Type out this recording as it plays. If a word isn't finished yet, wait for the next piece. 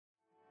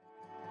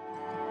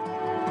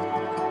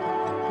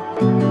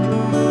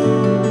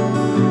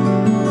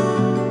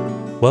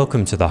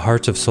Welcome to the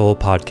Heart of Soul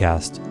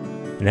podcast,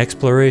 an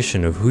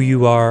exploration of who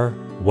you are,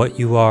 what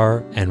you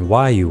are, and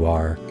why you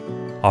are,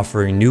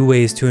 offering new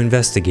ways to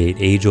investigate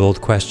age-old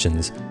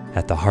questions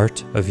at the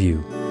heart of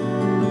you.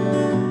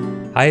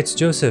 Hi, it's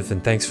Joseph,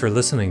 and thanks for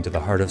listening to the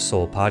Heart of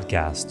Soul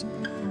podcast.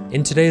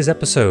 In today's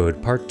episode,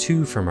 part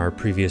 2 from our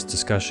previous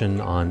discussion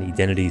on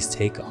Edenity's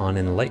take on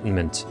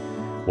enlightenment,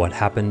 what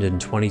happened in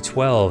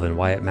 2012 and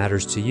why it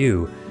matters to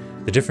you,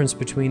 the difference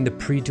between the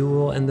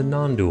Predual and the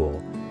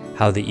Nondual,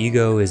 how the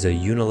ego is a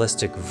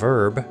unalistic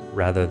verb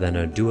rather than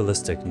a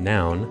dualistic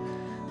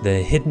noun, the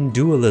hidden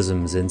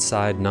dualisms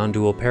inside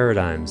non-dual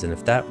paradigms, and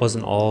if that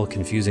wasn't all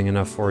confusing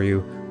enough for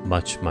you,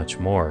 much, much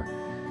more.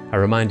 I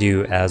remind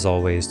you, as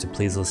always, to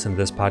please listen to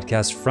this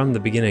podcast from the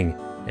beginning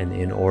and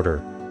in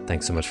order.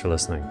 Thanks so much for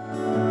listening.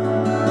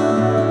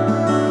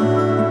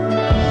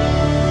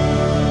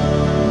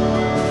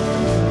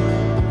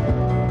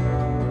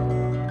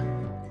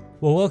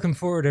 Well, welcome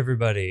forward,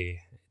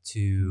 everybody,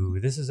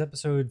 this is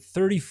episode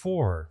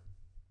 34.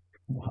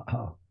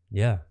 Wow.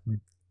 Yeah,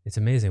 it's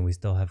amazing. We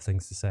still have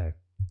things to say.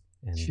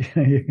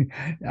 And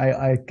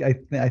I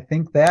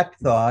think that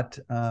thought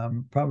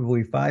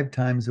probably 5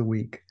 times a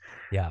week.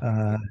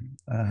 Yeah.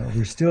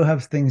 We still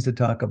have things to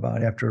talk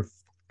about after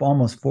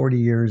almost 40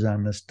 years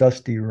on this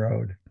dusty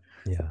road.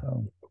 Yeah.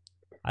 So.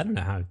 I don't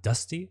know how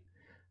dusty.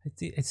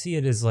 I see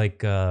it as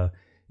like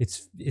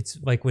it's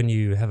like when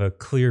you have a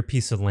clear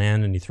piece of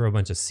land and you throw a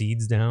bunch of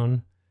seeds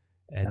down.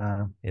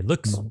 And it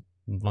looks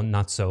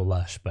not so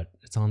lush, but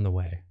it's on the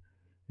way.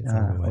 It's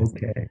on the way.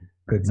 Okay,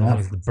 good as enough. long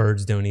as the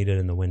birds don't eat it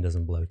and the wind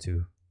doesn't blow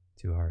too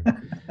hard.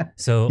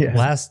 So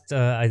Yes.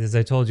 as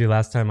I told you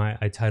last time,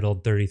 I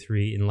titled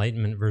 33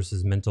 Enlightenment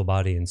versus Mental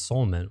Body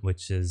Ensoulment,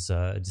 which is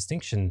a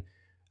distinction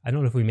I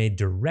don't know if we made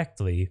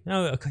directly.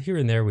 No, here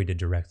and there we did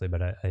directly,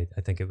 but I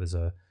think it was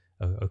a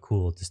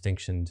cool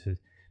distinction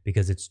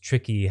because it's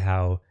tricky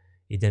how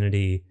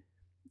Edenity,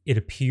 it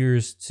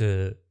appears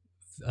to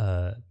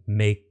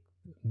make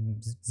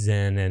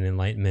Zen and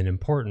enlightenment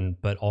important,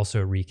 but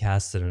also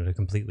recast it in a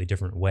completely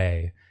different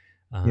way.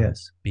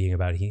 Yes, being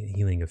about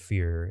healing of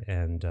fear,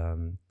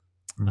 and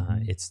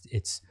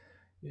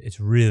it's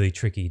really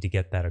tricky to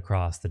get that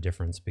across, the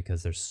difference,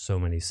 because there's so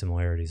many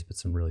similarities, but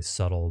some really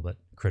subtle but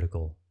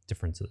critical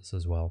differences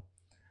as well.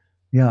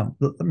 Yeah,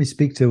 let me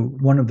speak to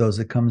one of those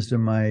that comes to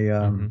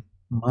my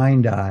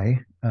mind eye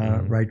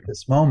right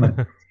this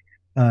moment,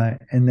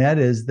 and that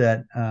is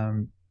that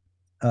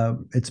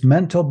it's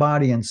mental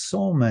body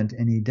ensoulment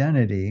in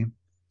Edenity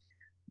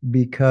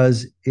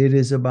because it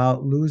is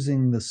about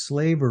losing the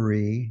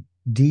slavery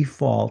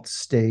default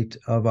state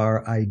of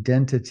our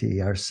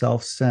identity, our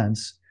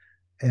self-sense,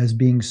 as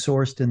being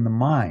sourced in the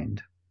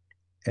mind,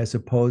 as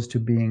opposed to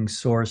being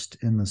sourced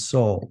in the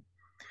soul.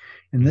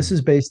 And this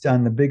is based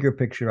on the bigger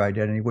picture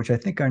identity, which I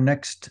think our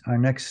next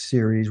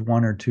series,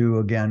 1 or 2,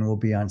 again, will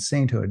be on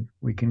sainthood.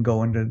 We can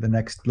go into the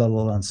next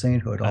level on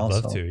sainthood also.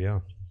 I'd love to,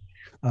 yeah.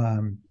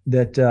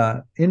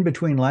 That in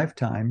between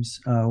lifetimes,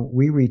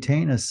 we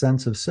retain a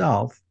sense of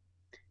self.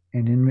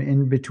 And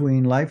in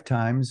between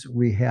lifetimes,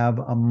 we have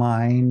a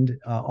mind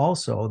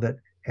also that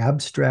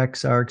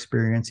abstracts our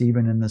experience,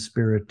 even in the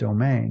spirit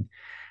domain.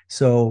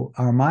 So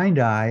our mind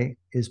eye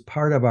is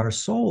part of our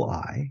soul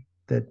eye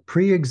that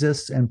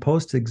pre-exists and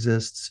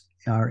post-exists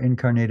our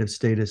incarnative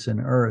status in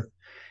earth.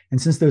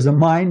 And since there's a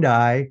mind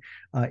eye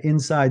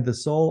inside the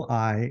soul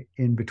eye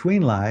in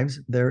between lives,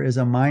 there is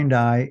a mind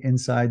eye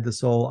inside the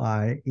soul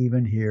eye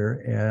even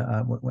here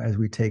as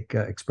we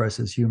express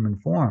as human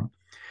form.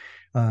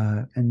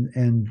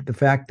 And the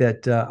fact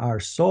that our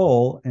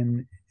soul,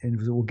 and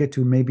we'll get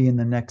to maybe in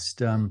the next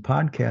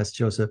podcast,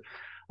 Joseph,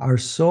 our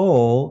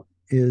soul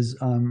is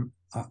our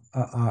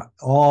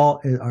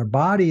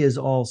body is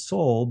all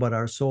soul, but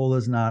our soul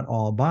is not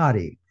all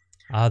body.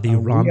 The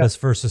rhombus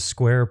versus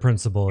square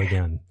principle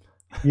again.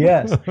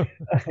 Yes,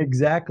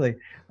 exactly.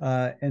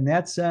 In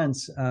that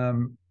sense,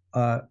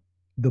 the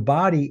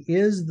body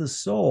is the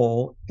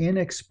soul in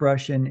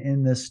expression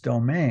in this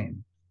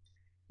domain.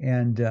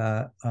 And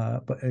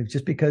but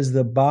just because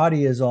the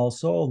body is all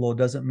soul, though,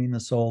 doesn't mean the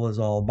soul is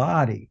all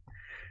body.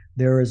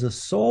 There is a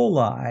soul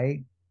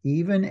eye,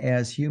 even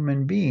as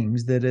human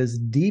beings, that is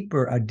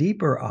a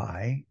deeper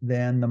eye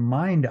than the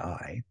mind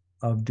eye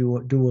of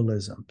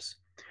dualisms.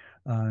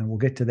 And we'll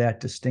get to that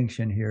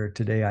distinction here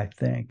today, I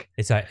think.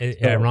 It's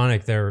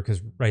ironic there,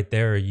 because right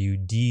there you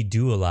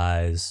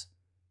de-dualize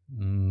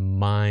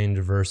mind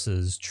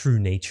versus true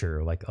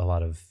nature. Like a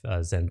lot of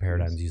Zen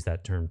paradigms use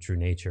that term, true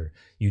nature.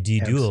 You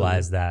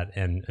de-dualize that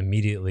and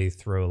immediately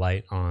throw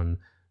light on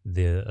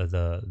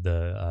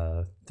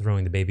the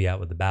throwing the baby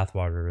out with the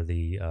bathwater,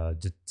 the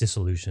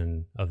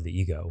dissolution of the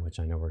ego, which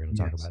I know we're going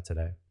to talk about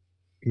today.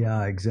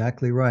 Yeah,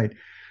 exactly right.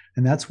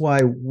 And that's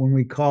why when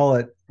we call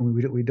it,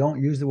 we don't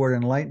use the word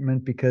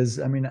enlightenment, because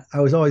I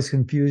was always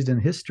confused in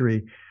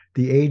history.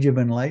 The age of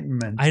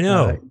enlightenment. I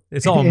know,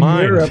 it's all in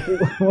mind. Europe,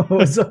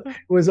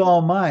 was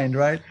all mind,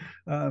 right?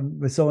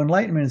 So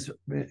enlightenment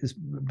has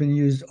been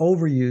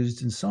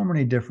overused in so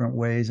many different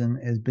ways and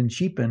has been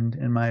cheapened,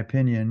 in my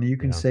opinion. You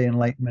can say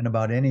enlightenment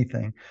about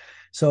anything.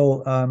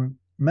 So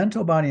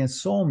mental body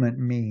ensoulment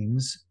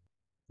means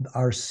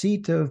our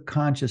seat of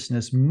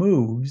consciousness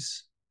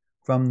moves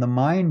from the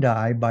mind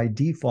eye by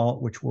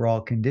default, which we're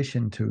all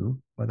conditioned to,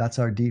 but that's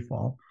our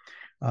default,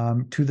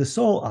 to the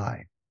soul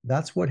eye.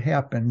 That's what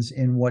happens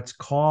in what's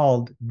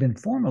been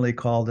formally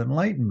called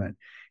enlightenment.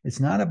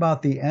 It's not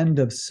about the end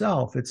of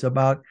self. It's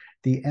about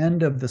the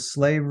end of the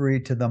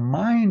slavery to the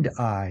mind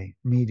eye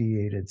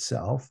mediated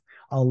self,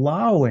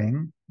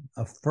 allowing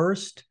a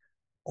first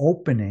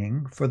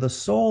opening for the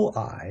soul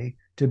eye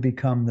to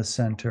become the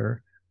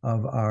center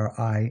of our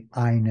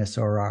I-ness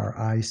or our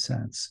I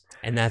sense.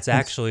 And that's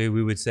actually,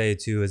 we would say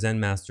to a Zen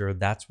master,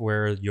 that's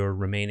where your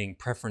remaining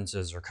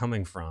preferences are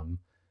coming from.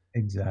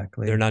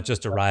 Exactly. They're not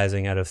just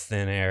arising out of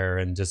thin air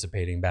and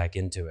dissipating back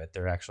into it.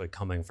 They're actually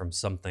coming from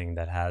something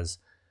that has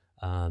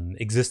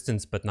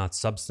existence but not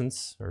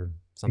substance, or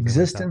something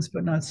existence like that.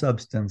 but not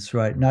substance,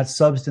 right? Not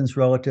substance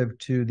relative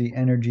to the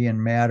energy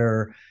and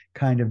matter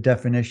kind of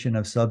definition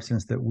of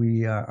substance that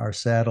we are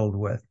saddled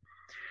with.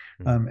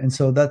 And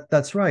so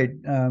that's right.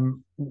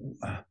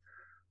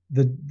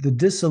 The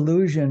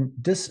disillusion,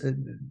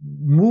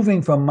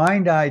 moving from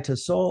mind eye to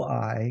soul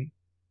eye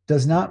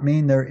does not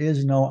mean there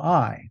is no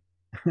I.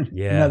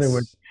 Yes. In other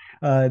words,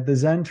 the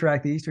Zen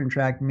tract, the Eastern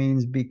tract,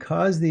 means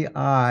because the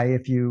I,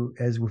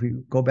 as we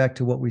go back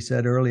to what we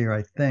said earlier,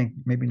 I think,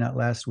 maybe not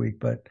last week,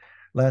 but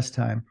last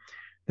time,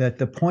 that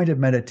the point of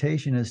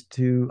meditation is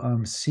to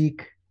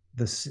seek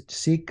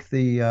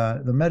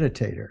the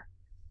meditator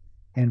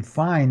and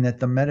find that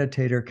the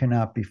meditator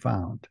cannot be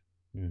found.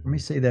 Let me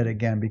say that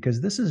again,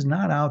 because this is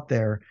not out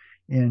there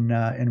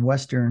in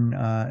Western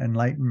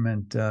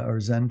enlightenment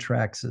or Zen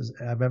tracts.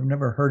 I've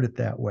never heard it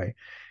that way.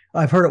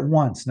 I've heard it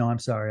once. No, I'm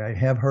sorry. I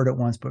have heard it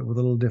once, but with a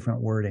little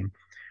different wording.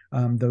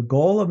 The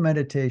goal of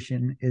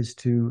meditation is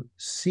to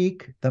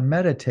seek the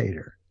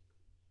meditator,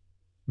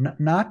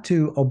 not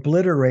to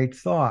obliterate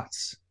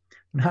thoughts,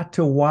 not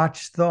to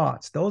watch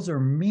thoughts. Those are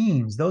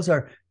means. Those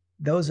are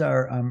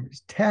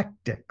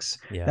tactics.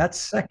 Yeah. That's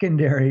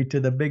secondary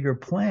to the bigger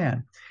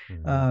plan.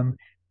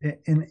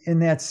 In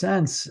that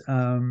sense,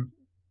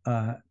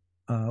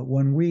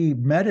 when we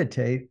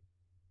meditate,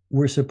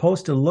 we're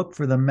supposed to look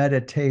for the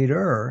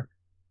meditator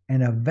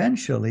and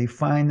eventually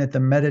find that the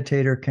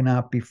meditator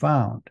cannot be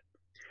found.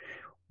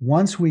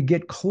 Once we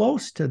get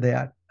close to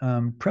that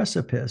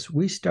precipice,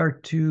 we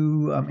start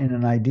to, in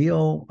an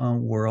ideal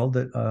world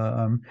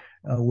that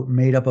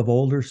made up of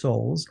older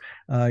souls,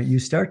 you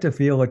start to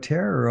feel a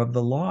terror of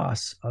the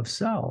loss of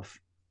self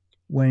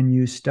when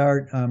you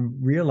start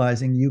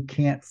realizing you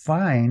can't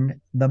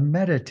find the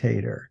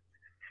meditator.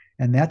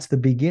 And that's the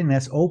beginning.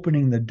 That's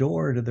opening the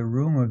door to the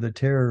room of the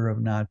terror of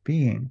not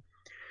being.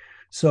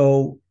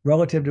 So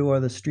relative to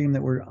the stream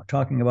that we're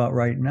talking about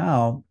right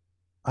now,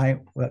 I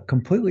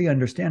completely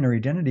understand, or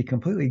Edenity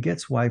completely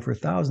gets why for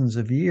thousands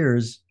of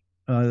years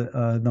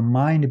the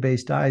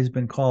mind-based eye has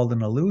been called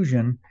an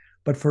illusion,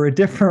 but for a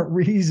different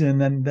reason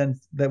than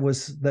the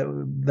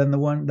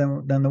one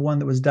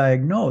that was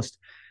diagnosed.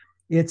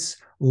 It's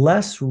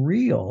less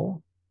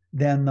real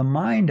than the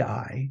mind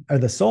eye or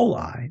the soul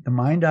eye. The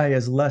mind eye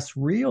is less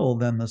real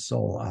than the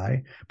soul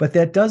eye, but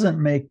that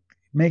doesn't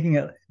making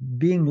it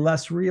being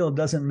less real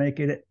doesn't make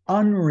it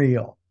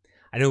unreal.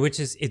 I know, it's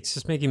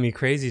just making me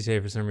crazy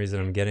today for some reason.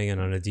 I'm getting it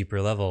on a deeper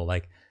level.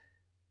 Like,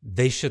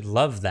 they should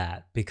love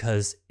that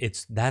because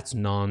that's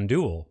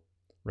non-dual,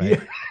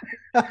 right?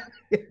 Yeah.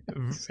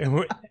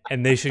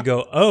 And they should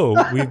go,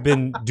 oh, we've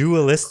been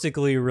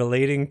dualistically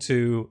relating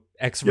to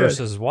X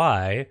versus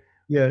Y.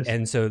 Yes.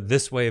 And so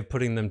this way of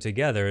putting them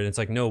together, and it's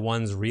like, no,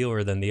 one's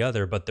realer than the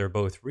other, but they're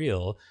both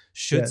real,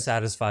 should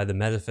satisfy the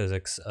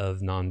metaphysics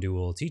of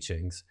non-dual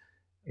teachings.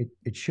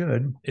 It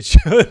should. It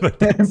should, but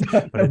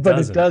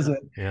it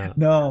doesn't. Yeah.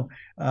 No.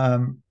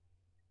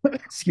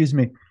 Excuse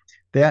me.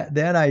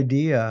 That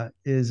idea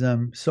is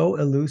so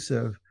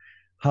elusive.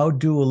 How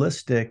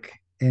dualistic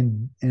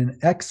and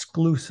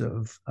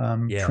exclusive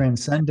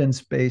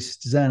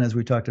transcendence-based Zen, as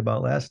we talked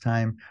about last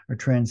time, or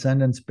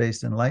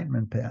transcendence-based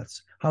enlightenment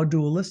paths. How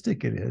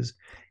dualistic it is.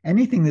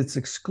 Anything that's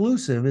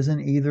exclusive is an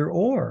either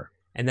or.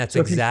 And that's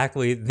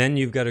exactly. Then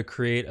you've got to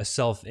create a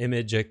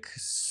self-imagic,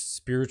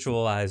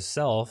 spiritualized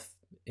self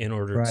in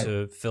order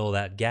to fill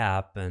that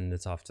gap, and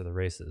it's off to the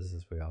races,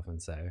 as we often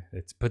say.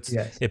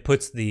 It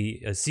puts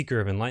the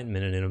seeker of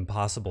enlightenment in an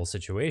impossible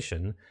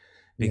situation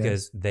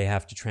because they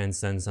have to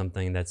transcend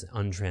something that's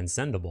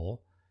untranscendable,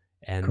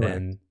 and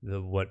then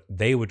what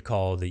they would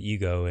call the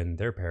ego in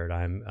their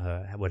paradigm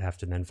would have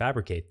to then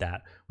fabricate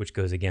that, which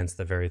goes against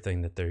the very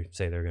thing that they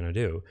say they're going to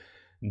do.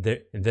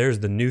 There's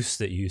the noose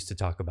that you used to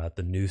talk about,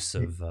 the noose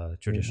of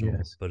traditional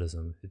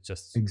Buddhism. It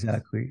just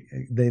exactly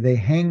they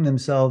hang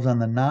themselves on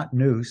the not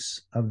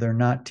noose of their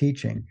not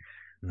teaching,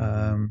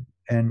 and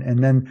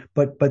then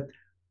but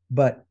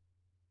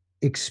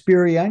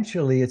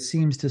experientially it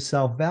seems to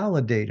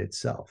self-validate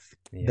itself.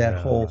 That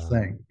whole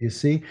thing, you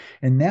see,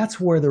 and that's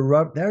where the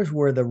rub. There's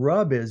where the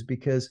rub is,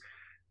 because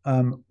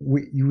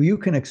you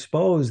can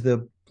expose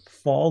the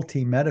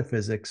faulty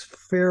metaphysics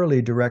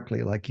fairly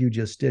directly, like you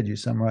just did. You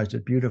summarized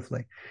it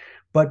beautifully.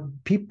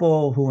 But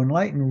people who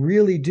enlighten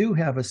really do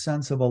have a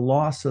sense of a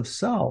loss of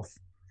self.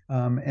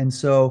 And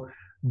so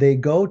they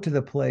go to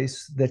the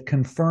place that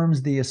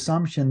confirms the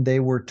assumption they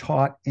were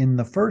taught in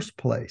the first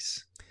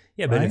place.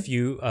 Yeah, but Right? if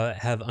you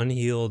have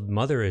unhealed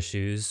mother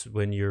issues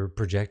when you're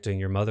projecting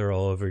your mother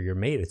all over your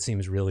mate, it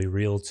seems really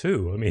real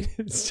too. I mean,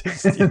 it's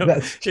just,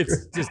 That's true.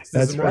 it's just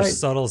That's a more right.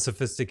 subtle,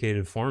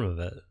 sophisticated form of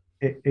it.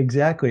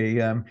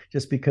 Exactly.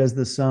 Just because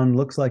the sun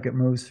looks like it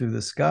moves through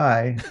the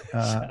sky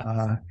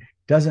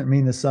doesn't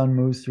mean the sun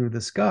moves through the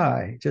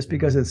sky. Just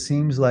because it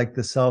seems like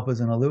the self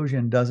is an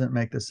illusion doesn't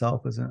make the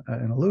self as an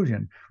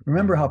illusion.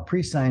 Remember how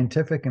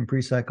pre-scientific and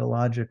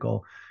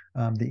pre-psychological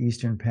the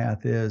Eastern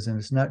path is, and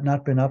it's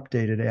not been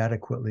updated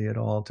adequately at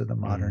all to the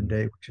modern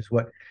day, which is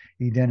what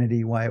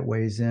Edenity, why it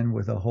weighs in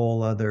with a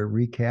whole other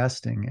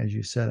recasting. As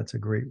you said, it's a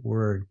great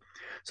word.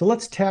 So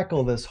let's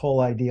tackle this whole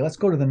idea. Let's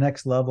go to the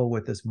next level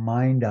with this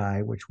mind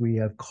eye, which we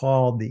have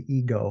called the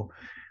ego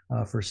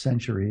for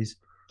centuries.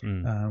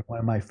 One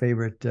of my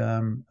favorite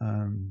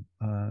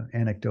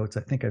anecdotes,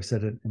 I think I've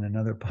said it in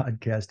another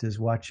podcast, is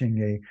watching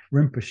a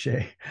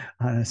Rinpoche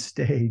on a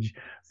stage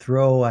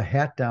throw a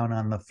hat down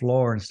on the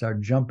floor and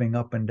start jumping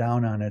up and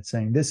down on it,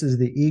 saying, "This is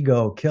the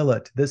ego, kill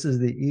it. This is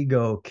the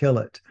ego, kill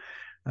it."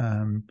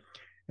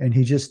 And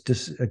he just,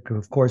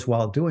 of course,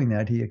 while doing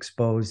that, he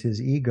exposed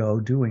his ego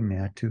doing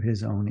that to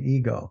his own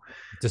ego.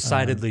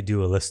 Decidedly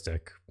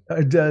dualistic.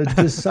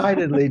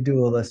 Decidedly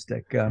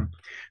dualistic.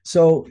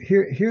 So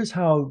here's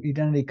how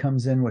Edenity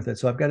comes in with it.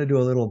 So I've got to do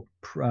a little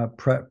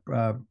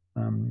prepping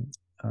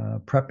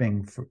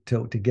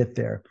to get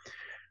there.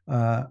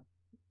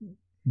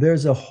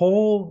 There's a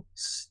whole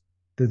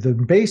the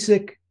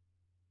basic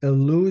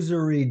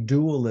illusory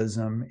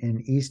dualism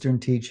in Eastern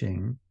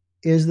teaching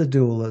is the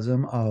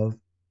dualism of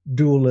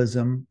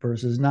dualism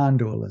versus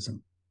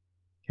non-dualism.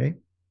 Okay.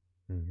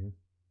 Mm-hmm.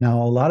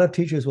 Now, a lot of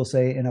teachers will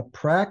say, in a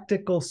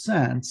practical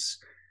sense,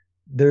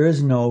 there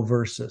is no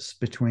versus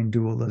between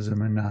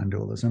dualism and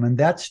non-dualism. And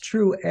that's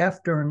true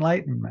after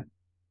enlightenment.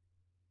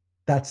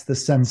 That's the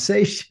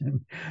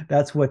sensation.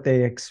 That's what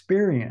they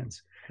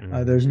experience.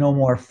 There's no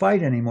more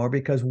fight anymore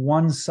because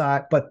one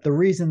side, but the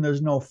reason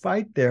there's no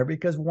fight there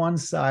because one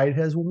side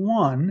has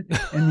won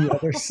and the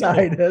other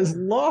side has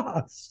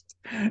lost.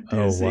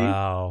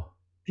 Wow.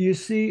 Do you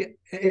see?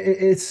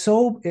 It's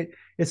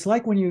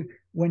like when you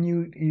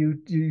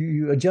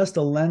adjust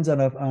a lens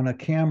on a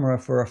camera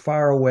for a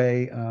far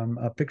away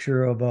a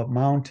picture of a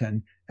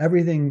mountain.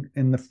 Everything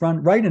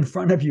right in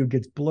front of you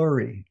gets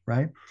blurry,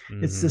 right?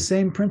 It's the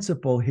same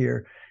principle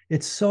here.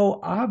 It's so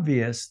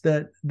obvious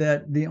that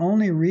the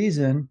only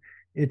reason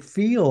it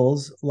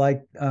feels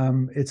like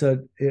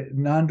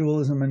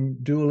non-dualism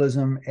and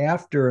dualism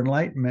after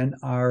enlightenment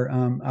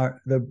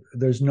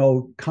there's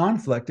no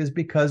conflict is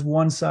because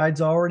one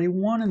side's already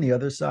won and the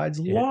other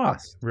side's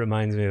lost.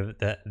 Reminds me of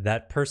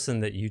that person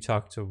that you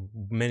talked to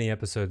many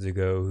episodes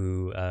ago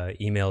who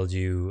emailed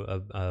you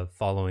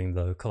following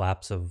the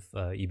collapse of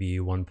EBU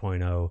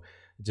 1.0.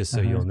 Just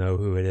so you'll know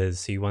who it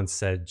is. He once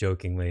said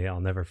jokingly,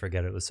 I'll never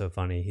forget, it was so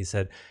funny. He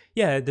said,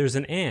 yeah, there's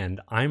an and.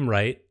 I'm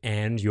right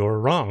and you're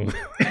wrong.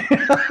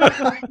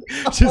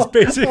 Just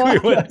basically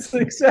that's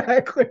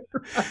exactly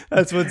right.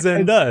 That's what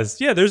Zen does.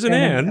 Yeah, there's an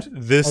and.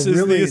 This is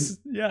really, there's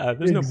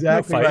exactly no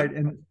fight.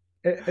 Right.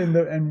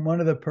 And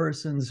one of the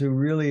persons who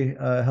really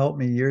helped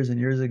me years and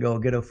years ago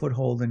get a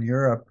foothold in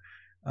Europe,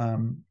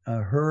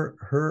 her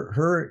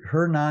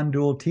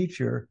non-dual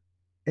teacher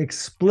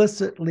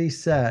explicitly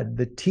said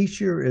the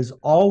teacher is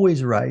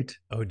always right.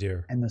 Oh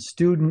dear. And the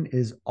student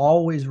is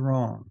always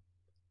wrong.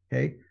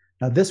 Okay.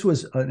 Now this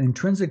was an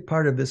intrinsic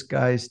part of this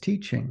guy's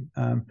teaching.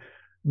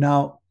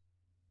 Now,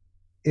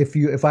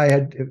 if I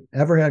had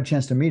ever had a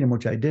chance to meet him,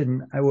 which I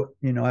didn't, I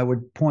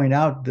would point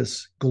out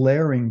this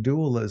glaring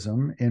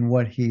dualism in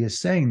what he is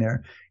saying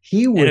there.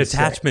 He would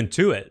attachment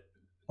to it.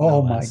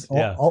 Oh my!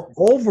 Yeah.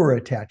 Over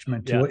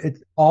attachment to it.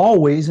 It's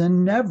always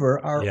and never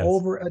are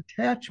over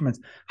attachments.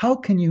 How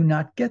can you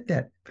not get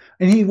that?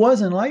 And he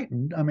was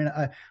enlightened. I mean,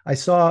 I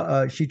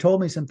saw. She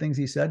told me some things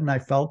he said, and I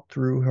felt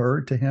through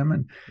her to him,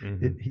 and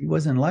he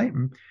was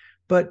enlightened.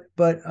 But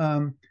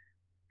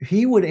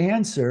he would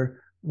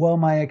answer, "Well,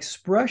 my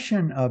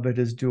expression of it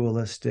is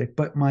dualistic,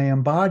 but my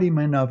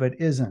embodiment of it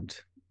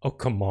isn't." Oh,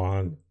 come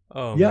on!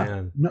 Oh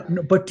man! No,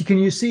 but can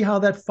you see how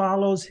that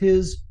follows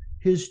his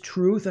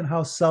truth and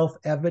how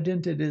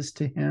self-evident it is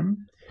to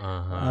him?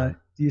 Do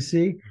you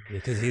see?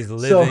 Because he's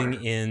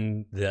living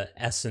in the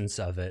essence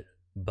of it,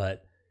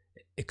 but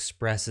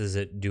expresses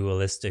it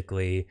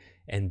dualistically.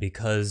 And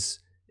because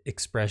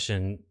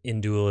expression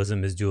in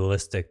dualism is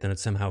dualistic, then it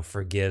somehow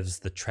forgives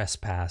the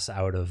trespass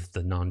out of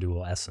the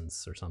non-dual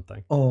essence or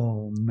something.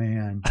 Oh,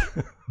 man.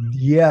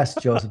 Yes,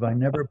 Joseph. I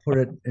never put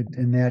it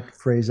in that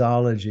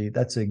phraseology.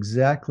 That's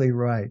exactly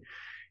right.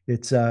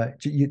 It's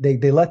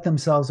they let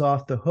themselves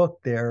off the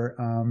hook there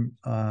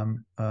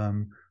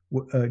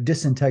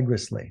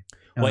disintegrously.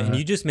 Well, and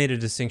you just made a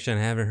distinction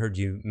I haven't heard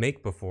you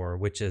make before,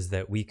 which is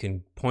that we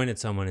can point at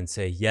someone and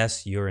say,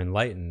 yes, you're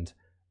enlightened,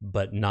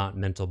 but not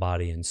mental,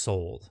 body, and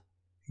soul.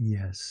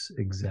 Yes,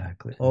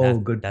 exactly. And Oh,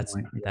 good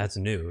point. that's Yes.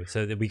 new.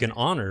 So that we can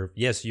honor,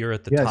 yes, you're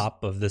at the Yes,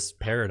 top of this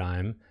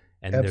paradigm,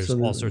 and there's all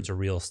absolutely. sorts of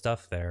real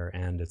stuff there,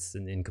 and it's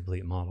an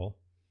incomplete model.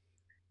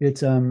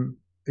 It's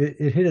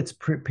it hit its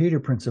Peter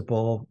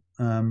principle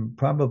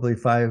probably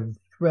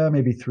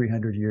maybe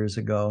 300 years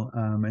ago,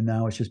 and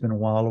now it's just been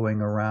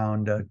wallowing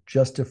around,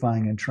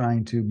 justifying and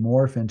trying to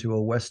morph into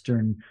a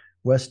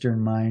Western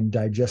mind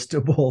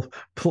digestible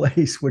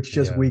place, which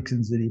just Yeah,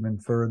 weakens it even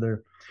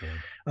further.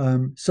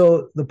 yeah.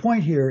 So the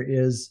point here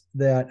is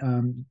that,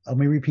 let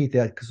me repeat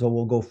that so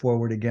we'll go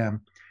forward again.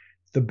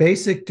 The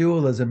basic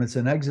dualism, it's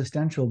an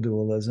existential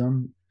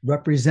dualism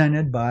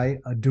represented by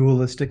a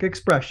dualistic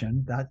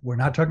expression. That we're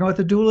not talking about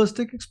the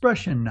dualistic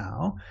expression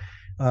now.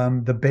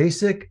 The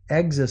basic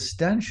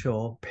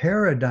existential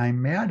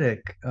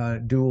paradigmatic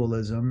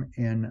dualism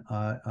in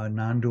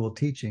non-dual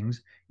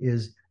teachings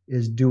is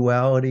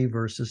duality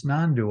versus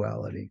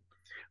non-duality.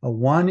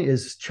 One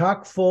is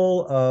chock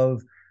full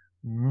of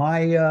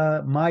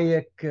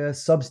Mayic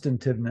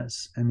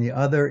substantiveness, and the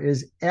other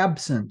is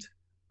absent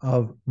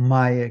of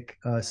Mayic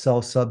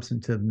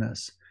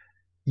self-substantiveness.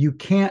 You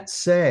can't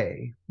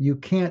say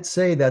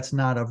that's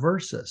not a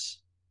versus.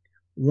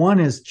 One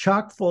is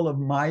chock full of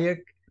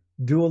Mayic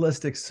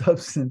dualistic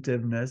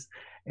substantiveness,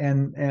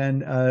 and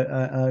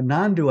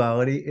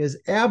non-duality is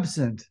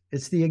absent.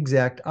 It's the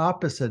exact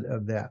opposite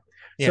of that.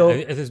 Yeah, So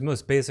at its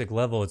most basic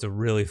level, it's a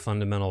really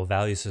fundamental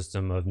value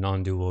system of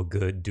non-dual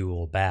good,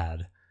 dual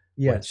bad,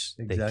 yes,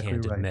 which they exactly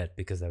can't right. admit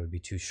because that would be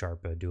too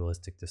sharp a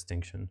dualistic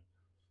distinction.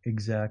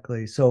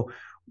 Exactly. So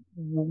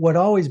what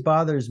always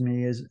bothers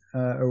me is,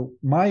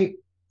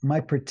 my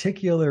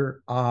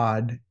particular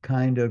odd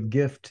kind of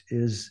gift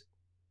is,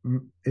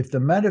 if the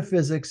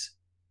metaphysics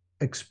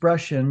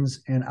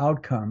expressions and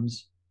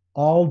outcomes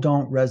all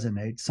don't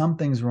resonate,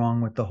 something's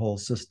wrong with the whole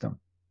system,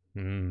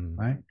 Mm.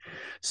 right?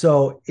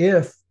 So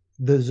if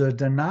there's a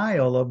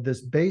denial of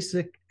this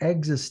basic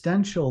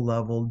existential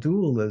level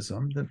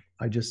dualism that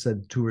I just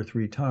said two or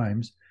three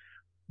times,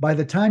 by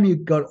the time you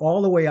got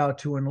all the way out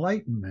to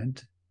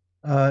enlightenment,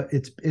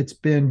 it's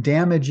been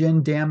damage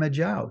in, damage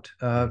out.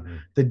 Mm-hmm.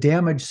 The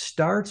damage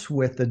starts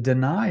with the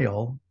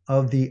denial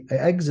of the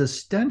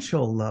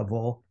existential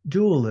level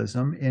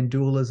dualism in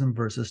dualism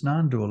versus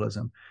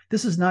non-dualism.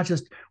 This is not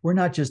just We're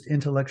not just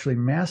intellectually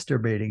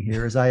masturbating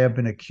here, as I have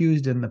been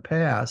accused in the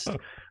past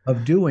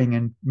of doing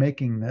and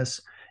making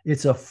this.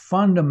 It's a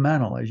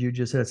fundamental, as you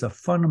just said, it's a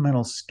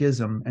fundamental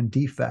schism and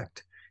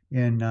defect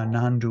in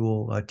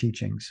non-dual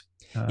teachings.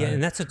 Yeah, Uh,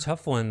 and that's a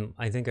tough one.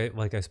 I think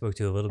I spoke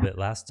to you a little bit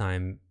last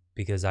time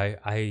because I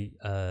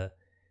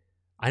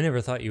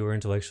never thought you were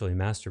intellectually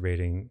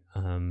masturbating,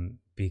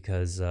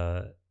 because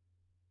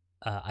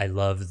I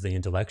loved the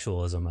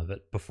intellectualism of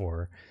it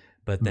before,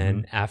 but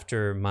then mhm,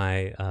 after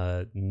my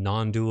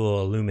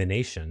non-dual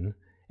illumination,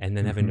 and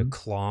then having to mhm,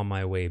 claw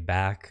my way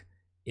back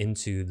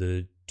into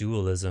the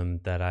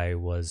dualism that I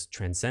was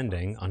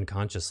transcending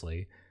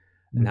unconsciously,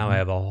 now I mhm.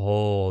 have a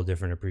whole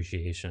different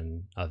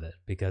appreciation of it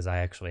because I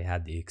actually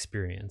had the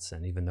experience.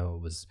 And even though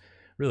it was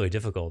really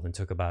difficult and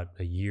took about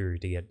a year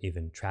to get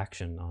even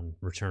traction on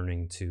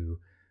returning to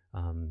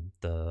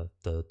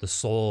the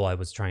soul I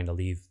was trying to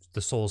leave,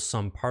 the soul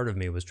some part of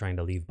me was trying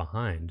to leave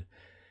behind.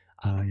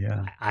 I,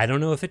 Yeah. I don't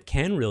know if it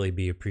can really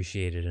be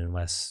appreciated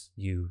unless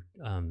you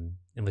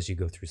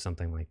go through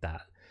something like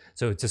that.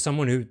 So to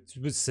someone who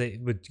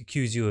would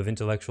accuse you of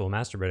intellectual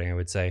masturbating, I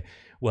would say,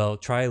 well,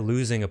 try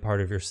losing a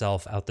part of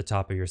yourself out the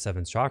top of your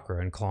seventh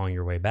chakra and clawing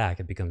your way back.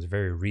 It becomes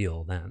very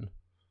real then.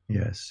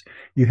 Yes.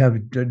 You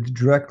have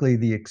directly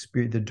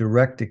the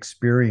direct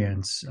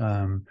experience,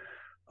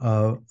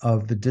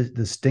 of the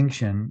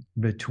distinction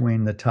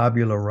between the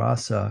tabula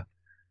rasa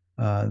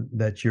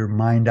that your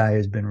mind eye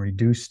has been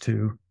reduced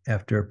to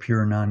after a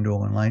pure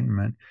non-dual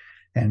enlightenment,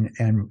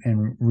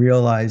 and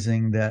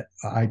realizing that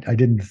I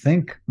didn't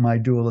think my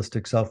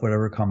dualistic self would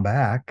ever come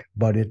back,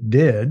 but it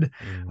did,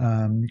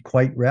 Mm.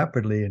 quite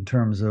rapidly, in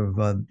terms of,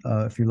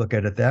 if you look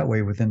at it that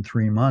way, within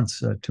 3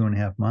 months,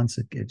 2.5 months,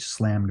 it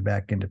slammed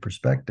back into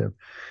perspective.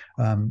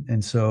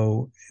 And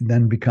so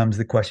then becomes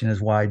the question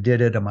is, why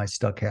did it? Am I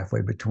stuck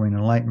halfway between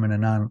enlightenment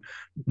and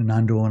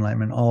non-dual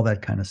enlightenment? All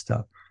that kind of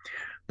stuff.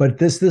 But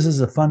this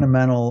is a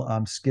fundamental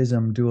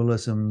schism,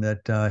 dualism,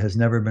 that has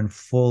never been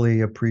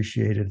fully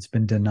appreciated. It's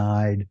been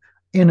denied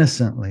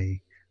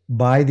innocently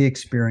by the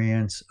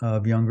experience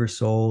of younger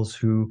souls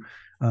who,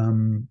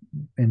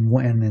 in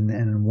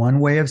one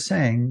way of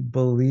saying,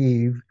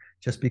 believe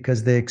just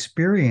because they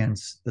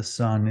experience the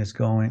sun is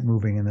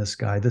moving in the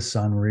sky, the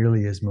sun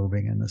really is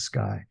moving in the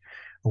sky.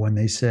 When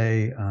they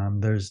say,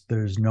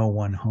 there's no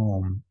one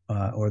home,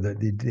 or that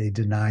they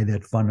deny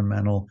that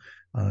fundamental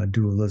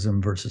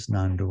dualism versus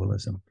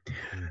non-dualism.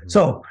 Hmm.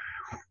 So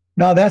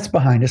now that's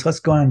behind us. Let's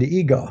go on to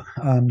ego.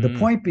 The Mm.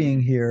 point being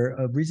here,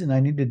 a reason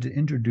I needed to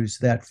introduce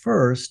that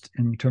first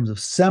in terms of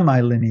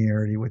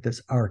semi-linearity with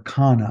this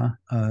arcana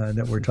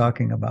that we're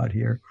talking about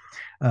here,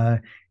 uh,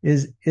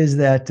 is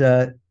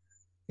that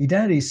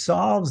Edenity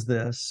solves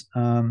this,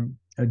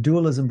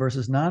 dualism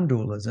versus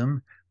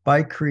non-dualism,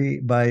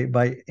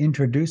 by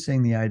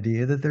introducing the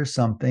idea that there's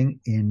something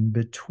in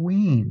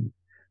between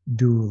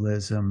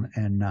dualism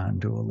and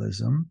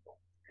non-dualism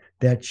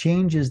that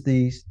changes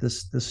the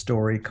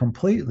story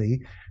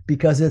completely,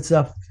 because it's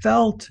a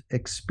felt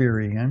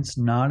experience,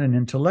 not an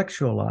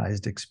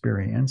intellectualized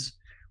experience,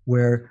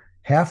 where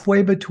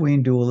halfway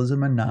between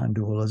dualism and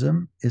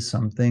non-dualism is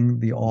something,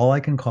 the all I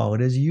can call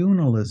it is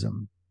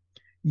unalism.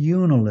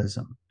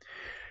 Unalism.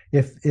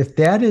 If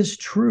that is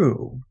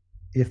true,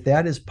 if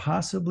that is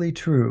possibly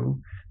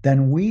true,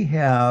 then we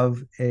have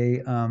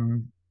a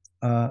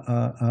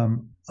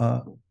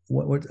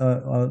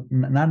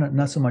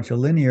not so much a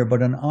linear,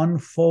 but an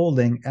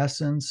unfolding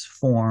essence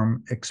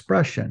form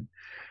expression.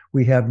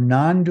 We have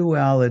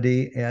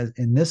non-duality as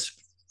in this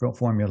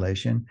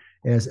formulation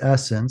as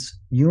essence,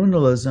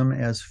 unalism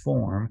as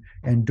form,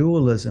 and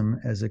dualism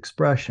as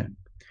expression.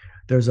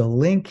 There's a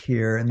link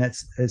here, and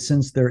that's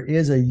since there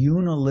is a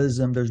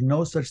unalism, there's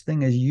no such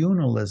thing as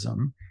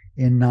unalism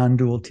in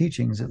non-dual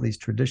teachings, at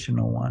least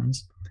traditional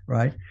ones,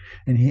 right?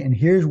 And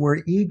here's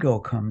where ego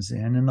comes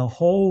in, and the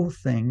whole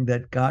thing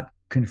that got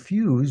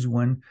confused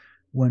when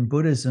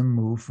Buddhism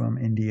moved from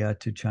India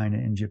to China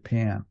and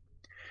Japan.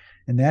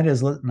 And that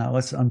is, now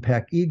let's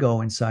unpack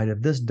ego inside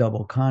of this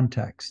double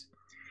context.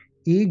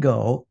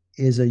 Ego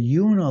is a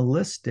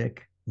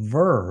unalistic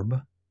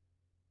verb,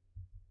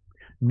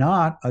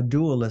 not a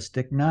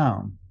dualistic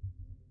noun.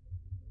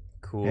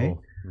 Cool. Okay?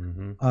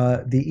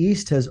 Mm-hmm. The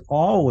East has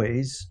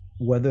always,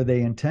 whether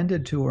they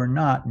intended to or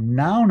not,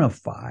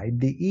 nounified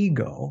the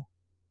ego,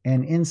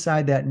 and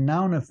inside that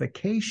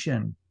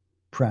nounification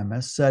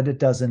premise said it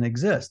doesn't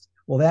exist.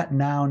 Well, that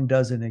noun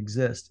doesn't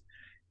exist.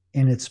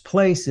 In its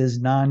place is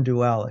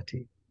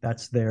non-duality.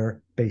 That's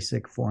their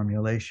basic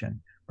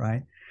formulation,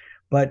 right?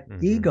 But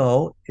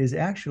ego is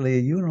actually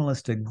a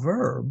unalistic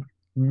verb,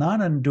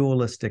 not a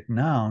dualistic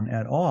noun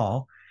at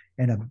all.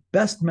 And a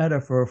best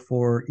metaphor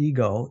for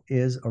ego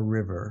is a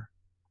river.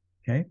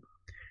 Okay,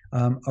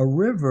 a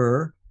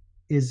river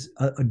is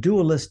a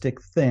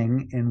dualistic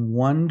thing in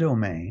one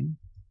domain.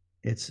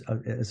 It's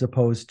as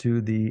opposed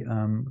to the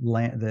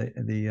land,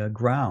 the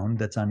ground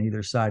that's on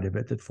either side of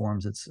it that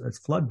forms its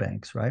flood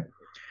banks, right?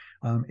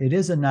 It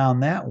is a noun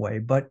that way,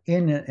 but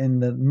in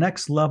the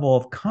next level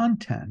of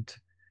content,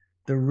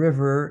 the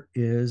river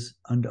is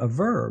a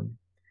verb,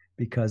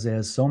 because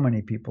as so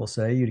many people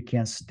say, you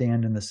can't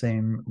stand in the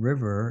same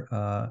river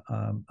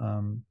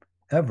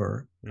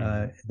ever.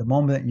 The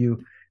moment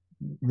you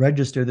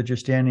register that you're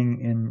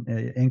standing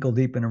in ankle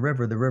deep in a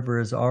river, the river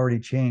has already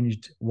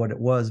changed what it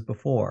was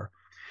before.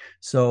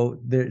 So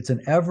it's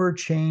an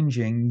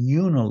ever-changing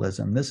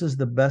unalism. This is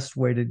the best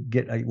way to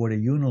get what a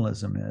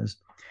unalism is.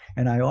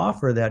 And I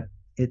offer that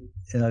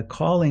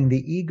calling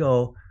the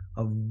ego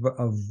a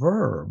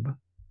verb,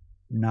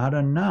 not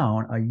a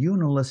noun, a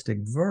unalistic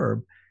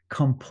verb,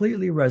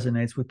 completely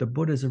resonates with the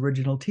Buddha's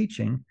original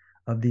teaching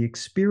of the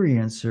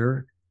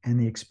experiencer and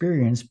the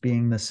experience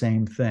being the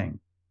same thing.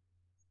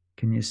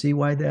 Can you see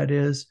why that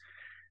is?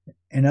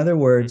 In other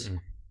words,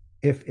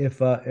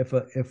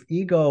 if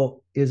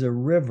ego is a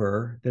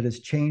river that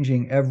is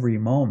changing every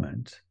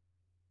moment,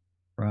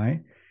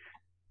 right?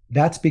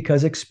 That's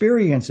because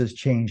experience is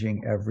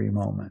changing every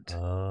moment.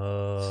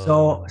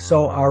 So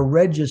our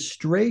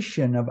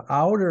registration of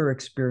outer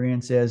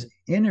experience as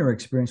inner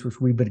experience,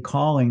 which we've been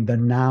calling the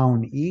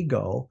noun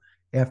ego,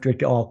 after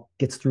it all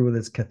gets through with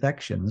its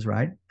cathections,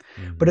 right?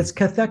 But it's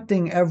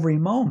cathecting every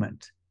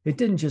moment. It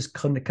didn't just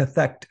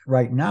cathect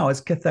right now,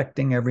 it's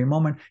cathecting every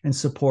moment and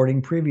supporting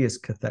previous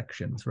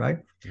cathections, right?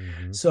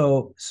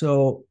 So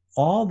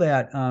all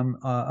that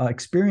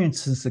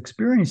experience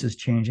is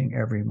changing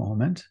every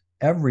moment,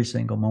 every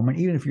single moment.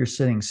 Even if you're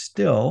sitting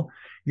still,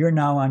 you're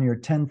now on your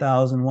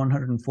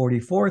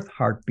 10,144th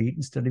heartbeat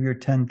instead of your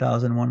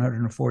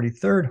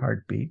 10,143rd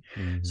heartbeat.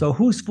 So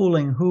who's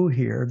fooling who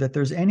here that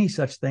there's any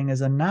such thing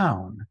as a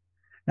noun?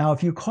 Now,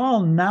 if you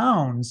call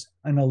nouns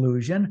an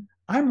illusion,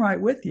 I'm right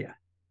with you.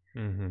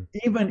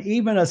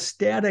 Even a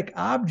static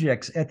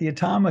object at the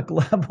atomic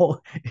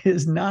level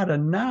is not a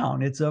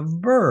noun, it's a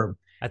verb.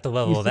 At the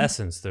level of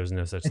essence, there's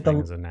no such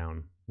thing as a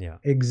noun. Yeah.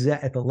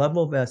 At the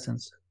level of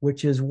essence,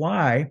 which is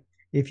why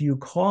if you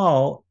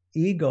call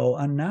ego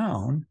a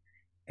noun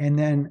and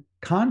then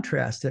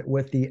contrast it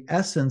with the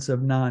essence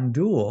of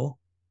non-dual,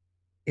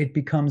 it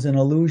becomes an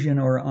illusion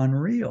or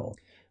unreal.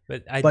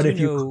 But if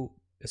you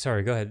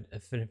sorry, go ahead.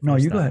 No,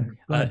 you go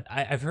ahead.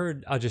 I've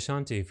heard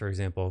Adyashanti, for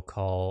example,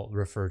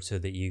 refer to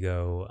the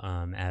ego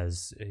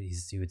as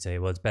he would say,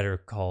 well, it's better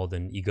called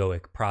an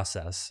egoic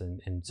process,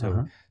 and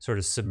so sort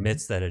of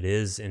submits that it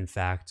is in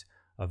fact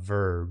a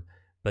verb.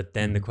 But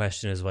then the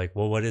question is like,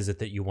 well, what is it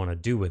that you want to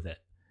do with it?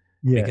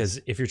 Yes. Because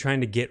if you're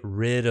trying to get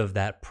rid of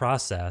that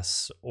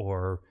process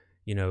or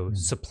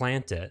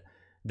supplant it,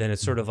 then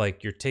it's sort of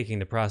like you're taking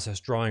the process,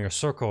 drawing a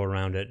circle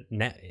around it,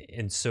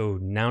 and so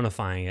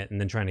nounifying it, and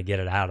then trying to get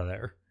it out of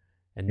there.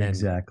 And then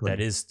that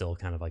is still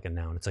kind of like a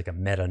noun. It's like a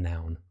meta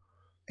noun.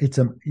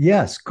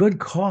 Yes, good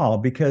call,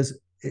 because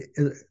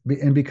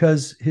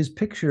his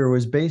picture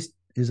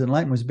his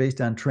enlightenment was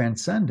based on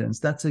transcendence.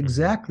 That's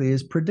exactly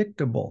as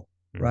predictable,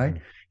 right?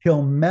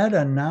 he'll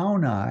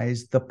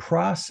meta-nounize the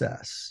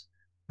process,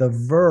 the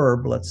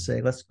verb. Let's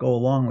say, let's go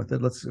along with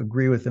it. Let's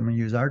agree with him and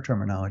use our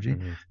terminology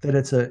that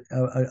it's a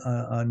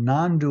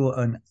non-dual,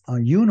 a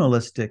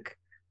unalistic,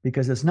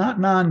 because it's not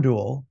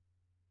non-dual.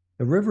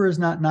 The river is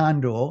not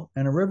non-dual,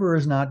 and a river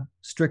is not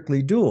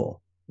strictly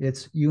dual.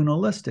 It's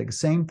unalistic.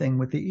 Same thing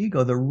with the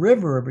ego. The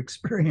river of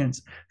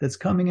experience that's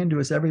coming into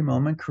us every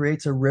moment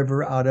creates a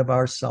river out of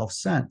our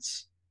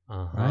self-sense.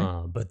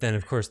 Right? But then,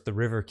 of course, the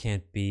river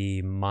can't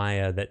be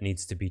Maya that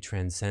needs to be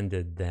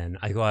transcended then.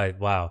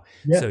 Wow.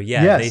 Yeah. So,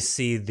 Yes. they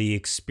see the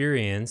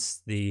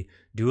experience, the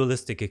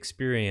dualistic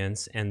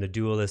experience and the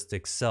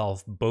dualistic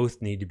self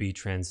both need to be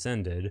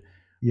transcended,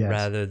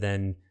 rather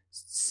than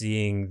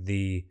seeing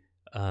the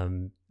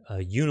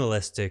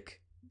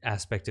unalistic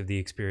aspect of the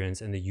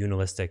experience and the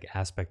unalistic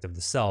aspect of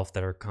the self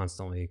that are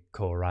constantly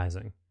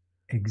co-arising.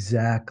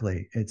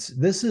 Exactly.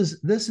 This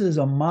is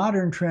a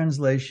modern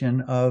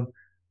translation of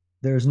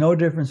there's no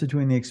difference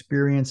between the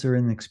experiencer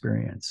and the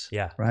experience.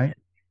 Yeah. Right.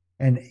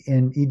 And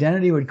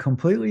Edenity would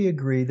completely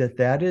agree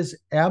that is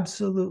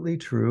absolutely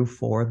true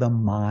for the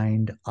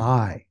mind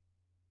eye.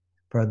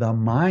 For the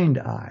mind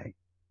eye,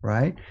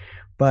 right?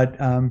 But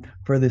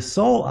for the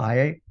soul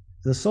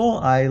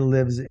eye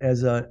lives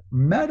as a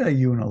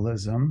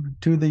meta-unalism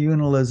to the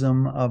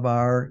unalism of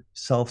our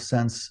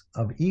self-sense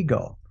of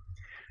ego.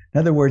 In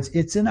other words,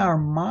 it's in our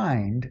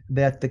mind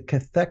that the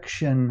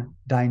cathection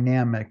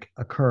dynamic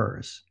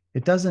occurs.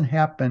 It doesn't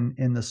happen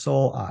in the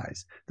soul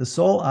eyes. The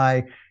soul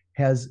eye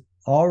has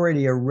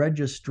already a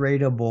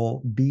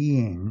registratable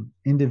being,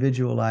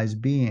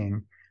 individualized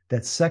being,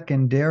 that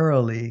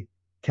secondarily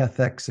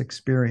cathects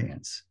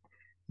experience.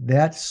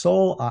 That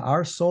soul,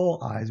 our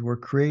soul eyes were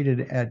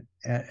created at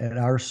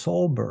our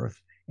soul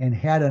birth and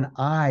had an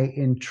eye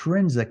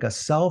intrinsic, a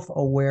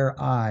self-aware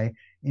eye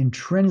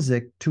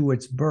intrinsic to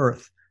its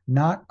birth,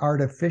 not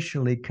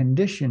artificially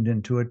conditioned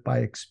into it by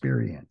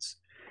experience.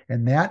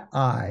 And that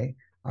eye,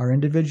 our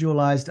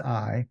individualized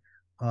eye,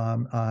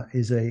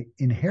 is a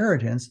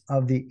inheritance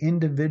of the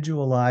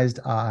individualized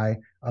eye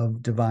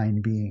of divine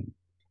being.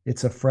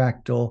 It's a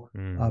fractal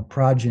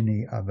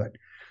progeny of it.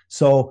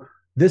 So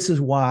this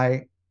is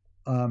why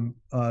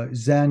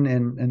Zen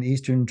and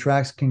Eastern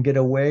tracts can get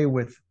away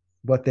with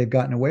what they've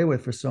gotten away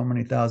with for so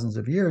many thousands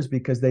of years,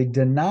 because they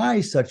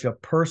deny such a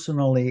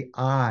personally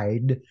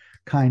eyed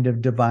kind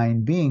of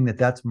divine being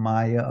that's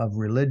Maya of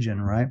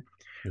religion, right?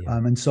 Yeah.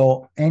 And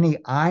so any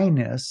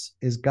I-ness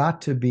is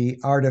got to be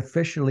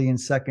artificially and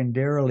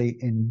secondarily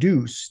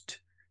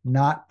induced,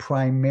 not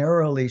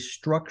primarily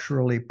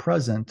structurally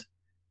present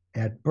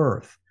at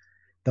birth.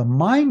 The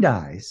mind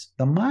eye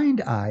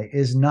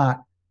is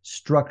not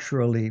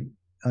structurally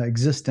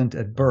existent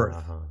at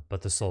birth,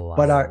 but the soul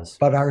eye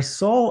but our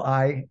soul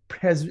eye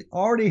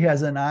already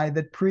has an eye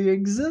that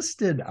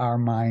pre-existed our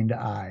mind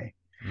eye.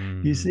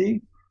 You see?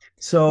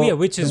 So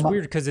which is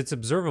weird because it's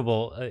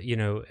observable.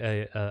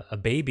 A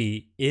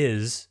baby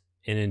is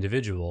an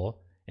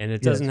individual, and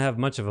it doesn't have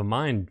much of a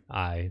mind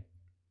eye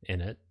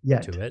in it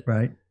to it,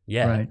 right?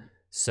 Yeah. Right.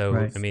 So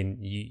right. I mean,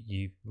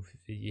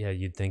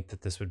 you'd think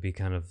that this would be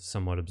kind of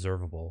somewhat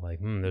observable. Like,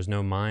 there's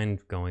no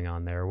mind going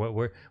on there. What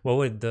would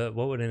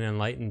an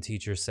enlightened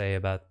teacher say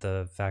about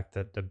the fact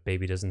that the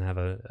baby doesn't have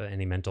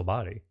any mental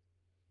body?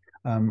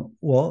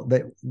 Well,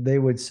 they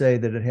would say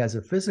that it has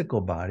a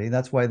physical body.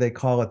 That's why they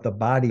call it the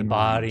body mind.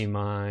 Body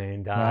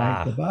mind.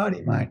 Right? The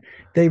body mind.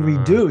 They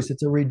reduce.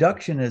 It's a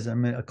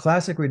reductionism, a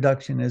classic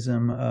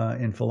reductionism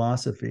in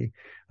philosophy,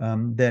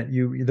 that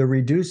they're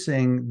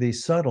reducing the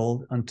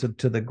subtle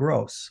to the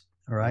gross.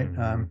 All right.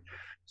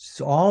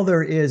 So all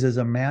there is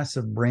a mass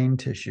of brain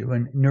tissue,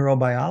 and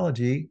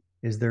neurobiology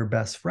is their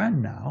best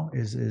friend now,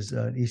 is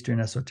Eastern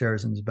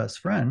esotericism's best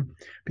friend,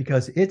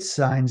 because it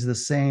signs the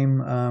same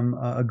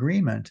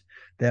agreement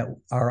that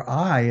our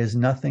eye is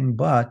nothing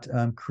but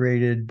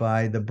created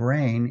by the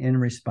brain in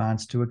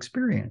response to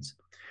experience.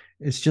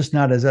 It's just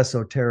not as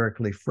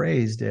esoterically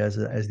phrased as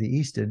the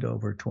East did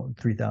over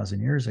 3,000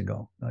 years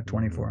ago,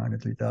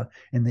 2,400,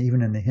 3,000,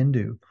 even in the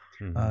Hindu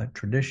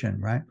tradition,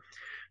 right?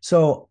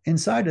 So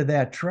inside of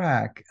that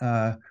track,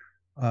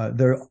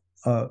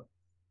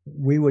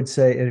 we would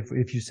say,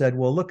 if you said,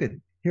 well,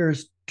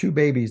 here's two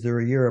babies, they're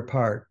a year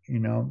apart,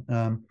 no,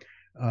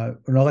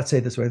 let's say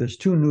it this way, there's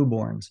two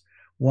newborns.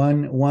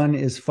 One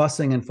is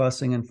fussing and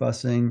fussing and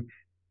fussing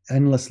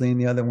endlessly, and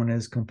the other one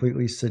is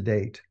completely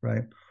sedate,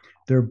 right?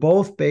 They're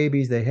both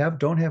babies. They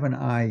don't have an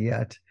eye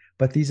yet,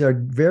 but these are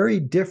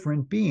very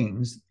different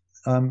beings.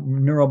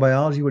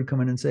 Neurobiology would come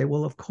in and say,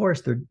 well, of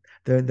course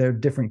they're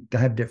different,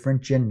 have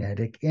different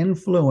genetic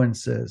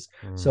influences.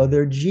 So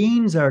their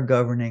genes are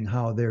governing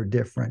how they're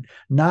different,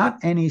 not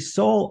any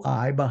soul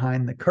eye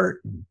behind the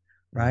curtain,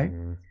 right?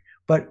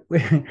 But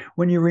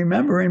when you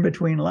remember in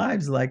between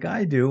lives like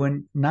I do,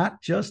 and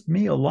not just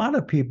me, a lot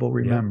of people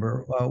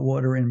remember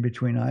what are in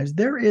between eyes.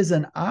 There is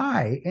an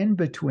eye in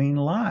between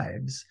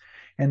lives.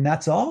 And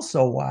that's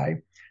also why,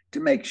 to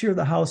make sure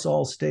the house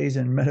all stays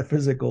in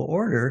metaphysical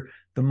order,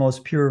 the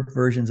most pure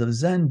versions of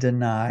Zen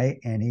deny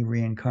any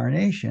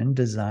reincarnation,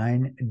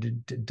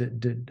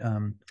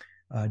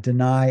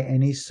 deny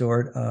any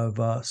sort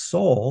of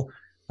soul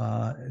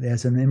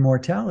as an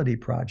immortality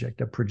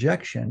project, a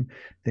projection,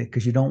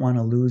 because you don't want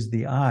to lose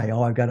the I.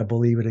 Oh, I've got to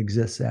believe it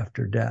exists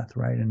after death,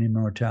 right? An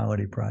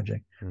immortality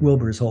project. Mhm.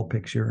 Wilber's whole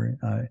picture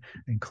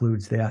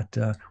includes that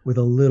with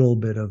a little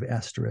bit of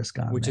asterisk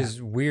on Which that.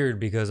 is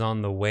weird because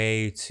on the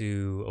way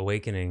to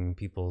awakening,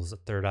 people's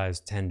third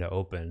eyes tend to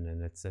open,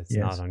 and it's not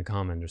Yes.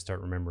 uncommon to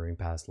start remembering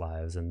past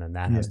lives, and then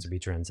that has to Yes. be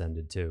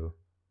transcended too.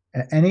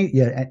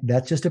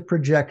 That's just a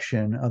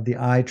projection of the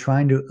I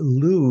trying to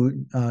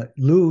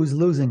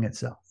losing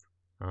itself.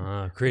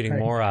 Creating Right?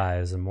 more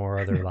eyes and more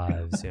other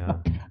lives. Yeah.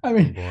 I Oh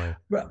mean, boy.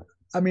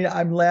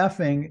 I'm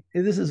laughing.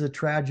 This is a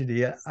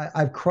tragedy.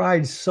 I've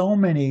cried so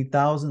many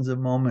thousands of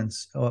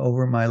moments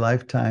over my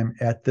lifetime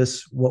at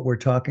this, what we're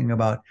talking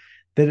about,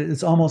 that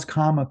it's almost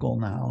comical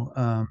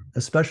now,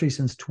 especially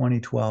since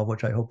 2012,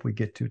 which I hope we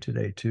get to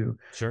today too,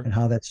 Sure. and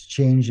how that's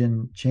changed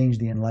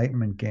the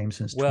Enlightenment game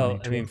since Well, I mean,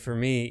 2012. for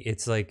me,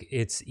 it's like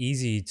it's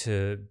easy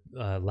to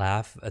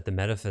laugh at the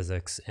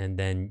metaphysics, and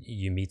then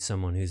you meet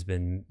someone who's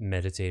been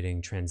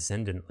meditating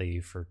transcendently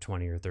for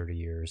 20 or 30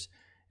 years,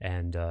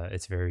 and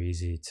it's very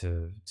easy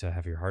to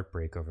have your heart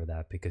break over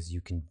that because you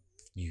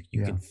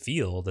Yeah. can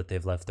feel that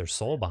they've left their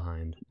soul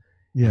behind,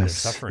 and they're Yes.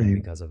 suffering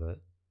because of it.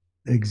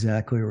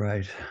 Exactly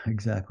right.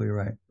 Exactly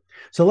right.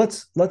 So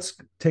let's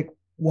take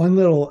one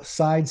little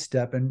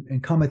sidestep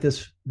and come at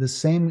the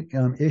same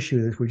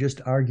issue that we just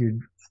argued,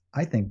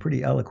 I think,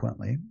 pretty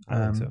eloquently.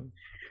 I think so.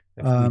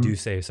 If we do Um,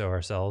 say so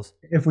ourselves.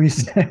 if we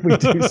say, we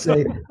do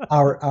say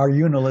our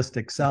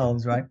unalistic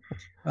selves, right?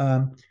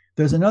 Um,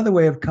 there's another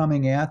way of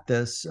coming at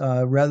this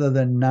rather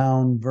than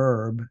noun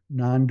verb,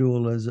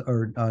 non-dualism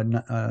or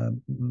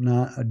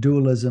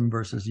dualism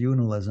versus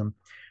unalism.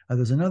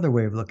 There's another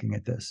way of looking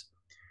at this.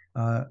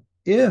 Uh,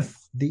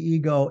 if the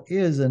ego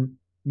is a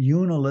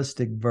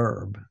unalistic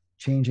verb,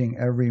 changing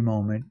every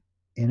moment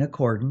in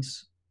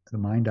accordance, the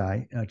mind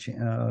eye,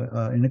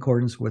 in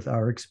accordance with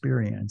our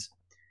experience,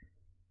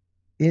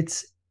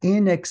 its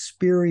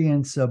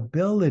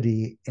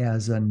inexperienceability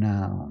as a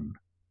noun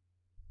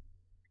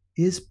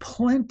is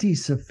plenty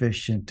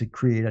sufficient to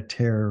create a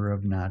terror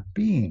of not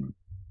being.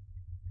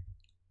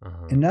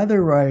 Uh-huh. In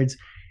other words,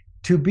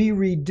 to be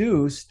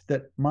reduced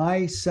that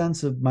my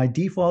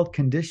default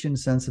conditioned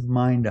sense of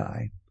mind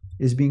eye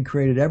is being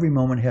created every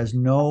moment has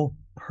no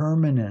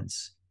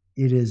permanence.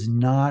 It is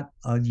not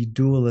a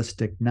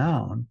dualistic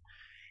noun.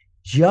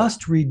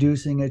 Just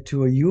reducing it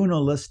to a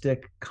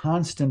unalistic,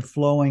 constant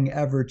flowing,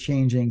 ever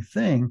changing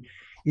thing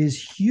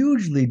is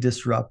hugely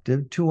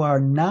disruptive to our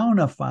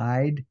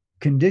nounified,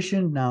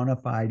 conditioned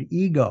nounified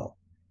ego.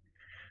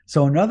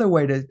 So another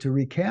way to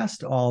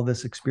recast all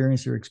this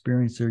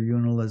experiencer,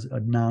 unilis, a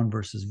noun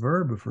versus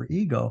verb for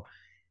ego,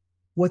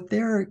 what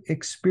they're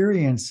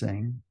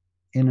experiencing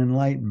in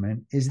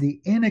enlightenment is the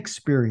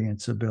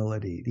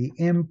inexperienceability, the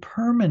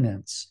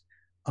impermanence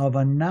of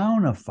a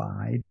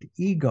nounified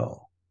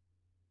ego,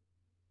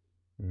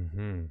 Mm-hmm.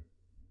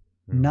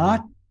 Mm-hmm.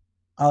 not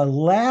a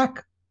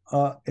lack.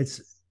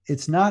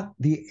 It's not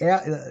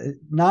the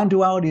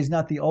non-duality is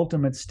not the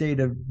ultimate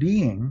state of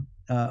being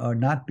or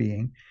not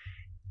being.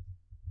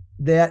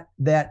 That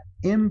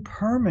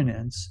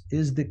impermanence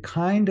is the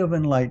kind of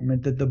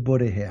enlightenment that the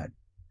Buddha had.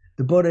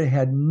 The Buddha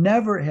had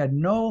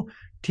no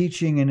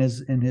teaching in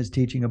his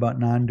teaching about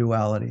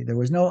non-duality. There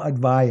was no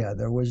advaya.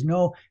 There was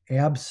no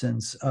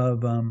absence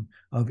of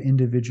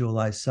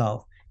individualized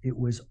self. It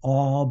was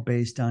all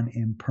based on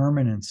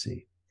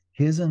impermanency.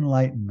 His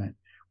enlightenment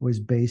was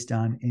based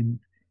on in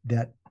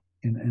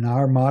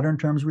our modern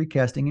terms,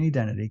 recasting an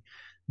identity,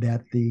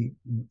 that the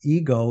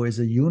ego is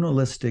a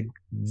unalistic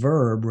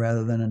verb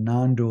rather than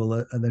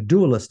the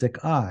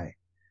dualistic I,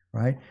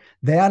 right?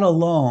 That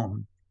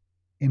alone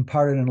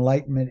imparted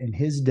enlightenment in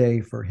his day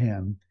for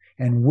him.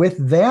 And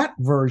with that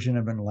version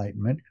of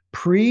enlightenment,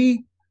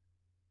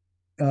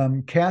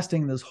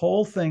 casting this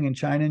whole thing in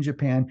China and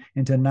Japan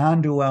into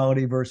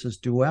non-duality versus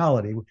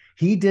duality,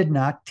 he did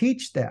not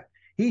teach that.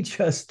 He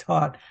just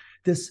taught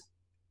this.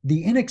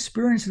 The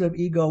inexperience of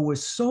ego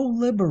was so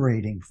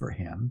liberating for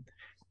him,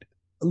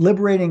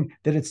 liberating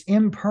that it's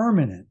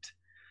impermanent,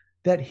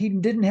 that he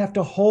didn't have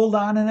to hold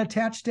on and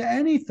attach to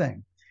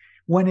anything.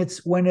 When it's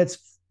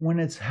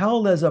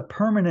held as a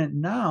permanent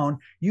noun,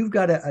 you've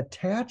got to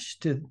attach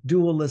to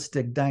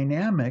dualistic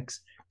dynamics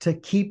to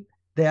keep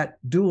that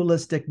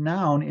dualistic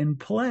noun in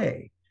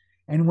play.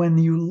 And when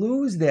you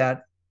lose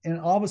that, and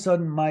all of a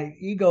sudden my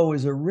ego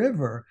is a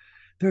river,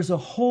 there's a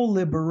whole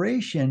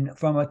liberation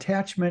from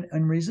attachment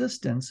and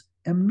resistance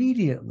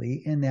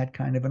immediately in that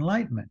kind of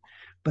enlightenment.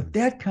 But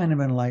that kind of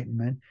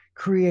enlightenment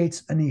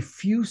creates an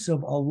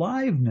effusive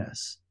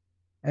aliveness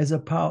as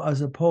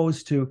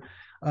opposed to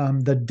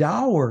the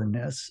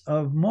dourness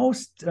of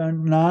most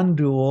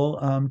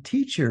non-dual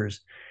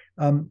teachers.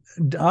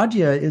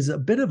 Adya is a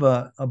bit of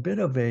a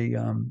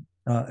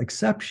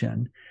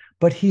exception,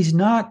 but he's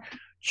not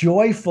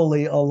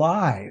joyfully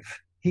alive.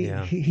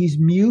 He's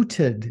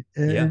muted.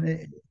 Yeah.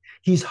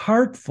 He's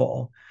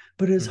heartful,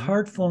 but his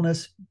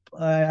heartfulness.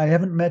 I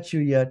haven't met you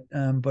yet,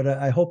 but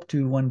I hope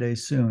to one day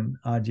soon,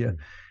 Adya.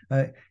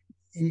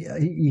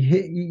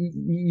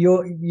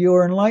 your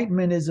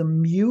enlightenment is a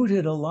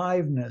muted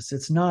aliveness.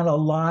 It's not a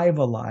live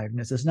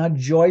aliveness. It's not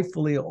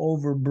joyfully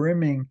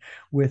overbrimming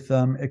with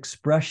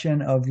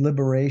expression of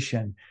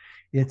liberation.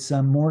 It's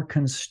more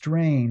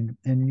constrained,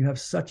 and you have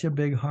such a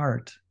big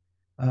heart.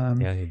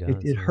 Yeah, he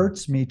does. It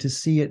hurts me to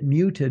see it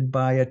muted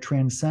by a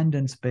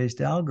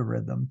transcendence-based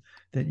algorithm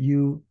that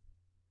you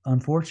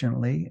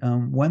unfortunately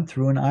went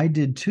through, and I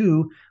did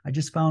too. I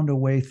just found a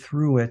way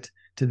through it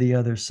to the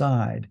other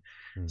side.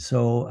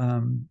 So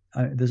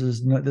this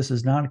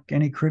is not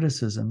any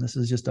criticism. This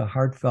is just a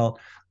heartfelt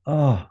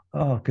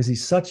because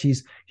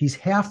he's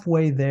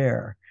halfway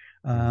there,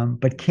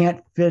 but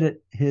can't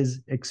fit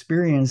his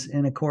experience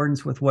in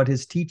accordance with what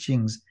his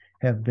teachings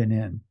have been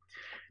in.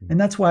 And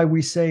that's why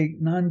we say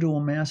non-dual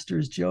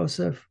masters,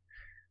 Joseph,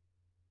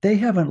 they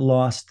haven't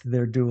lost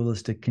their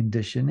dualistic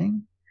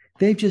conditioning.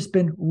 They've just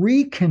been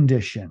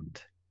reconditioned.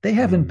 They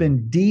haven't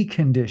been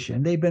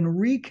deconditioned. They've been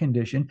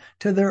reconditioned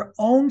to their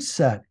own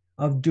set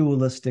of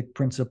dualistic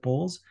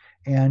principles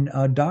and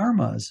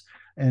dharmas,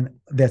 and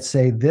that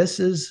say this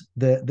is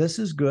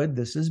good,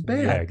 this is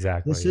bad. Yeah,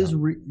 exactly. This is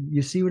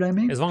you see what I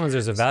mean? As long as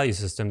there's a value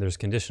system, there's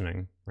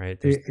conditioning, right?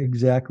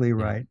 Exactly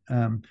right.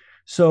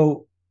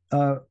 So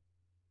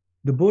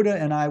the Buddha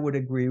and I would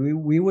agree.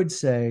 We would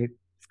say,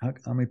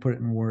 let me put it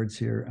in words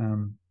here.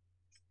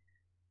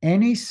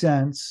 Any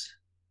sense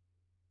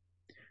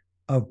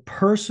of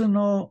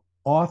personal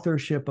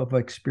authorship of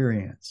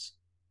experience,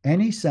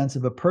 any sense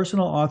of a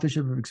personal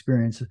authorship of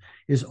experience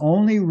is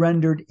only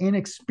rendered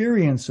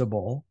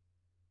inexperienceable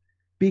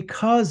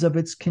because of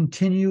its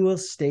continual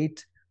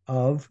state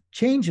of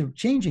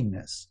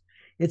changingness.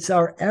 It's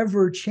our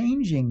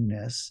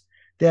ever-changingness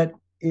that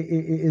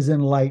is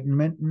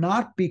enlightenment,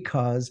 not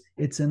because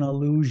it's an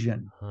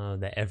illusion.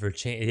 The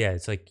ever-change. Yeah,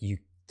 it's like you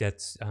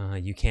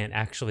can't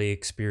actually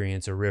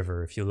experience a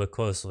river. If you look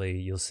closely,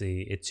 you'll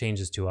see it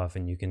changes too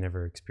often. You can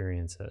never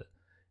experience it.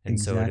 And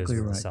exactly so it is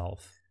with the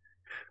self.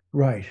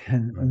 Right.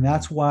 And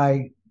that's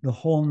why the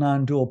whole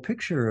non-dual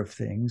picture of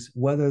things,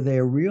 whether they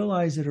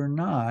realize it or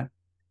not,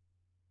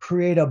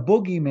 create a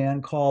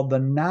boogeyman called the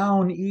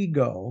noun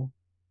ego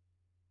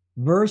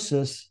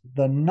versus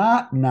the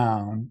not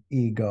noun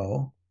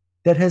ego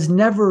that has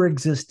never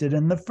existed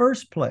in the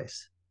first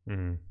place.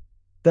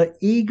 The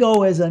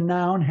ego as a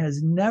noun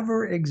has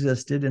never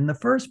existed in the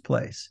first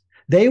place.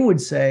 They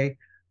would say,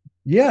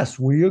 yes,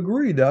 we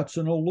agree that's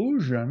an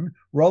illusion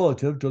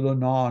relative to the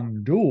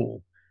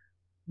non-dual.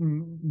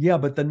 Yeah,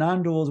 but the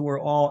non-dual is where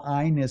all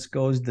I-ness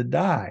goes to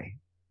die.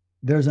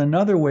 There's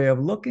another way of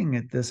looking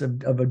at this,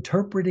 of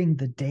interpreting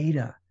the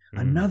data,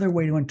 another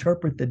way to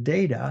interpret the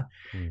data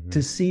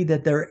to see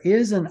that there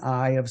is an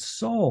I of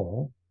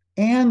soul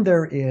and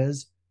there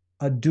is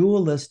a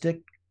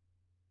dualistic,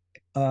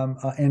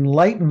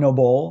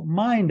 enlightenable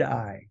mind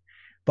I.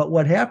 But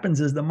what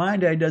happens is the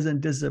mind I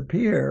doesn't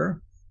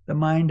disappear. The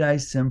mind I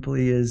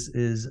simply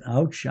is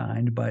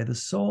outshined by the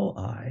soul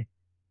I,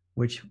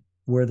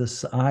 where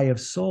the I of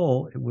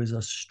soul, it was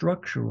a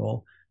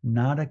structural,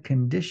 not a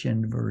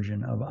conditioned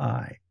version of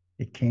I.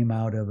 It came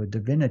out of a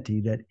divinity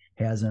that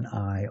has an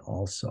I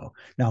also.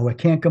 Now, we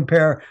can't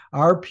compare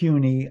our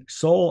puny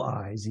soul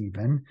eyes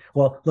even.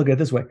 Well, look at it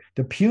this way.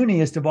 The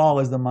puniest of all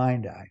is the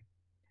mind I.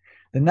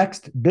 The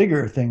next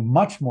bigger thing,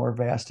 much more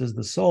vast, is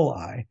the soul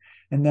I.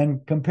 And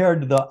then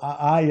compared to the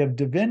I of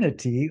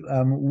divinity,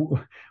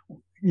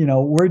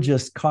 we're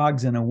just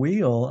cogs in a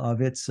wheel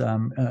of its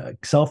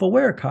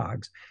self-aware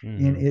cogs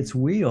in its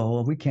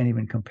wheel. We can't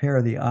even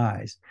compare the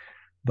eyes.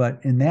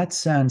 But in that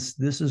sense,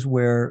 this is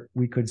where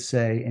we could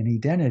say in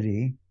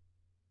Edenity,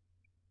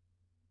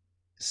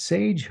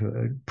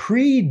 sagehood,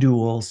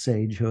 pre-dual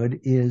sagehood,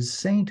 is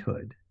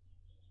sainthood.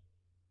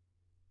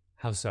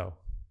 How so?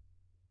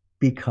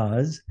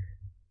 Because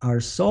our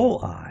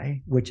soul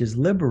I, which is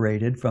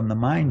liberated from the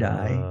mind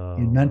I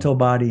in mental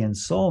body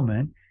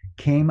ensoulment,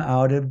 came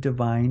out of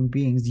divine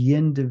beings,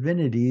 yin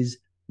divinities,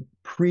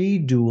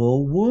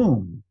 pre-dual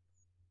womb.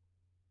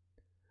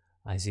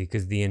 I see,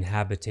 because the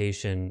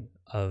inhabitation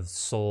of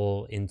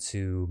soul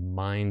into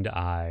mind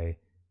I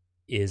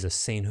is a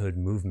sainthood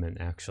movement,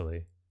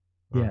 actually.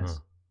 Yes.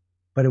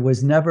 But it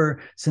was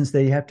never, since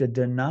they have to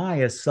deny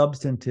a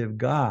substantive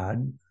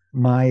God,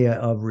 Maya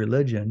of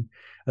religion,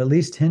 at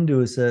least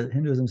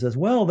Hinduism says,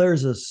 well,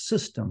 there's a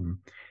system,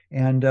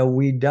 and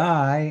we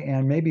die,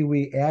 and maybe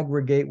we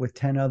aggregate with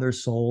 10 other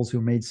souls who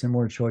made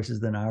similar choices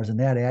than ours, and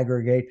that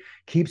aggregate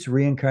keeps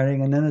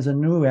reincarnating, and then there's a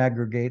new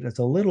aggregate that's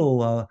a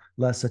little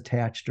less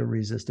attached or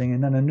resisting,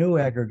 and then a new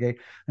aggregate,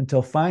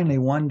 until finally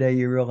one day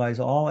you realize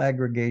all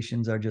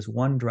aggregations are just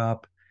one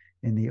drop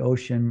in the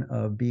ocean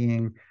of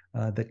being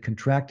that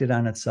contracted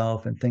on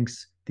itself and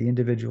thinks the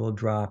individual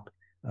drop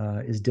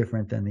is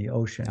different than the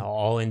ocean.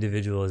 All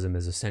individualism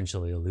is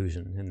essentially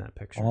illusion in that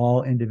picture.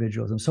 All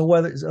individualism. So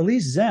whether it's at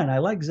least Zen, I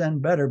like Zen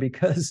better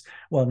because,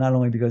 well, not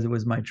only because it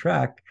was my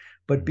track,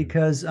 but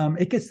because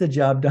it gets the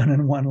job done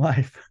in one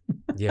life.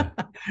 Yeah.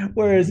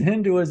 Whereas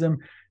Hinduism,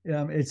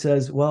 it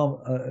says,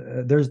 well,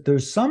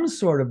 there's some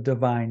sort of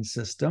divine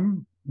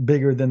system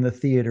bigger than the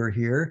theater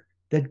here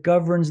that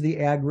governs the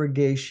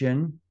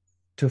aggregation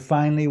to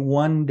finally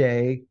one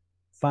day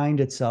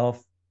find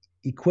itself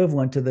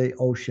equivalent to the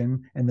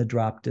ocean, and the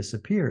drop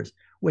disappears.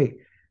 Wait,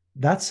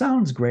 that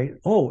sounds great.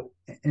 Oh,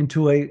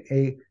 into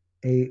a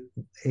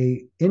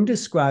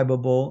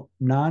indescribable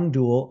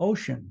non-dual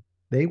ocean.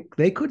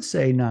 They could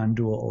say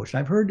non-dual ocean.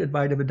 I've heard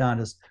Advaita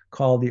Vedantas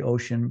call the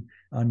ocean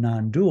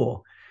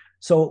non-dual.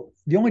 So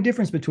the only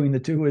difference between the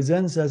two is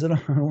Zen says it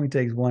only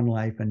takes one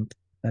life, and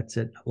that's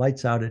it.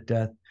 Lights out at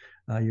death.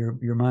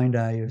 Your mind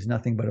eye is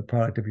nothing but a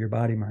product of your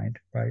body mind,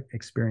 right?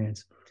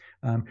 Experience.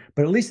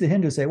 But at least the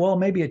Hindus say, well,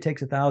 maybe it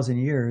takes 1,000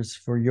 years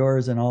for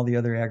yours and all the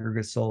other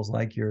aggregate souls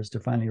like yours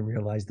to finally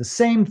realize the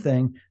same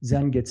thing.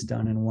 Zen gets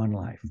done in one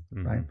life,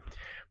 right?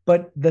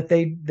 But that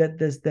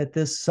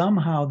this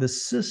somehow the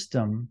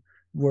system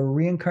where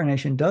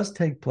reincarnation does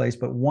take place,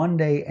 but one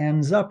day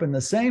ends up in the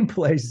same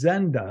place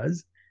Zen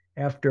does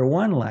after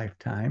one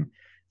lifetime.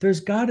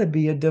 There's got to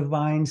be a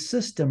divine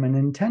system and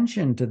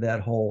intention to that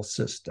whole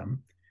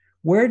system.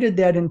 Where did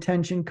that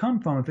intention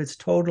come from if it's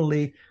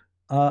totally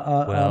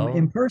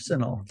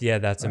impersonal? Yeah,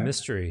 that's right? A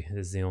mystery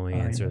is the only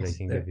answer they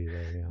can give you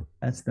there. Yeah,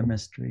 that's the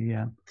mystery.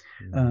 Yeah,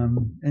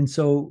 and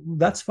so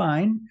that's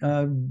fine.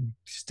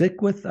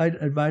 Stick with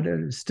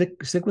Advaita.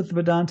 Stick with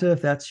Vedanta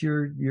if that's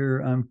your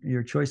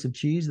choice of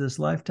cheese this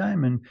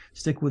lifetime, and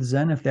stick with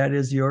Zen if that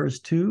is yours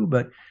too.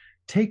 But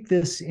take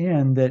this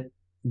in that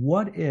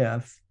what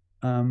if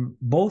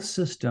both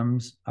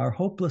systems are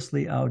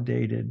hopelessly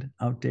outdated,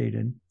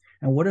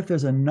 and what if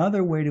there's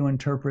another way to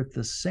interpret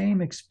the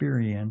same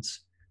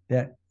experience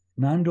that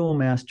non-dual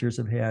masters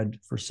have had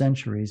for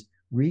centuries,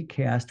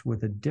 recast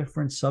with a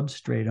different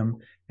substratum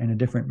and a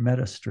different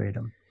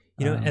metastratum?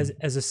 You know,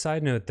 as a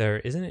side note there,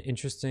 isn't it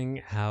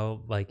interesting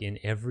how, like, in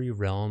every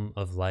realm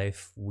of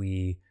life,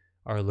 we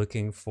are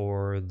looking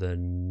for the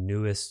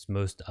newest,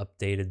 most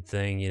updated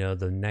thing, you know,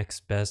 the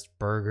next best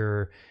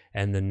burger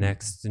and the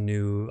next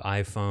new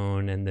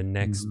iPhone and the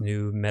next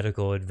new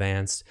medical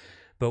advance.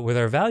 But with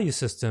our value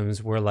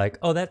systems, we're like,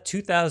 oh, that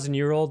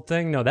 2,000-year-old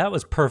thing, no, that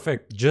was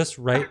perfect just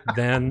right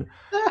then.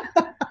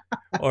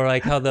 Or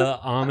like how the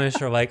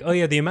Amish are like, oh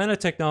yeah, the amount of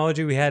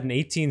technology we had in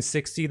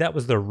 1860, that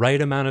was the right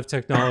amount of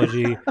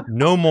technology.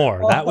 No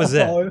more. That was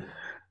it.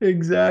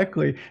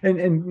 Exactly.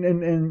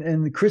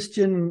 And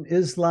Christian,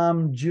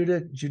 Islam,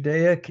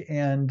 Judaic,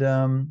 and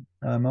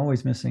I'm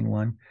always missing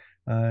one.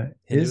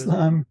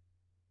 Islam,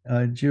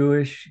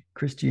 Jewish,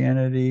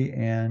 Christianity,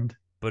 and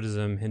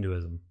Buddhism,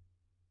 Hinduism.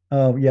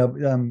 Oh yeah,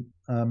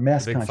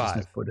 mass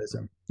consciousness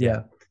Buddhism.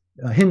 Yeah.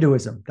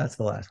 Hinduism. That's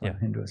the last one. Yeah.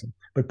 Hinduism.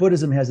 But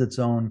Buddhism has its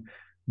own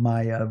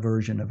Maya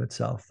version of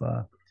itself,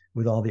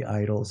 with all the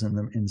idols and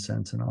the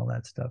incense and all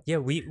that stuff. Yeah,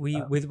 we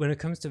when it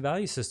comes to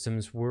value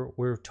systems,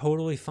 we're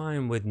totally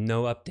fine with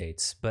no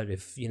updates. But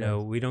if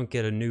we don't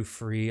get a new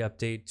free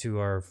update to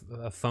our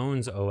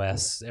phone's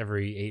OS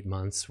every 8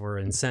 months, we're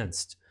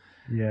incensed.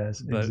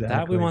 Yes, but exactly.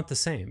 That we want the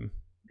same.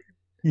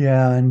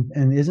 Yeah,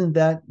 and isn't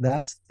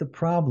that's the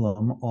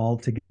problem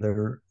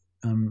altogether?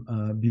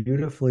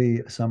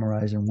 Beautifully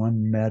summarized in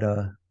one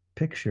meta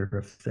picture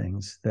of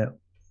things, that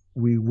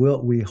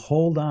we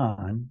hold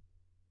on.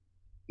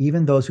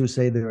 Even those who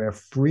say they are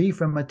free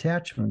from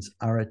attachments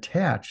are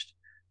attached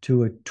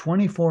to a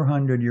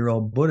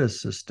 2,400-year-old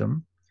Buddhist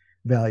system,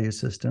 value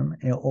system,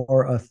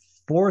 or a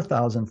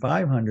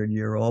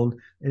 4,500-year-old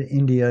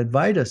India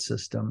Advaita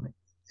system,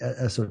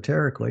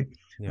 esoterically.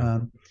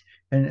 Yeah.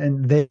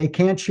 And they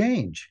can't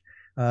change.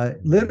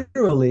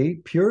 Literally,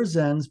 pure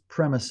Zen's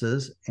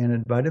premises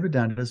and Advaita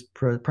Vedanta's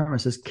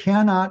premises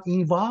cannot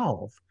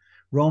evolve.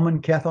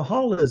 Roman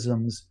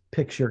Catholicism's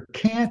picture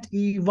can't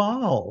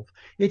evolve.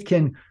 It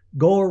can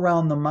go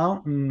around the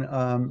mountain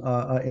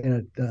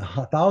in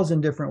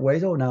 1,000 different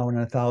ways. Oh, now in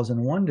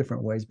 1,001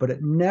 different ways, but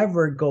it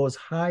never goes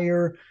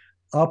higher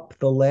up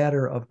the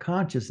ladder of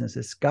consciousness.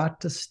 It's got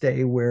to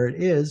stay where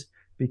it is,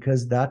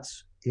 because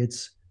that's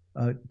its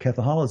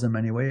Catholicism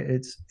anyway.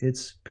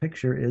 Its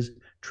picture is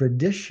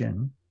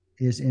tradition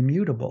is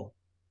immutable.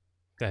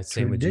 That's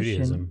same with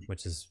Judaism,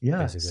 which is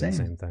basically the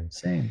same thing.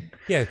 Same.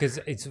 Yeah, because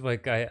it's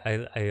like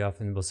I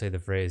often will say the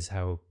phrase,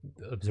 how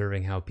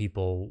observing how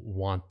people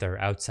want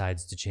their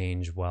outsides to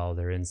change while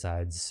their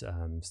insides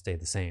stay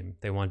the same.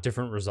 They want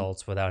different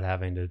results without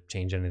having to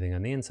change anything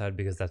on the inside,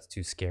 because that's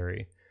too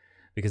scary.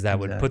 Because that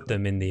would put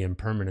them in the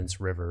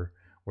impermanence river,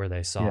 where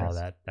they saw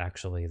that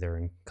actually they're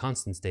in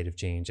constant state of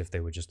change if they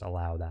would just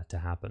allow that to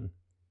happen.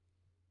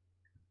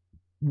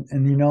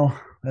 And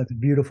that's a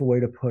beautiful way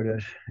to put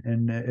it.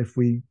 And if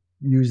we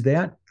use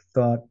that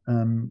thought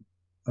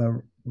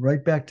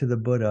right back to the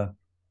Buddha,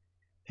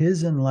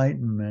 his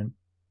enlightenment,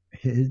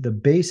 the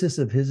basis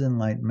of his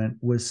enlightenment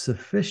was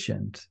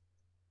sufficient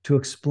to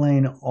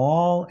explain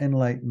all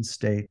enlightened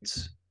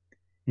states,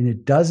 and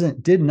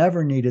it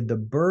never needed the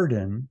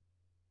burden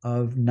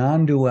of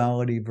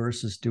non-duality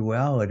versus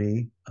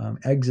duality,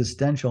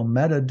 existential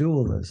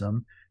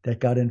meta-dualism that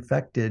got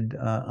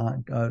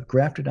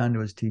grafted onto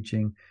his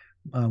teaching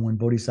when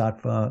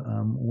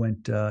Bodhisattva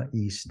went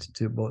east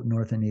to both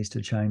north and east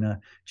to China,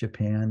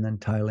 Japan, then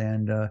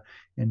Thailand,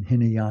 in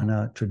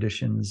Hinayana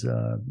traditions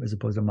as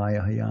opposed to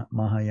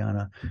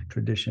Mahayana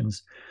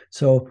traditions.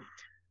 So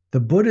The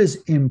Buddha's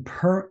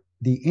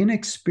the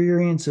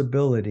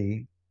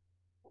inexperienceability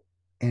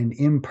and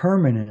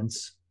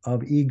impermanence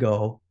of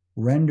ego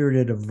rendered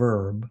it a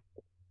verb.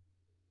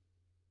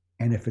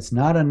 And if it's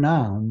not a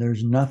noun,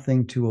 there's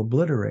nothing to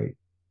obliterate.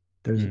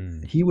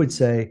 He would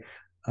say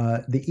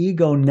the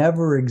ego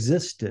never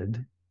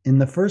existed in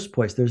the first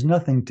place. There's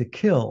nothing to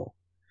kill.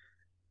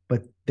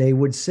 But they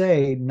would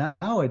say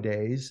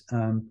nowadays,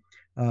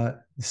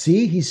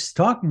 see, he's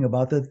talking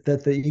about that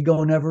the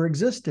ego never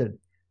existed.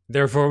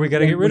 Therefore, we got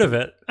to get rid of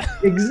it.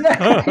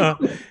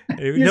 Exactly.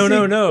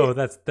 No.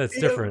 That's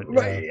different.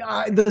 Right.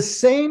 The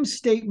same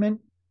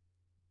statement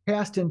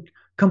cast in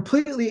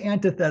completely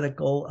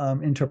antithetical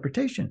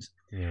interpretations.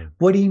 Yeah.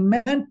 What he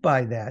meant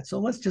by that, so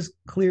let's just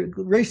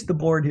erase the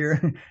board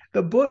here.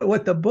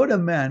 What the Buddha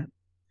meant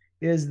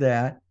is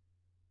that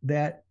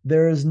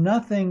there is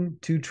nothing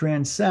to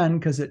transcend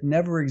because it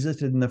never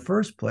existed in the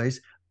first place,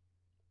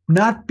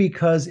 not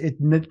because it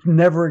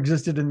never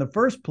existed in the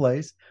first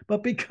place,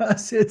 but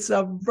because it's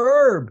a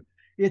verb.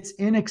 It's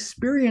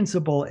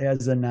inexperienceable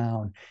as a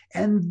noun.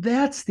 And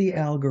that's the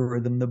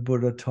algorithm the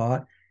Buddha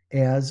taught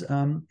as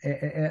a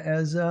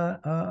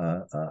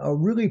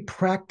really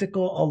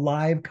practical,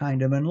 alive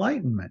kind of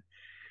enlightenment.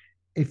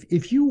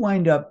 If you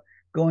wind up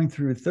going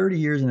through 30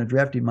 years in a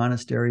drafty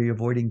monastery,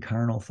 avoiding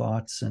carnal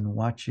thoughts and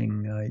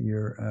watching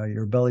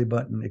your belly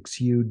button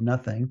exude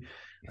nothing,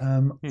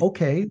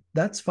 okay,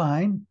 that's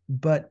fine.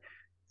 But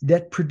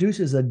that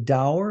produces a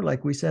dour,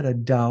 like we said, a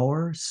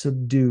dour,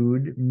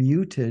 subdued,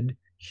 muted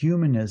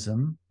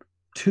humanism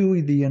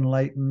to the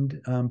enlightened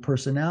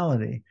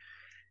personality.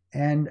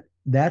 And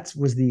that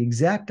was the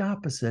exact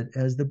opposite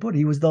as the Buddha.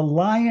 He was the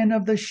lion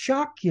of the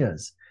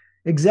Shakyas,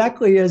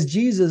 exactly as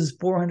Jesus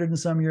 400 and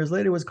some years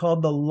later was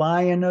called the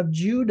Lion of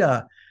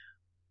Judah.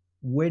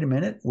 Wait a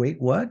minute.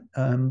 Wait, what?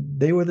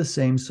 They were the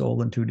same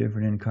soul in two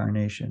different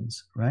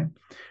incarnations, right?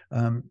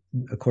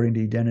 According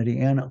to Edenity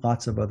and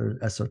lots of other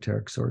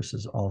esoteric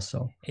sources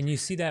also. And you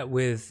see that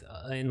with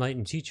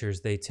enlightened teachers,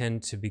 they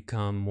tend to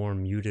become more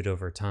muted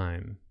over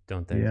time,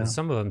 don't they? Yeah.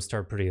 Some of them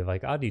start pretty,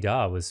 like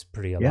Adida was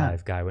pretty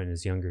alive guy in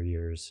his younger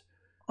years.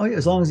 Oh, yeah,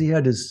 as long as he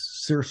had his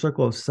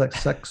circle of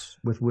sex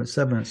with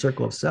seven,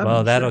 circle of seven.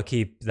 Well, that'll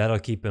keep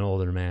an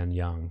older man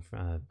young.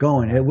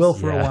 Going. Perhaps. It will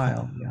for a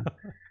while.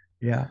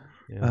 Yeah.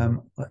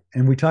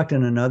 And we talked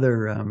in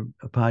another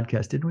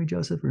podcast, didn't we,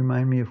 Joseph?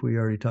 Remind me if we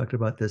already talked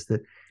about this.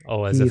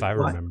 If I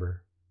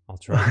remember. I'll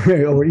try.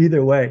 Or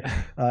either way,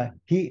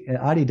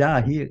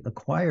 Adida, he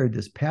acquired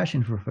this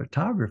passion for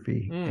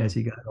photography as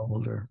he got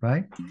older,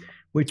 right?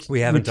 Which we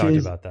haven't talked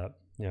about that.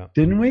 Yeah.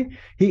 Didn't we?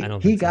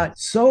 He got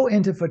so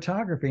into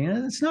photography,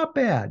 and it's not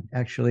bad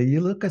actually.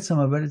 You look at some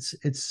of it;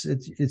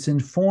 it's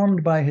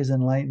informed by his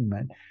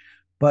enlightenment.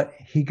 But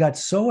he got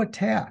so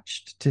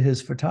attached to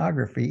his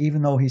photography,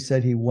 even though he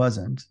said he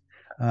wasn't.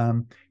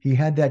 He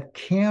had that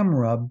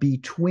camera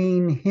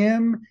between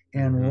him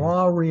and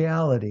raw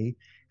reality,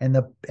 and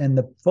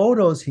the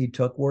photos he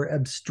took were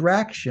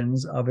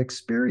abstractions of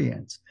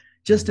experience,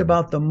 just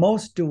about the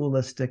most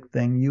dualistic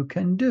thing you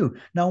can do.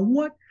 Now,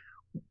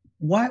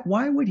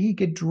 why would he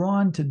get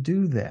drawn to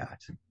do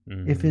that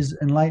if his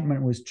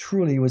enlightenment was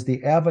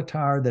the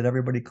avatar that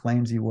everybody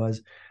claims he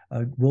was?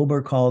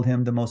 Wilbur called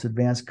him the most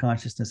advanced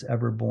consciousness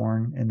ever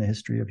born in the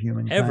history of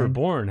humankind. Ever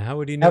born? How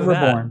would he know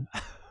that?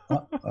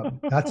 Ever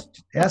born.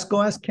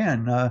 Ask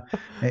Ken.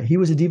 He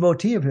was a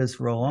devotee of his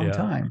for a long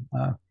time.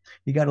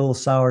 He got a little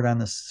soured on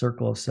the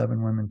circle of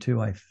seven women too,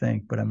 I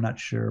think, but I'm not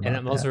sure about that. And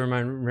I'm also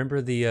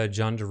remember the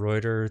John de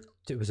Ruyter,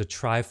 it was a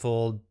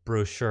trifold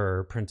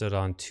brochure printed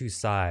on two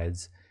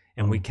sides,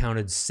 and we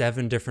counted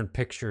 7 different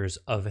pictures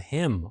of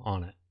him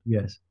on it.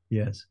 Yes.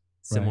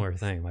 Similar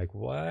thing. Like,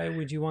 why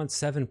would you want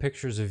 7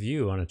 pictures of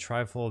you on a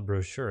trifold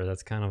brochure?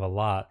 That's kind of a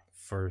lot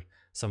for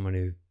someone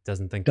who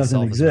doesn't think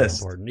doesn't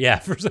exist. Important.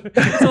 Yeah,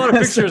 it's a lot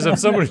of pictures of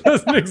someone who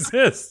doesn't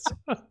exist.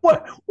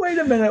 What? Wait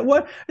a minute.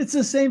 What? It's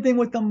the same thing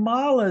with the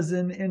Malas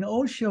in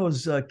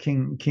Osho's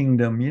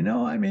kingdom. You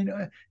know, I mean,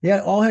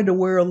 all had to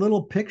wear a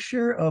little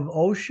picture of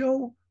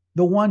Osho,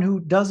 the one who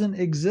doesn't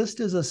exist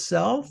as a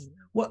self.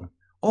 What?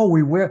 Oh,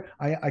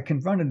 I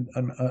confronted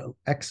an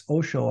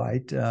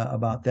ex-Oshoite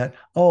about that.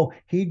 Oh,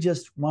 he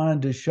just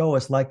wanted to show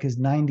us, like his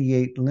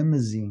 98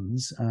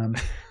 limousines,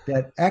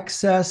 that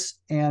excess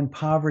and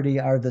poverty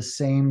are the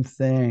same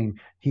thing.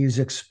 He's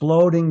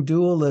exploding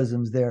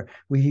dualisms there.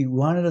 He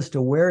wanted us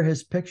to wear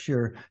his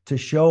picture to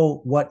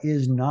show what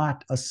is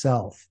not a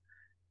self.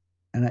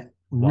 And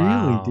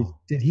really,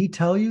 did he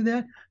tell you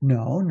that?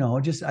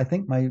 No. Just I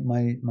think my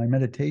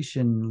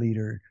meditation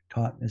leader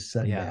taught us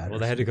said that. Yeah, well,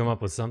 they had to come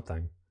up with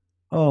something.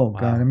 Oh, wow.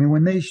 God. I mean,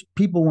 when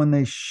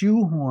they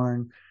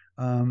shoehorn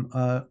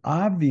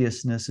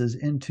obviousnesses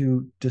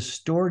into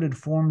distorted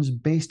forms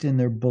based in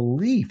their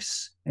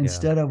beliefs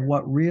instead of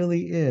what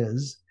really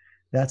is,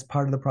 that's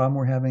part of the problem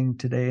we're having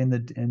today in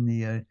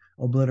the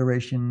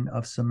obliteration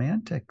of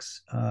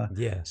semantics.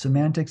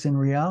 Semantics and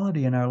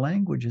reality in our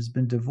language has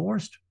been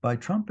divorced by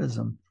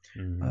Trumpism.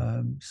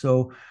 And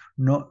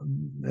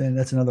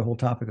that's another whole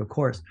topic, of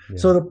course.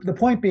 So the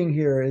point being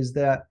here is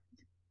that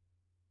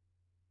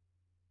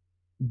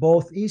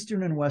both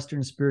Eastern and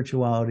Western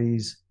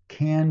spiritualities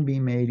can be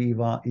made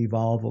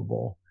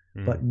evolvable,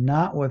 but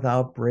not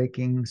without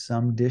breaking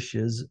some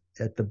dishes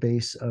at the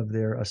base of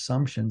their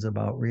assumptions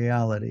about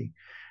reality.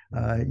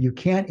 You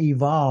can't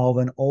evolve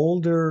an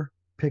older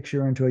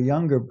picture into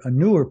a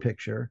newer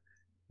picture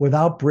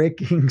without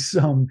breaking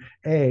some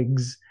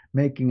eggs,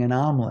 making an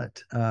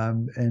omelet.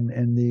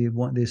 And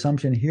the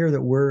assumption here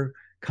that we're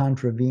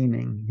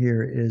contravening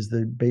here is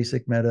the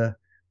basic meta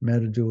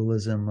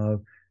dualism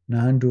of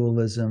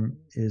non-dualism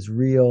is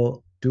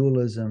real,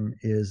 dualism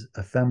is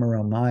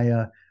ephemera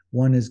maya.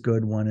 One is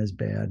good, one is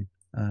bad.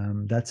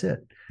 That's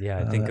it. Yeah,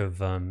 I think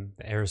of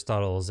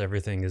Aristotle's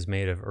everything is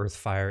made of earth,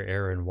 fire,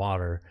 air, and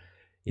water.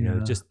 You know,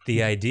 Yeah. just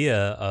the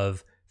idea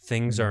of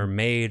things are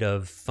made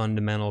of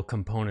fundamental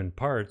component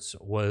parts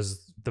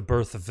was the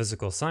birth of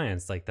physical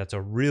science. Like, that's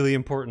a really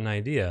important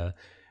idea.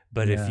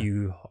 But if Yeah.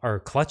 you are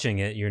clutching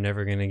it, you're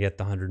never going to get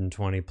the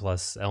 120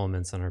 plus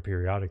elements on our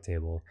periodic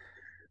table.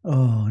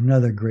 Oh,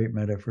 another great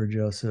metaphor,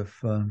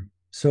 Joseph.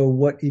 So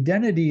what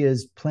Edenity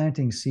is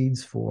planting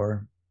seeds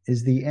for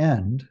is the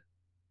end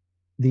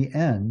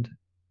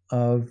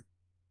of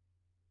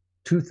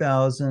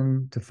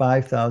 2,000 to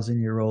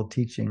 5,000-year-old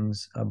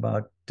teachings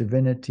about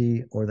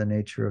divinity or the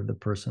nature of the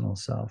personal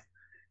self.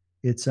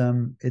 It's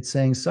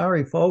saying,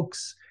 sorry,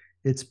 folks,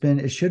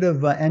 it should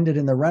have ended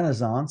in the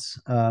Renaissance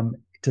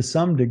to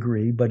some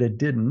degree, but it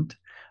didn't.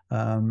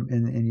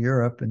 In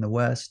Europe, in the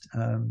West,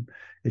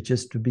 it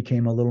just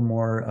became a little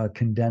more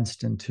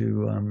condensed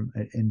into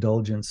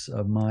indulgence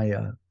of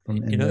Maya.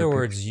 In other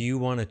words, you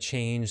want to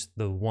change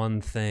the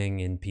one thing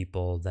in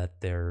people that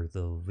they're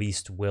the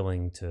least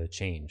willing to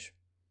change.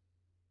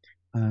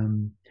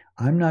 I'm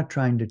not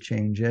trying to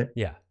change it.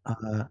 Yeah.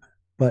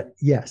 But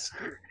yes.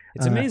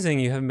 It's amazing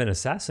you haven't been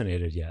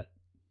assassinated yet.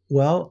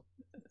 Well,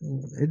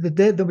 the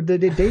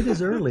date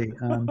is early.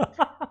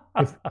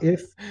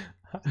 If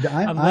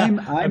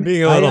I'm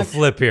being a little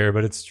flip here,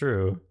 but it's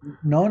true.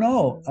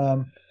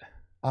 No.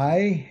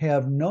 I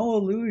have no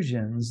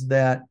illusions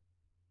that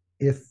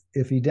if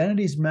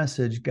Edenity's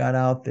message got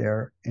out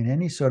there in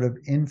any sort of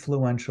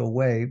influential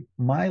way,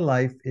 my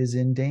life is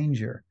in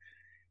danger.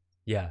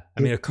 Yeah.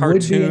 I mean, a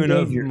cartoon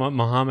of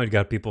Muhammad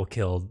got people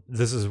killed.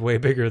 This is way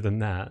bigger than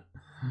that.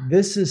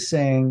 This is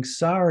saying,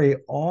 sorry,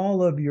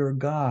 all of your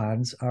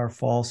gods are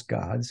false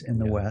gods in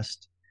the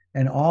West,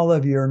 and all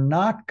of your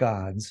not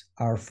gods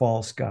are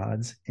false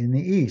gods in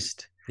the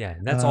East. Yeah,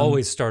 and that's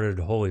always started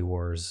holy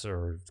wars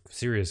or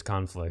serious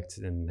conflict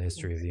in the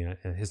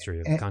history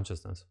of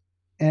consciousness.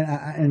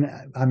 And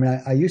I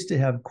mean, I used to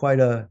have quite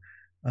a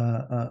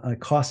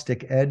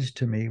caustic edge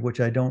to me, which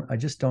I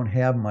just don't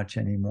have much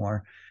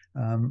anymore.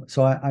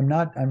 So I'm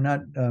not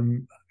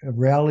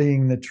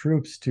rallying the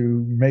troops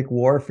to make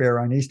warfare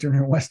on Eastern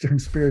and Western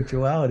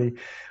spirituality.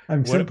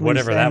 I'm simply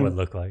whatever saying, that would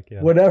look like.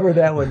 Yeah. Whatever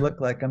that would look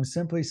like. I'm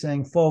simply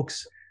saying,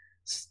 folks,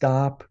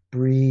 stop,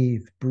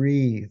 breathe.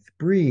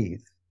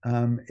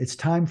 It's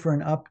time for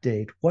an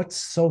update. What's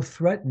so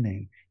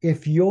threatening?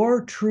 If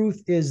your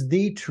truth is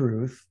the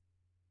truth,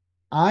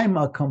 I'm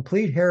a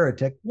complete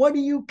heretic. What do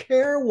you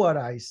care what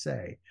I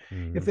say?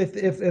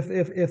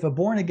 If a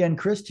born again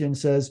Christian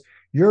says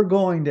you're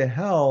going to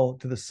hell,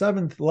 to the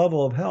 7th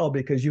level of hell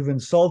because you've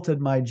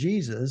insulted my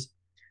Jesus,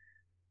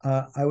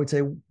 I would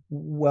say,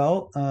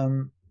 well,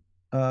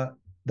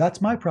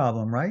 that's my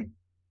problem, right?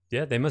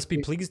 Yeah, they must be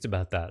pleased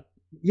about that.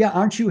 Yeah,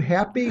 aren't you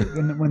happy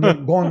when they're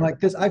going like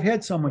this? I've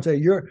had someone say,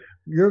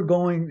 "You're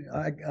going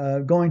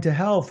to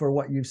hell for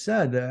what you've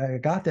said." I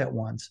got that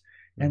once.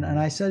 And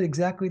I said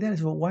exactly that. I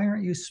said, well, why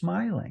aren't you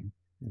smiling?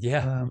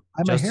 Yeah,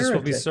 I'm justice a heretic.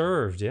 will be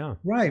served. Yeah,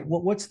 right.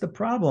 Well, what's the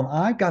problem?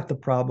 I've got the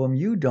problem.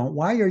 You don't.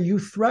 Why are you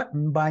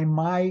threatened by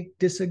my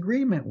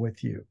disagreement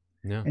with you?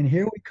 Yeah. And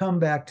here we come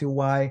back to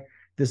why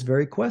this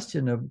very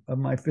question of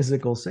my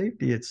physical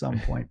safety at some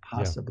point,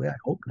 possibly. I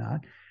hope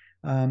not.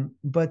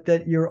 But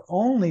that you're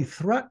only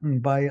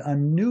threatened by a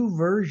new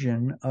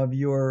version of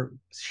your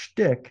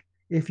shtick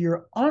if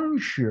you're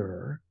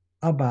unsure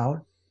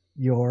about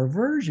your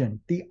version,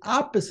 the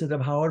opposite of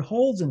how it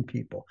holds in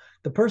people.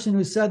 The person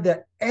who said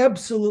that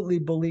absolutely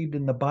believed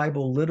in the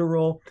Bible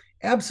literal,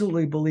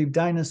 absolutely believed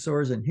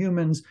dinosaurs and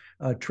humans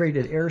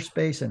traded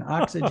airspace and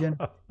oxygen,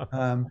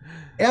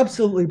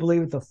 absolutely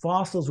believed that the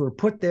fossils were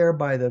put there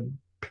by the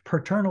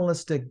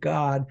paternalistic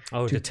God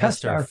to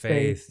test our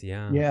faith.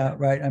 Yeah,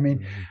 right. I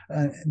mean,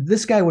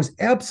 this guy was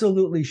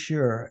absolutely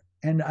sure.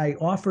 And I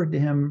offered to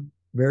him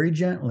very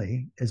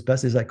gently, as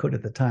best as I could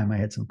at the time. I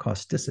had some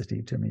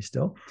causticity to me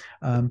still.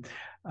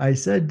 I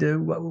said,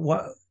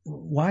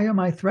 why am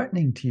I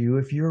threatening to you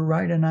if you're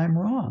right and I'm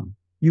wrong?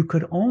 You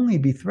could only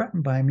be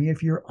threatened by me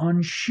if you're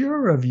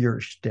unsure of your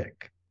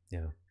shtick.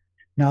 Yeah.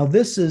 Now,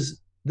 this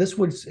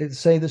would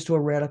say this to a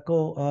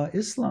radical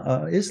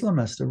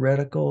Islamist, a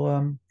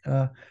radical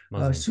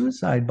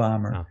suicide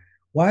bomber. Oh.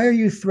 Why are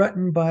you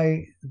threatened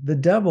by the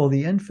devil,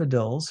 the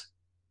infidels?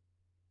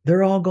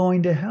 They're all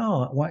going to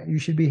hell. Why you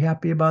should be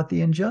happy about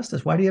the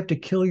injustice? Why do you have to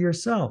kill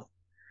yourself?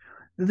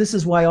 This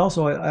is why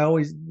also I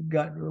always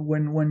got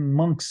when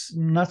monks,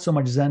 not so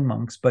much Zen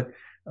monks, but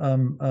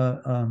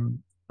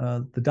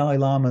the Dalai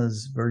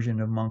Lama's version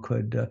of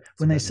monkhood,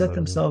 when they set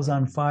themselves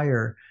on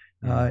fire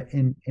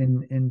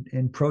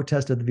in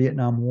protest of the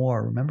Vietnam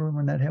War. Remember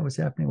when that was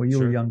happening? Well, you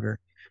were younger.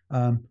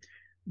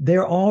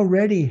 They're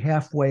already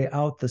halfway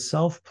out the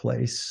self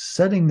place.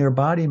 Setting their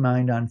body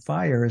mind on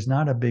fire is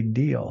not a big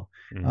deal.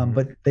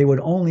 But they would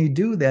only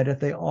do that if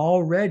they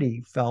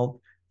already felt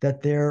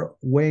that their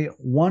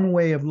one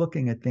way of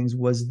looking at things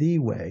was the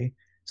way.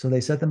 So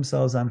they set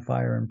themselves on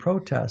fire in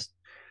protest.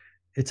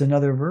 It's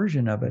another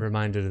version of it. I'm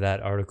reminded of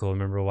that article.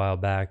 Remember a while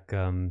back,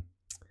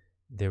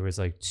 there was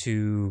like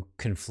two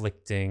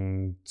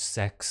conflicting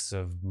sects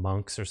of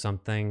monks or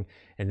something,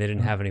 and they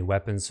didn't have any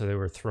weapons, so they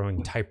were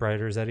throwing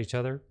typewriters at each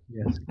other.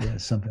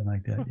 Yes, something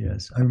like that.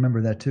 Yes, I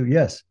remember that too.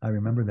 Yes, I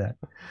remember that.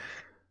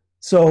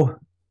 So,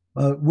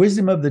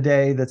 wisdom of the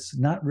day that's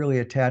not really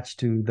attached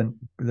to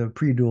the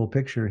pre-dual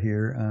picture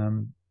here,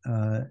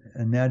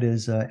 and that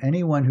is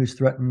anyone who's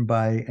threatened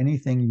by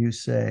anything you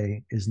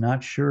say is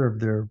not sure of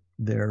their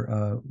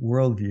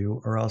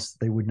worldview, or else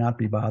they would not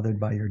be bothered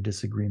by your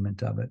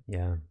disagreement of it.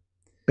 Yeah.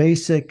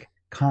 Basic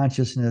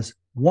consciousness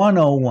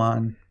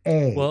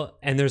 101A. Well,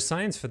 and there's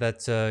science for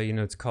that.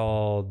 It's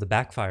called the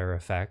backfire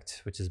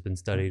effect, which has been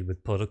studied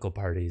with political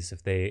parties.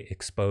 If they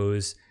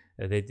expose,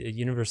 the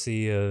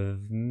University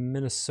of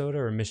Minnesota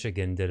or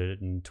Michigan did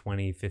it in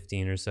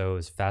 2015 or so. It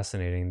was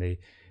fascinating. They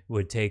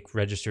would take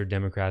registered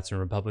Democrats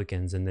and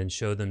Republicans and then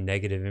show them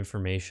negative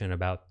information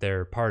about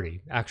their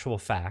party, actual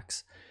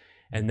facts,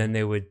 and then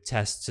they would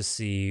test to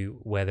see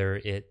whether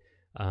it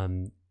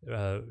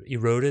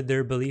eroded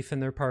their belief in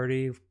their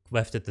party,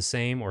 left it the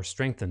same, or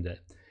strengthened it.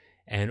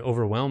 And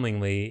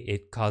overwhelmingly,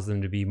 it caused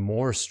them to be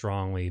more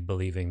strongly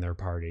believing their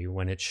party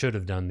when it should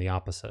have done the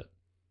opposite.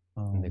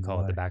 And they call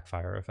it the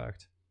backfire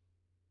effect.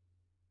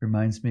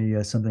 Reminds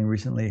me, something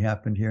recently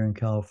happened here in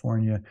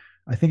California.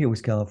 I think it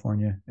was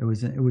California. It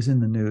was in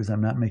the news. I'm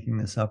not making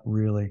this up,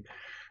 really,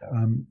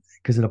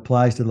 because it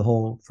applies to the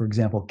whole, for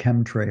example,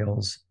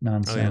 chemtrails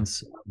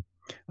nonsense. Oh,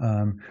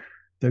 yeah.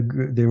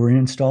 They were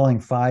installing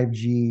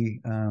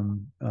 5G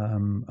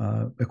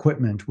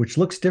equipment, which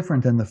looks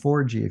different than the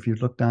 4G. If you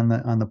looked on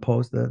the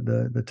post,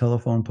 the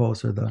telephone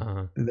posts, or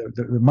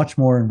they're much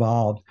more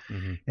involved.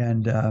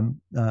 And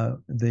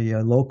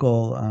the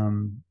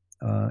local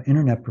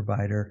internet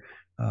provider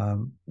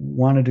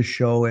wanted to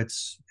show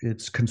its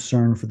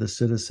concern for the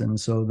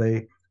citizens. So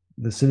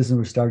the citizens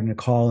were starting to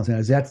call and say,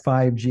 is that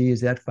 5G? Is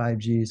that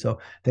 5G? So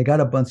they got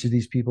a bunch of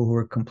these people who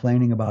were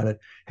complaining about it.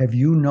 Have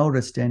you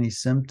noticed any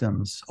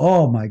symptoms?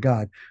 Oh my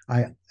God.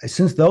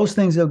 Since those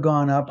things have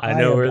gone up, I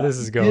know where this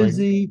is going.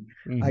 Dizzy.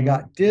 I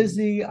got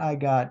dizzy. I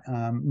got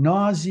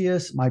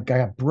nauseous. I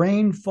got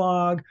brain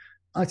fog.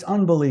 It's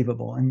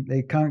unbelievable. And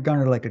they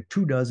garnered like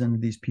 24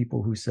 of these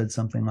people who said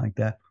something like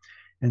that.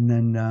 And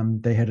then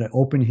they had an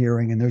open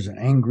hearing, and there's an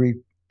angry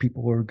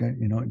people were going,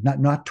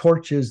 not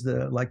torches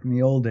like in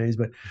the old days,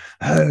 but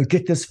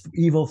get this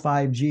evil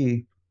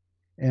 5G.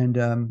 And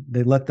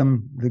they let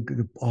them.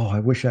 I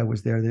wish I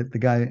was there.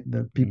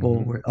 The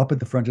people were up at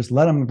the front, just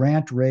let them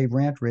rant, rave,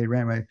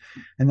 and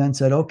then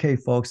said, "Okay,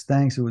 folks,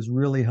 thanks. It was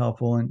really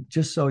helpful. And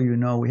just so you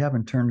know, we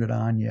haven't turned it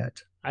on yet."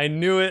 I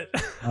knew it.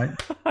 Right.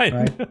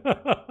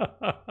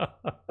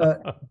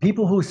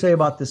 People who say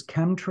about this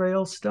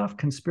chemtrail stuff,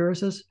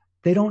 conspiracists,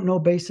 they don't know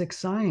basic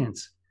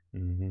science.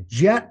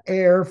 Jet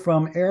air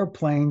from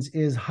airplanes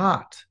is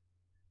hot.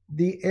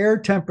 The air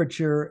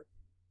temperature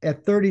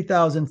at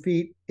 30,000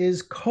 feet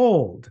is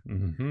cold.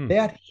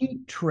 That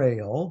heat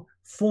trail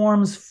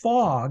forms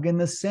fog in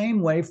the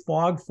same way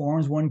fog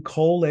forms when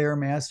cold air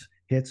mass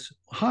hits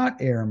hot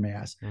air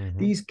mass.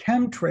 These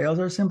chemtrails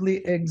are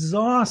simply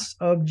exhausts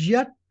of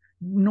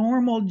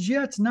normal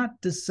jets, not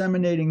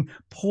disseminating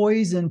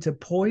poison to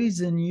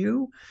poison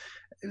you.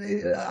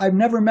 I've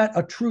never met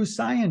a true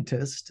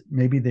scientist,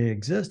 maybe they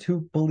exist,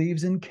 who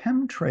believes in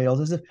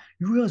chemtrails. As if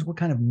you realize what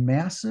kind of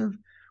massive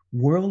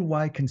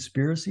worldwide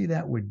conspiracy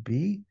that would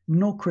be.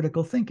 No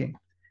critical thinking.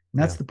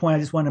 And that's the point I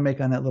just want to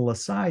make on that little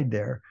aside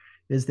there,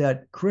 is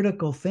that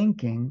critical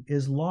thinking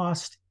is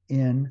lost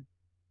in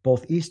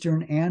both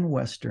Eastern and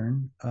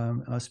Western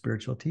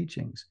spiritual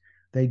teachings.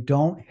 They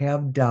don't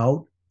have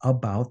doubt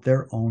about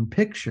their own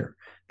picture.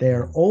 They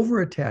are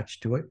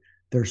over-attached to it.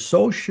 They're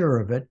so sure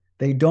of it.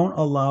 They don't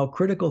allow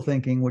critical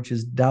thinking, which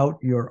is doubt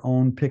your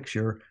own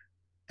picture,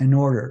 in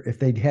order. If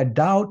they had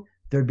doubt,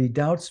 there'd be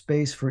doubt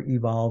space for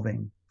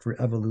evolving,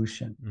 for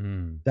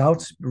evolution.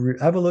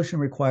 Evolution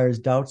requires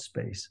doubt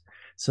space.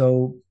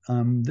 So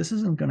this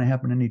isn't going to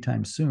happen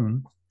anytime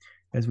soon,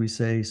 as we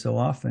say so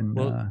often.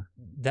 Well,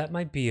 that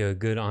might be a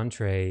good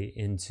entree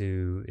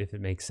into, if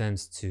it makes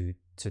sense, to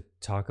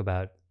talk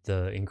about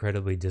the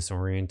incredibly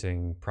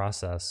disorienting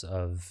process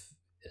of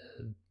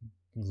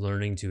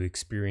learning to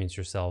experience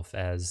yourself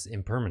as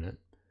impermanent.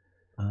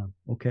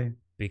 Okay.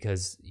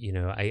 Because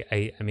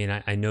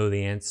I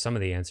know some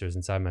of the answers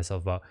inside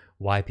myself about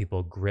why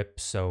people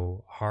grip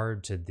so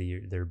hard to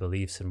their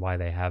beliefs and why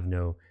they have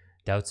no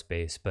doubt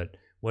space. But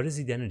what is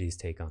Edenity's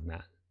take on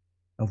that?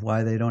 Of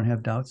why they don't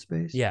have doubt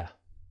space? Yeah.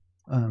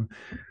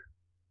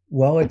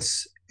 Well,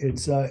 it's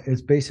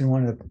it's based on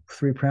one of the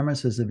three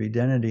premises of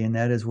identity, and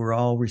that is we're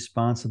all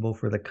responsible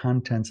for the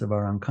contents of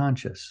our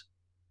unconscious,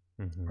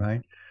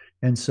 right?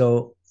 And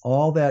so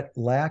all that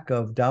lack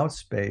of doubt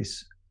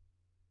space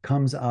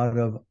comes out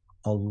of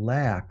a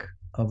lack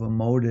of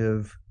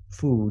emotive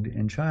food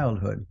in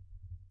childhood.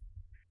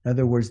 In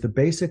other words, the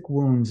basic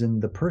wounds in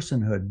the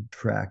personhood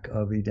track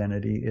of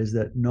identity is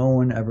that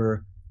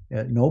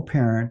no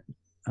parent,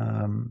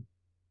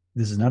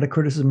 this is not a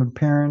criticism of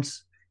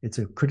parents, it's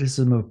a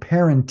criticism of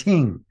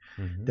parenting,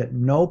 that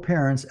no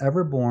parents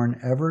ever born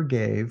ever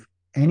gave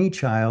any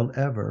child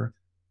ever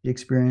the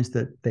experience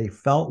that they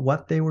felt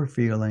what they were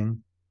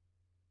feeling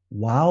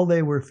while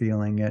they were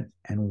feeling it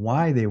and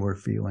why they were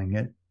feeling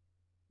it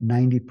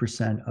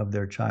 90% of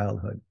their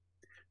childhood.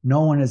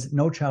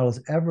 No child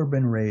has ever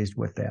been raised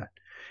with that.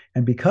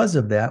 And because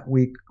of that,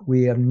 we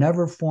have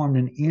never formed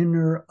an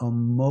inner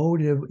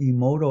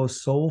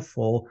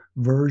soulful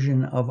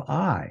version of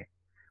I,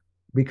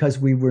 because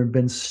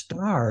been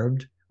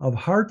starved of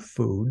heart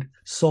food,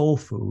 soul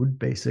food,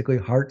 basically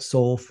heart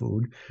soul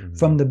food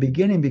from the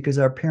beginning, because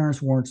our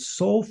parents weren't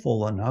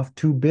soulful enough,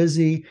 too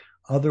busy,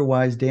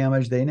 otherwise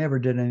damaged. They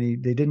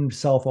didn't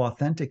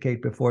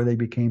self-authenticate before they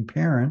became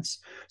parents.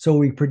 So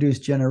we produce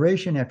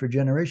generation after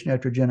generation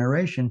after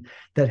generation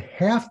that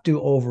have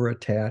to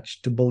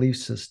over-attach to belief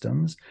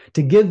systems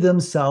to give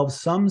themselves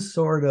some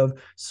sort of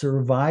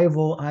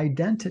survival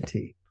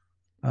identity.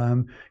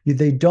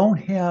 They don't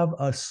have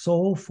a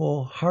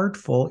soulful,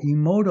 heartful,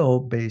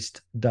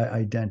 emoto-based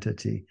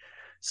identity.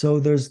 So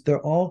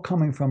they're all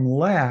coming from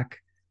lack.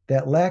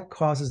 That lack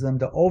causes them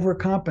to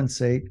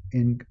overcompensate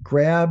and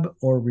grab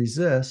or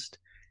resist,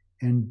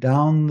 and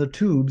down the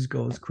tubes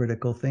goes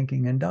critical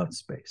thinking and doubt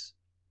space.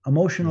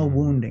 Emotional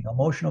wounding,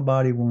 emotional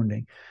body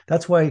wounding.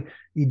 That's why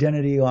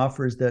Edenity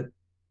offers that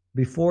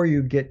before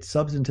you get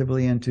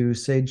substantively into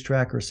sage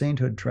track or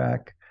sainthood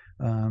track,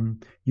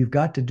 you've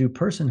got to do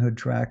personhood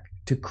track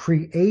to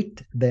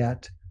create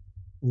that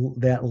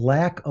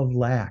lack of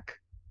lack.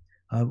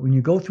 When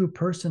you go through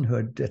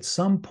personhood, at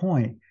some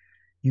point,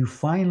 you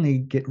finally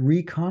get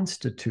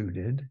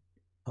reconstituted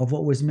of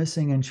what was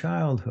missing in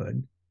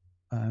childhood,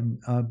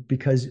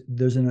 because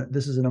this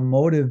is an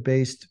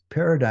emotive-based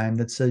paradigm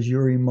that says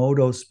you're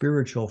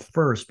emoto-spiritual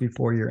first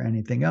before you're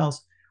anything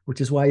else, which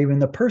is why even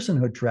the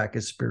personhood track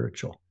is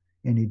spiritual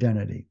in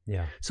Edenity.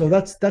 Yeah. So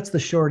that's the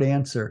short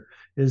answer,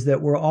 is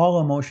that we're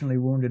all emotionally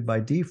wounded by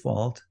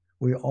default.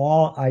 We're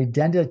all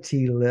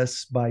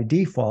identityless by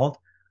default.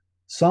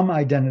 Some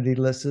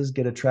identitylesses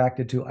get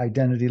attracted to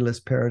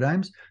identityless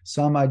paradigms.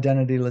 Some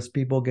identityless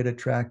people get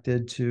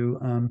attracted to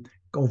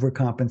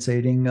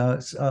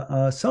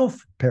overcompensating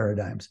self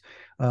paradigms.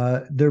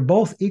 They're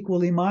both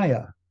equally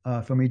Maya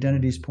from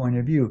Identity's point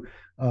of view.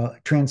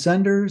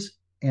 Transcenders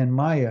and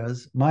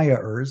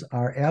Mayers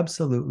are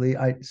absolutely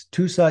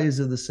two sides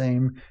of the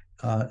same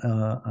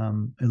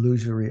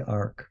illusory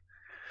arc.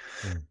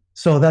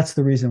 So that's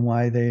the reason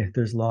why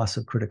there's loss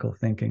of critical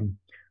thinking.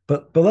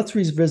 But let's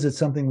revisit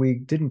something we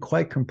didn't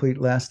quite complete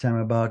last time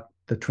about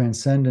the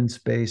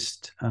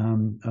transcendence-based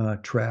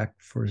track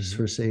for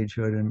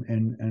sagehood,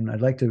 and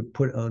I'd like to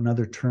put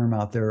another term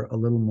out there a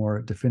little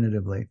more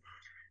definitively.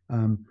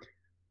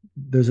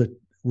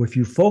 If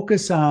you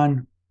focus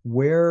on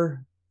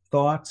where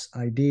thoughts,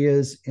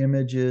 ideas,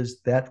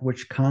 images, that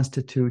which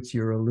constitutes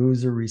your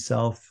illusory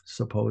self,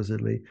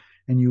 supposedly,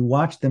 and you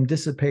watch them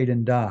dissipate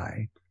and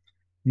die,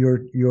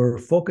 you're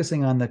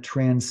focusing on the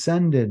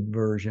transcended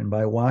version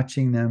by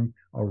watching them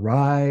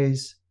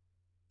arise,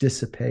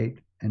 dissipate,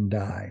 and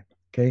die.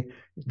 Okay,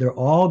 they're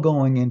all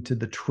going into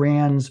the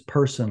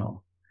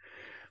transpersonal,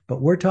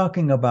 but we're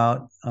talking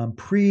about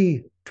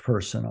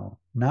pre-personal,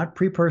 not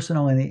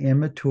pre-personal in the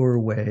immature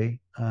way,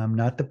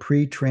 not the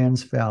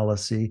pre-trans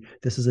fallacy.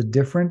 This is a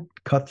different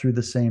cut through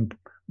the same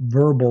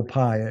verbal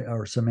pie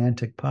or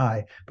semantic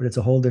pie, but it's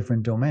a whole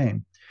different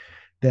domain.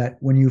 That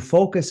when you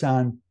focus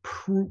on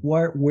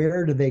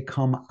where do they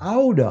come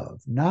out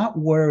of, not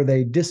where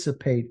they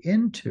dissipate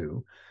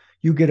into,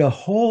 you get a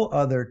whole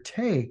other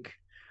take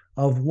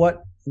of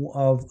what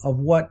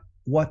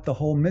the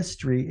whole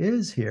mystery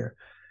is here.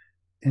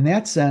 In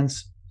that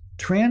sense,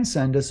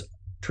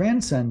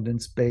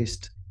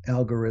 transcendence-based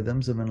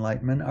algorithms of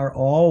enlightenment are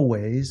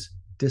always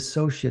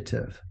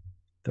dissociative.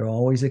 They're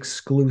always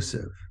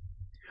exclusive,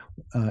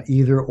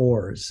 either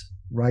ors,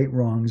 right,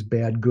 wrongs,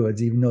 bad,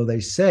 goods, even though they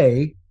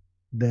say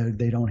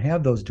they don't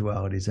have those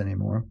dualities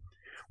anymore.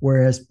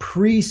 Whereas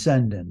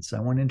prescendence, I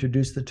want to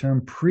introduce the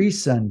term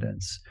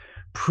prescendence,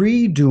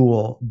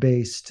 predual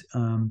based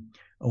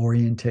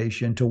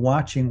orientation to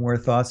watching where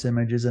thoughts,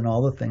 images, and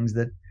all the things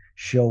that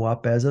show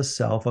up as a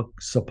self,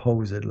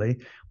 supposedly,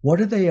 what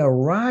do they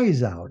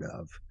arise out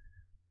of?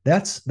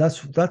 That's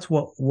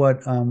what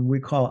we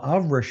call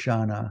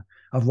avrashana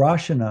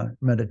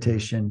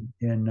meditation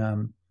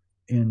in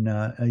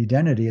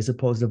Identity, as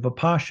opposed to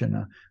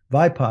vipassana.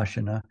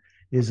 Vipassana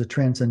is a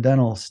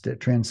transcendence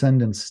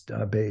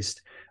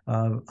based.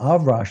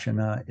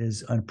 Avrashana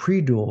is a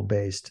predual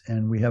based,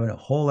 and we have a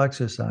whole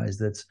exercise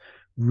that's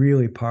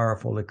really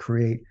powerful to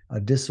create a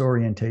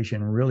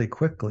disorientation really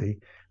quickly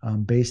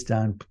based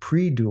on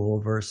predual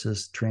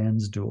versus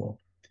transdual.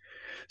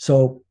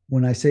 So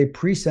when I say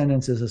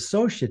presentence is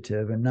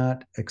associative and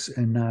not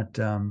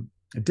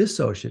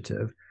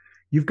dissociative,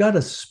 you've got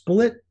to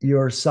split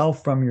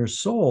yourself from your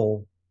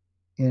soul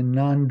in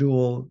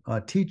non-dual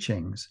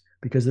teachings,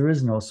 because there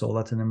is no soul.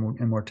 That's an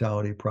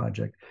immortality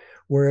project.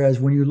 Whereas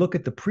when you look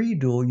at the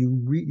pre-dual,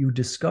 you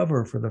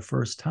discover for the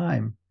first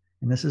time,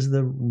 and this is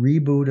the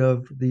reboot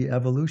of the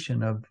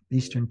evolution of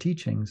Eastern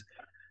teachings,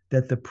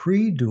 that the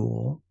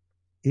pre-dual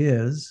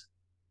is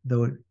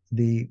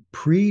the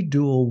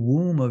pre-dual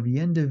womb of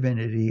yin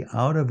divinity,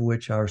 out of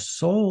which our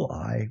soul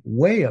eye,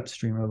 way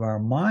upstream of our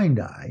mind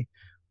eye,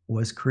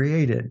 was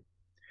created.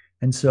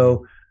 And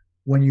so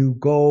when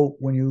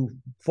you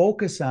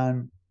focus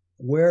on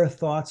where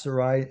thoughts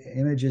arise,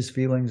 images,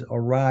 feelings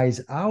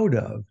arise out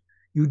of,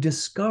 you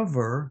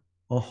discover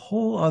a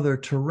whole other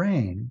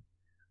terrain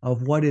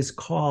of what is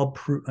called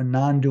a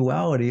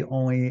non-duality,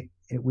 only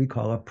we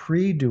call a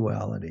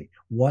pre-duality.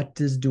 What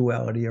does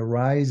duality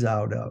arise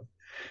out of?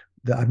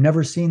 I've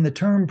never seen the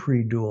term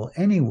pre-dual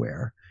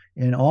anywhere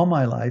in all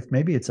my life.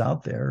 Maybe it's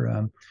out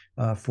there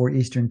for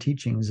Eastern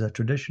teachings,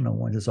 traditional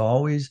ones. It's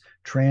always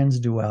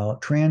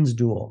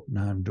transdual,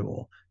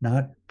 non-dual,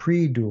 not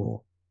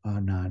pre-dual,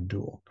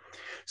 non-dual.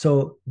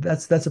 So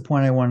that's a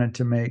point I wanted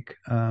to make.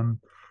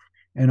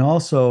 And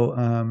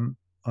also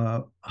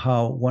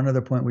how one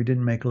other point we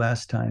didn't make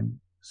last time,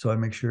 so I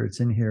make sure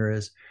it's in here,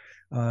 is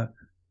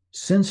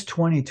since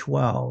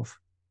 2012,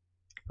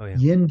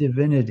 yin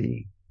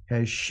divinity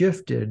has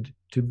shifted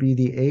to be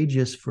the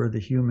aegis for the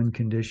human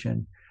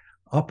condition.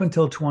 Up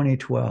until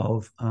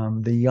 2012,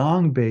 the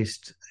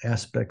yang-based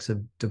aspects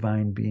of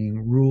divine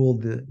being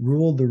ruled the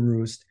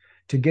roost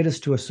to get us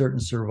to a certain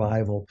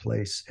survival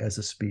place as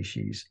a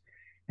species.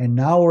 And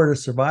now we're at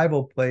a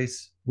survival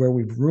place where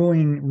we're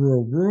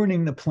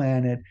ruining the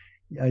planet,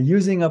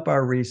 using up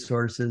our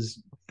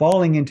resources,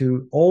 falling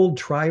into old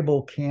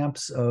tribal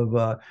camps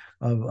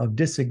of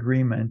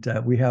disagreement.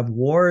 We have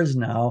wars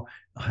now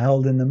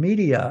held in the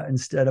media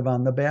instead of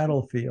on the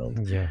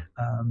battlefield. Yeah.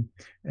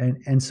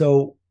 And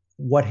so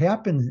what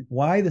happened,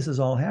 why this is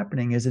all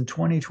happening, is in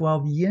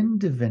 2012, yin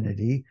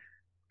divinity,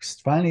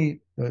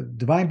 finally, the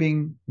divine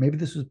being, maybe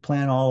this was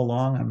planned all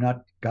along. I'm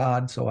not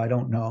God, so I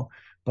don't know,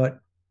 but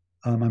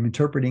I'm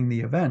interpreting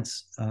the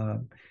events,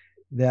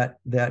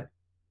 that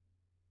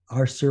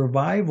our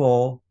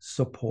survival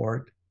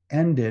support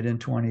ended in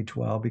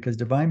 2012 because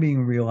divine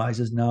being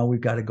realizes now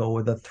we've got to go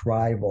with a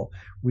thrival.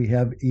 We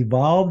have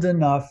evolved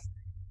enough,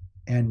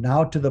 and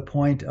now to the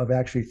point of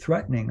actually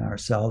threatening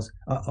ourselves.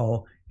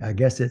 I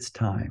guess it's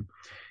time.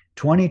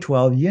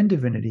 2012, yin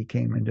divinity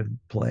came into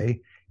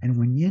play. And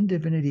when yin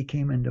divinity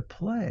came into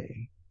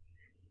play,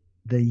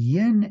 the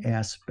yin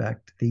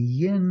aspect, the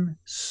yin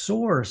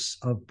source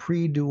of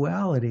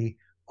pre-duality,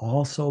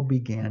 also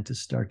began to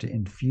start to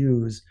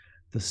infuse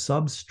the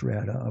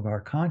substrata of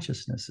our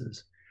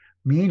consciousnesses,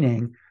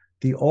 meaning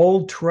the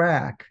old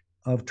track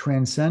of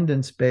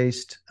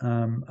transcendence-based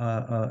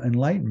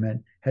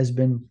enlightenment has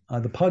been,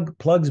 the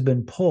plug's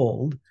been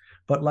pulled,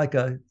 but like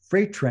a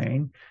freight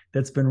train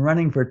that's been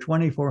running for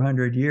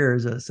 2,400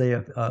 years, say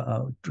a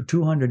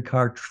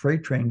 200-car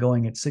freight train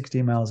going at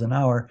 60 miles an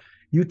hour,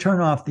 you turn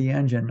off the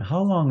engine,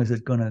 how long is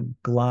it going to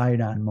glide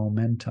on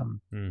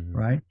momentum,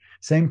 right?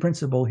 Same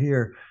principle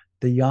here.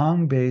 The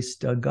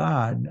yang-based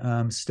God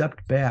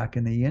stepped back,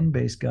 and the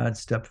yin-based God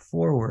stepped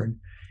forward,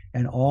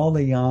 and all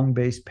the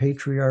yang-based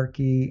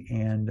patriarchy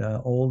and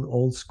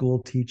old school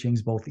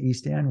teachings, both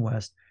East and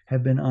West,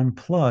 have been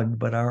unplugged,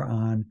 but are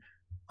on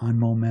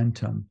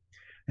momentum.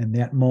 And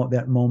that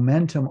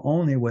momentum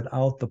only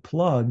without the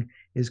plug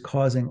is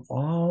causing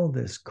all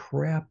this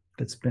crap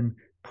that's been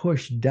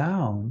pushed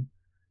down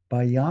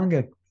by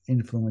yang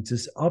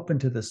influences up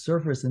into the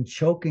surface and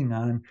choking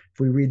on. If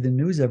we read the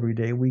news every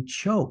day, we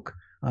choke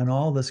on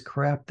all this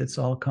crap that's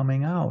all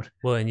coming out.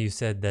 Well, and you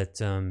said that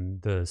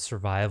the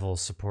survival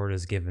support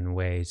has given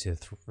way to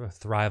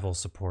thrival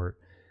support.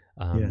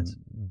 Yes.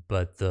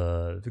 But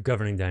the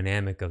governing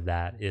dynamic of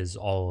that is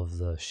all of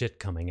the shit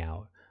coming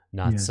out,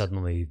 not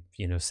suddenly,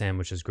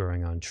 sandwiches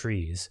growing on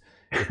trees.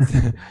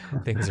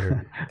 Things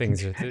are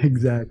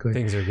exactly.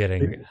 Things are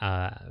getting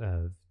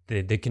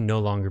they can no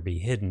longer be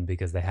hidden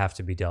because they have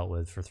to be dealt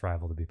with for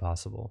thrival to be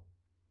possible.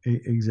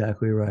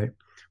 Exactly right.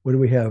 What do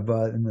we have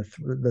in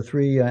the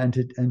three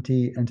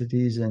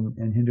entities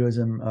in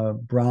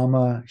Hinduism?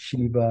 Brahma,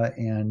 Shiva,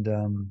 and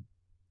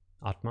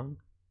Atman?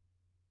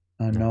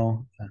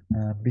 No,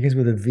 begins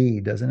with a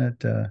V, doesn't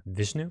it?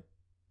 Vishnu?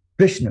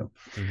 Vishnu.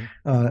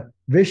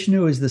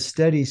 Vishnu is the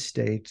steady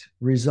state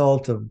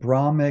result of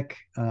Brahmic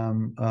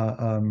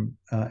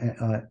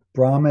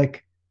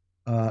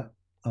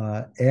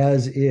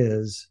as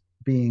is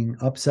being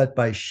upset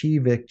by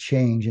Shivic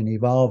change and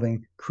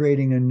evolving,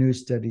 creating a new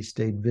steady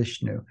state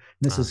Vishnu.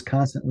 This is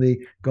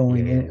constantly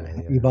going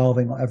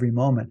evolving every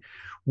moment.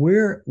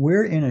 We're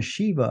in a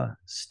Shiva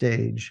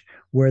stage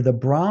where the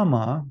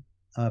Brahma,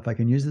 if I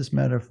can use this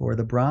metaphor,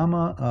 the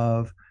Brahma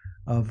of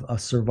a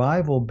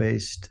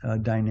survival-based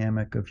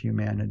dynamic of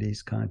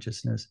humanity's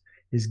consciousness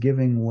is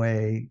giving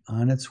way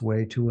on its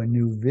way to a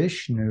new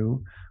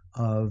Vishnu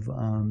of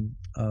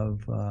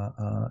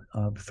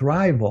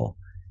thrival.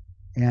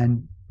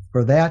 And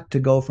for that to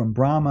go from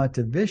Brahma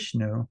to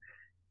Vishnu,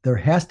 there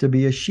has to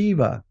be a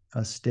Shiva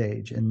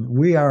stage. And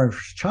we are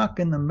chock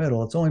in the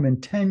middle. It's only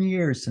been 10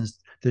 years since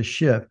the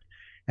shift.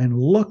 And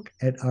look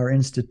at our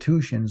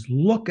institutions,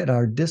 look at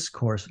our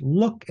discourse,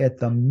 look at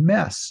the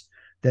mess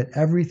that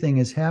everything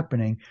is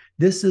happening.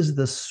 This is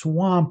the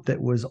swamp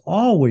that was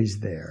always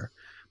there.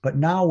 But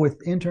now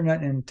with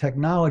internet and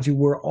technology,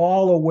 we're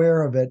all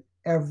aware of it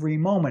every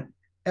moment,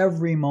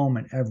 every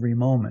moment, every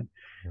moment.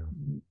 Yeah.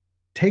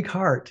 Take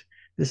heart.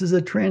 This is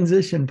a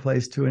transition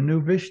place to a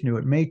new Vishnu.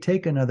 It may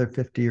take another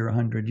 50 or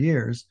 100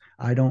 years.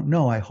 I don't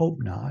know. I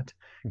hope not,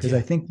 because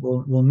I think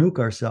we'll nuke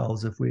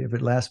ourselves if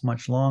it lasts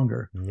much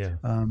longer. Yeah.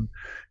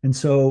 And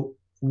so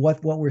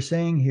what we're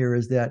saying here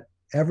is that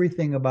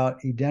everything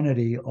about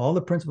identity, all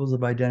the principles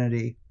of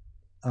identity,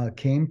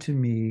 came to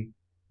me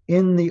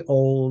in the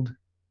old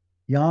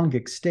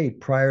yogic state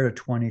prior to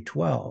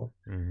 2012.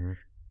 Mm-hmm.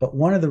 But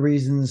one of the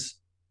reasons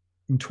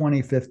in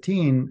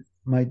 2015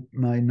 my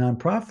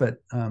nonprofit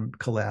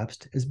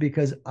collapsed is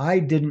because I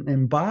didn't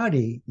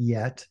embody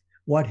yet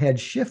what had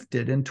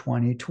shifted in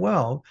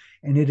 2012,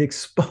 and it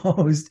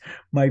exposed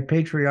my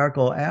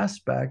patriarchal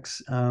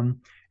aspects and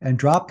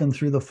dropped them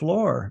through the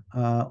floor.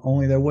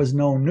 Only there was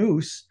no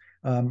noose.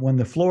 When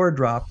the floor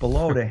dropped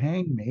below to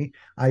hang me,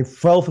 I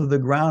fell through the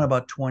ground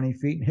about 20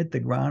 feet and hit the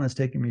ground. It's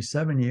taken me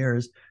 7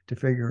 years to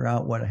figure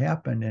out what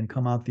happened and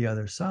come out the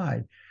other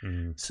side.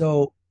 Mm-hmm.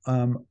 So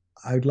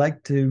I'd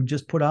like to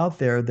just put out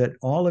there that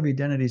all of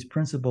Identity's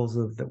principles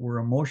of that we're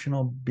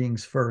emotional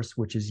beings first,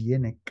 which is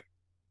yinic,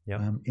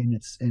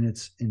 in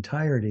its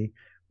entirety,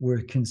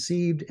 were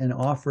conceived and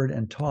offered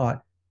and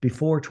taught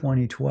before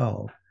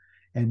 2012.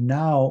 And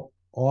now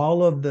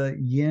all of the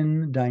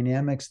yin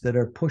dynamics that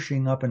are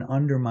pushing up and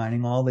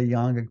undermining all the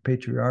yogic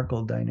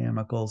patriarchal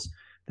dynamicals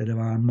that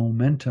are on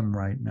momentum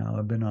right now,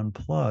 have been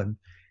unplugged,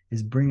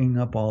 is bringing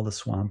up all the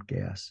swamp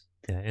gas.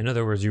 Yeah. In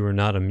other words, you were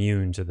not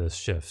immune to this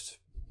shift.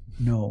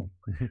 No,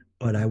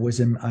 but I was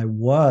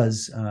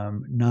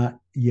not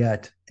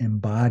yet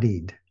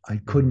embodied. I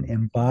couldn't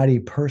embody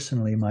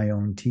personally my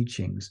own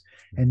teachings.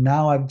 And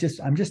now I'm just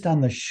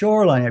on the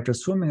shoreline after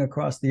swimming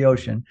across the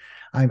ocean.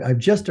 I've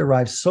just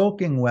arrived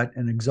soaking wet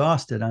and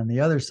exhausted on the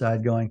other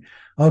side going,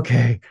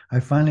 okay, I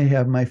finally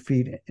have my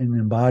feet in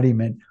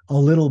embodiment a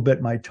little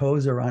bit. My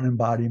toes are on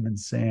embodiment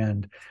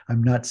sand.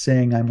 I'm not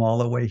saying I'm all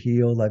the way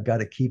healed. I've got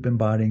to keep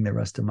embodying the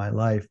rest of my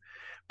life.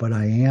 But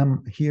I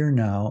am here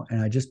now,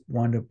 and I just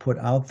wanted to put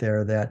out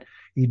there that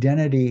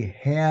Identity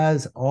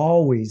has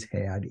always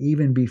had,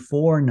 even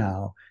before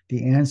now,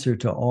 the answer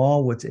to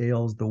all what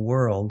ails the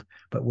world,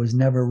 but was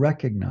never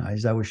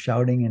recognized. I was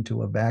shouting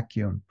into a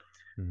vacuum.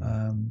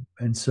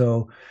 Mm-hmm. And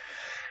so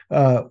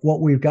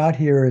what we've got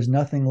here is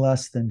nothing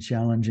less than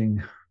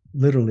challenging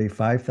literally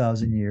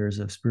 5,000 years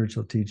of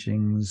spiritual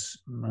teachings,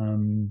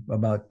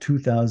 about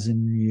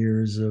 2,000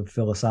 years of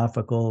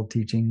philosophical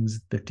teachings,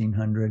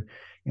 1,500,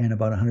 and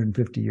about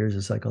 150 years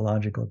of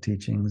psychological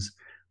teachings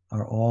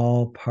are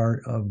all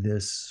part of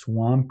this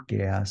swamp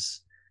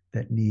gas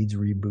that needs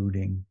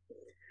rebooting.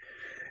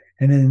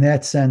 And in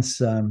that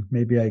sense,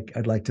 maybe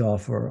I'd like to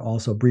offer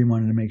also, Bree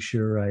wanted to make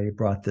sure I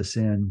brought this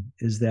in,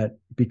 is that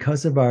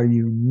because of our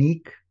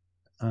unique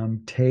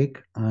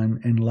take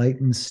on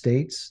enlightened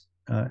states,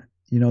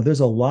 there's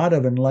a lot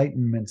of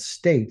enlightenment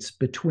states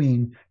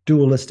between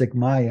dualistic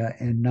Maya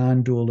and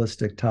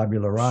non-dualistic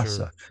tabula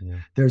rasa. Sure, yeah.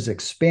 There's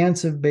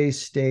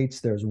expansive-based states.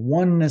 There's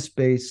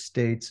oneness-based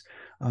states.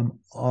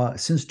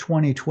 Since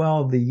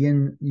 2012, the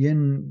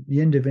yin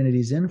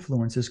divinity's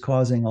influence is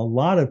causing a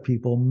lot of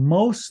people,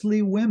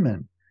 mostly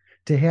women,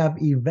 to have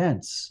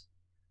events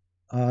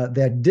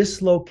that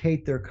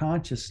dislocate their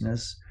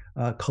consciousness.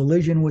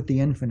 Collision with the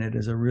Infinite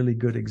is a really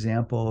good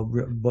example.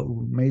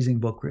 Amazing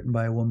book written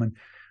by a woman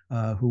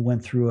who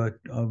went through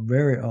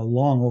a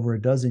long, over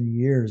a dozen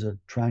years of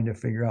trying to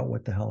figure out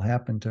what the hell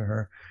happened to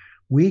her.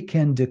 We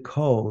can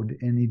decode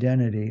in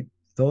Identity,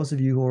 those of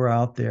you who are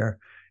out there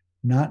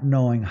not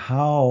knowing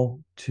how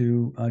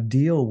to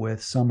deal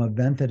with some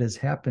event that has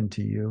happened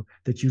to you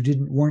that you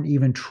weren't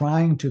even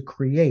trying to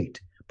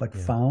create, but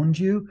found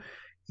you.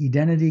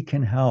 Identity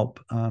can help.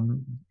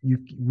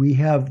 We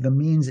have the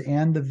means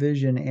and the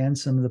vision and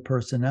some of the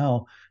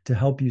personnel to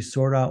help you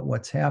sort out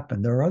what's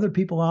happened. There are other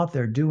people out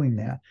there doing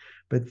that,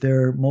 but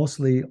they're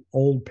mostly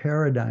old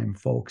paradigm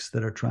folks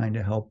that are trying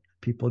to help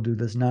people do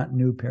this, not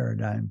new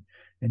paradigm.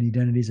 And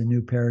Identity is a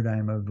new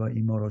paradigm of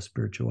Emoto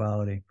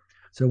spirituality.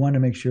 So I wanted to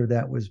make sure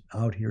that was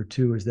out here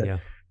too, is that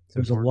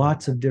there's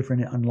lots of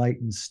different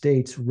enlightened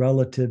states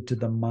relative to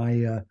the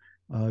Maya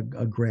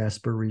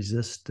grasp or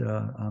resist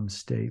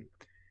state.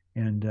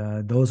 And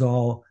those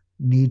all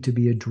need to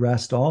be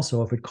addressed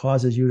also if it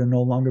causes you to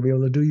no longer be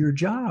able to do your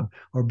job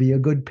or be a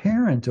good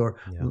parent or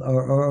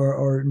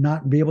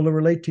not be able to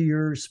relate to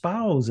your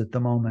spouse at the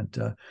moment.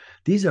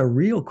 These are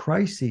real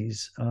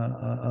crises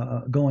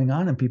going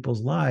on in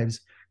people's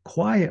lives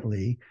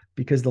quietly,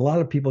 because a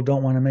lot of people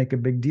don't want to make a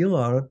big deal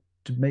out of it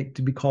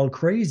to be called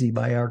crazy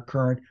by our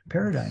current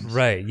paradigms.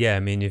 Right. Yeah. I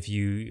mean, if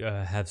you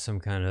have some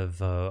kind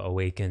of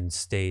awakened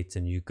state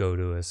and you go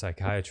to a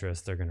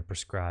psychiatrist, they're going to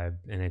prescribe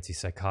an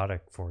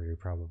antipsychotic for you,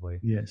 probably.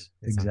 Yes,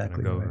 It's not going to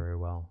exactly go right. very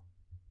well.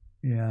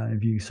 Yeah,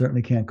 if you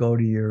certainly can't go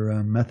to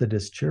your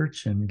Methodist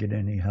church and get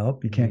any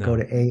help. You can't go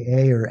No. to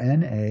AA or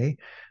NA.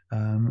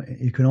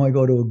 You can only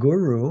go to a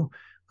guru,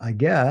 I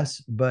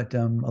guess, but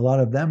a lot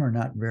of them are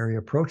not very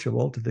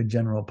approachable to the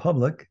general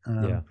public.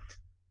 Yeah.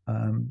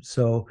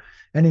 So,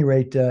 any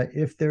rate,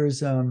 if there's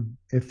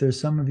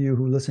some of you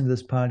who listen to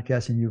this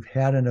podcast and you've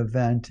had an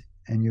event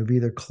and you've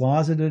either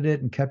closeted it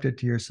and kept it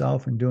to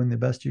yourself and doing the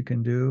best you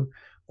can do,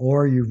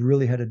 or you've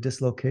really had a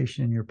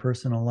dislocation in your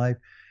personal life,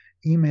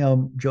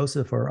 email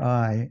Joseph or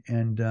I,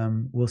 and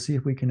we'll see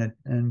if we can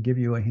and give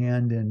you a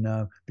hand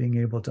in being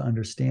able to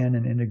understand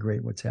and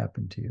integrate what's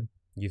happened to you.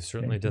 You've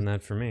certainly Okay? done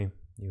that for me.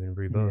 You and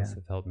Bree Yeah. both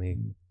have helped me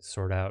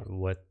sort out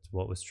what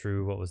was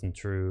true, what wasn't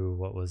true,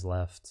 what was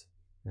left,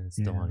 and it's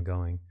still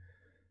ongoing.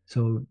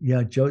 So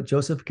yeah,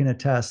 Joseph can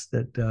attest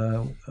that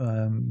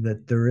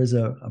that there is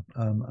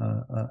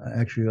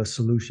actually a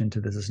solution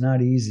to this. It's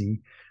not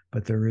easy,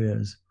 but there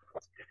is.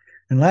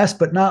 And last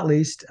but not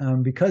least,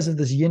 because of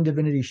this yin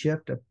divinity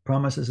shift, I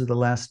promise this is the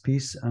last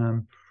piece.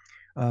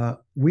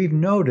 We've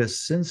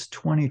noticed since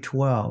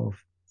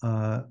 2012,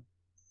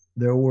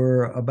 there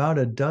were about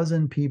a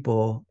dozen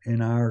people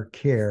in our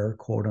care,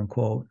 quote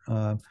unquote,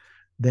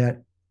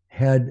 that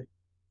had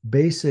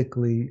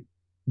basically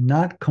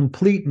not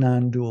complete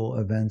non-dual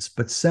events,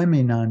 but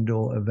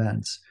semi-non-dual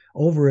events,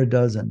 over a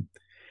dozen.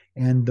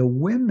 And the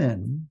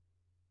women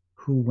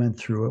who went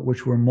through it,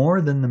 which were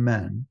more than the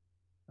men,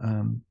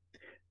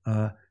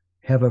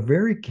 had a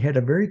very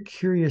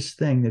curious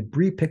thing that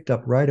Bree picked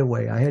up right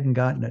away. I hadn't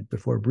gotten it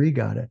before Bree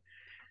got it.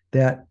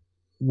 That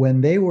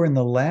when they were in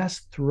the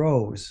last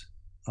throes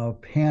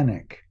of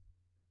panic,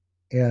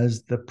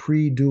 as the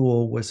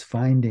pre-dual was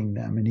finding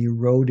them and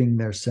eroding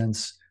their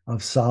sense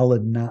of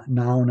solid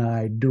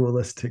noun-eyed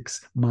dualistic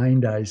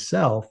mind-eye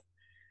self,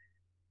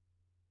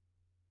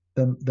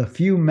 the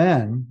few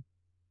men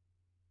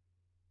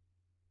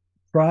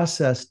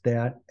processed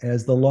that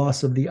as the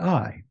loss of the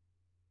I,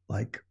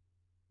 like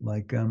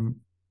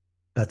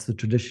that's the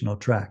traditional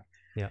track.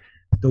 Yeah.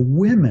 The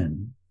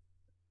women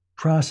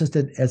processed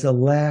it as a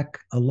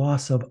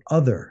loss of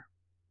other.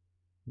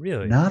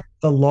 Really? Not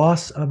the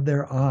loss of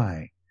their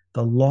I,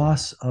 the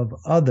loss of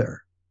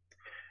other.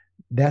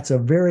 That's a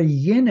very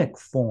yinic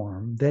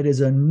form. That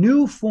is a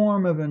new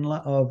form of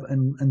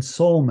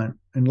ensoulment,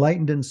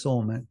 enlightened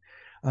ensoulment,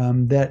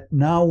 that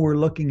now we're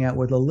looking at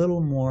with a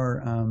little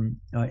more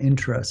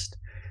interest,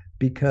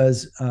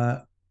 because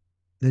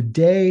the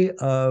day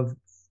of,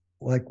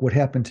 like what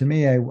happened to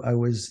me, I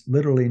was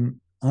literally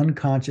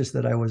unconscious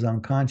that I was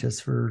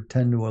unconscious for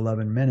 10 to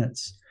 11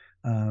 minutes.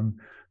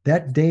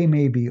 That day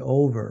may be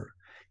over.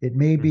 It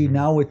may be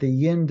now with the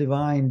yin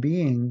divine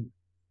being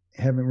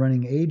having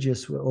running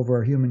aegis over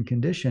our human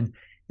condition.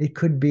 It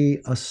could be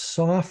a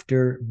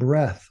softer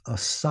breath, a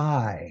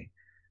sigh,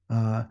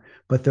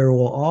 but there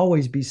will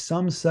always be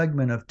some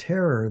segment of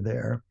terror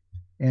there.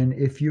 And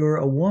if you're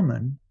a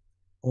woman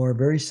or a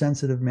very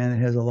sensitive man that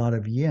has a lot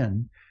of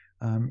yin,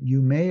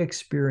 you may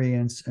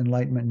experience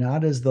enlightenment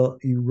not as the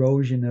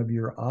erosion of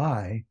your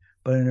I,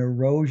 but an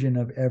erosion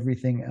of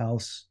everything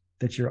else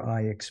that your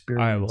I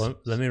experiences. All right,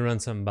 well, let me run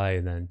something by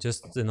you then.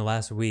 Just in the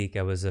last week,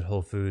 I was at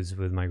Whole Foods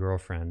with my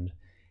girlfriend,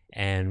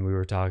 and we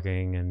were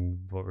talking and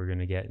what we're going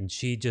to get, and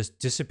she just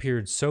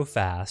disappeared so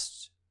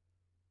fast,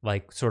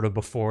 like sort of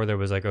before there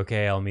was like,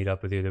 okay, I'll meet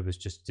up with you. There was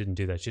just didn't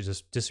do that. She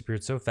just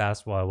disappeared so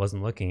fast while I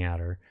wasn't looking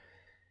at her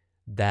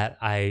that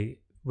I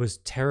was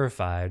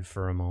terrified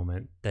for a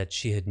moment that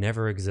she had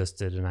never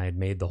existed and I had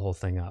made the whole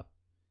thing up.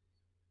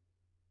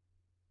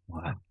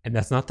 Wow. And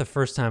that's not the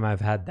first time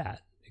I've had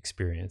that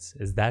experience.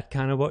 Is that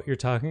kind of what you're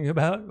talking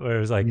about? Where it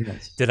was like,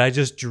 Yes. Did I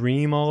just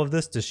dream all of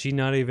this? Does she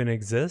not even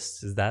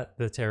exist? Is that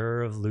the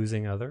terror of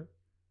losing other?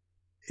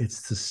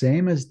 It's the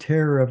same as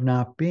terror of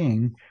not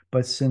being,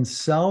 but since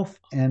self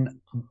and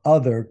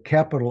other,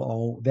 capital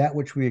O, that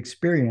which we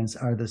experience,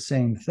 are the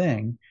same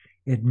thing,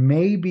 it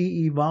may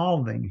be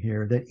evolving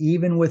here that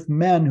even with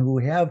men who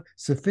have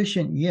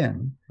sufficient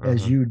yin,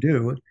 as you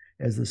do,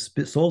 as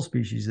the soul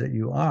species that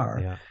you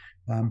are,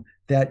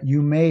 that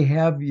you may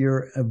have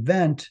your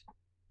event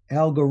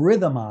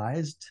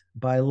algorithmized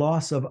by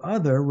loss of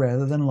other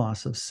rather than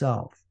loss of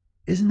self.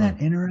 Isn't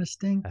that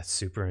interesting? That's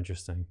super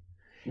interesting.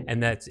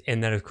 And that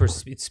of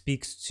course it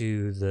speaks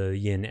to the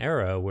yin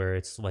era, where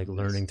it's like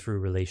learning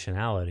through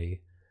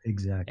relationality.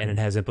 Exactly. And it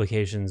has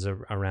implications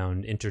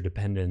around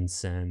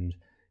interdependence and,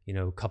 you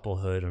know,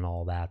 couplehood and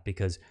all that,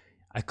 because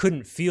I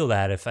couldn't feel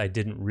that if I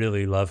didn't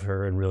really love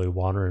her and really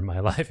want her in my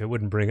life. It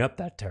wouldn't bring up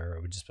that terror.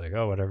 It would just be like,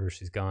 oh, whatever,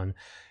 she's gone.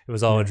 It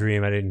was all a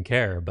dream. I didn't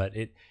care. But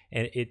it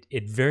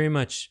very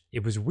much,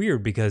 it was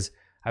weird because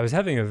I was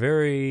having a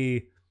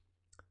very,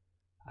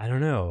 I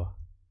don't know,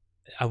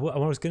 I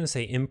was going to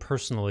say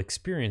impersonal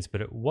experience,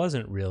 but it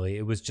wasn't really.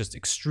 It was just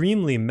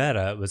extremely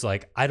meta. It was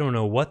like, I don't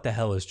know what the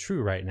hell is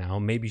true right now.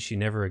 Maybe she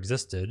never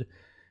existed.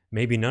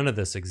 maybe none of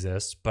this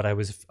exists, but I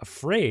was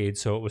afraid,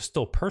 so it was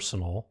still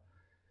personal.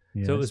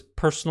 Yes. So it was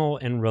personal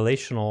and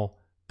relational,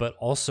 but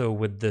also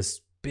with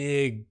this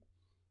big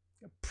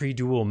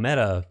pre-dual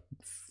meta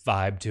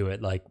vibe to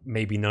it, like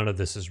maybe none of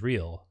this is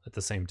real at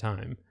the same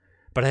time.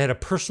 But I had a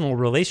personal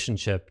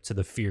relationship to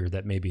the fear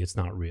that maybe it's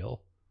not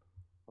real.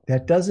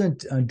 That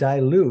doesn't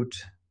dilute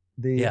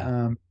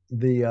Yeah.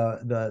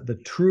 the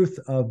truth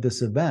of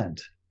this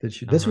event.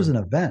 This was an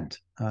event,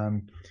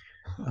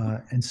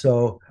 and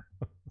so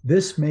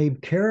this may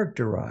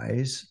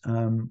characterize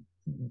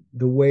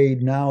the way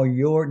now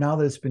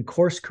that it's been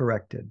course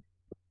corrected,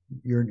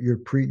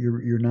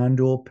 your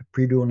non-dual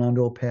pre-dual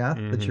non-dual path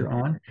that you're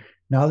on.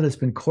 Now that it's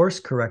been course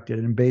corrected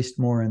and based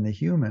more in the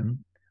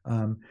human,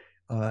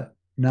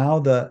 now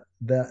the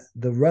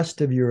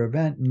rest of your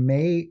event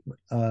may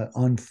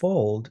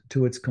unfold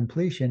to its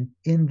completion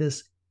in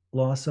this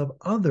loss of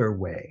other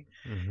way.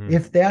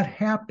 If that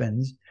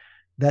happens,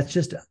 that's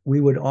just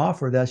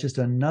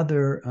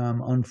another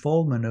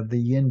unfoldment of the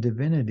yin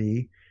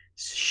divinity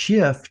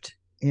shift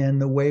in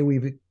the way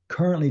we've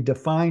currently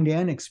defined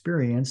and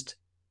experienced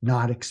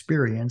the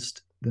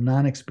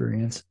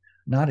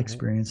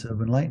non-experience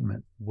of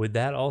enlightenment. Would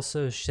that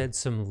also shed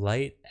some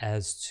light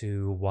as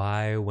to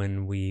why,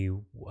 when we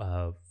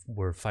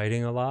were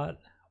fighting a lot,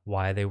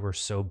 why they were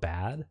so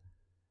bad?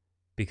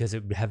 Because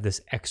it would have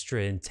this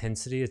extra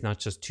intensity. It's not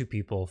just two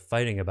people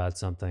fighting about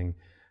something,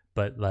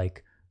 but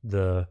like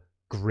the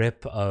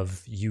grip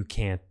of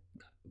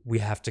we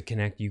have to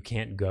connect, you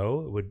can't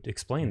go. It would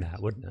explain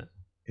that, wouldn't it?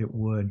 It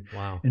would.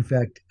 Wow. In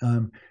fact,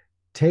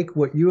 take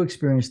what you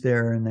experienced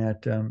there in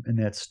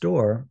that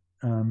store,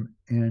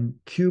 and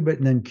cube it,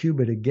 and then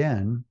cube it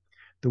again.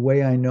 The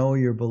way I know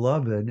your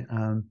beloved,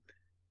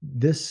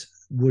 this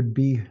would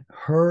be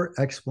her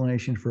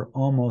explanation for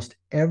almost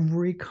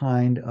every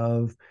kind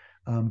of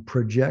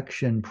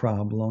projection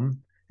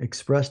problem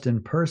expressed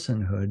in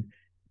personhood,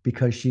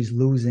 because she's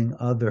losing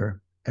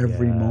other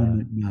every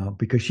moment now,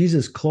 because she's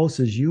as close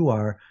as you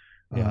are,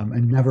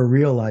 and never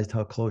realized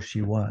how close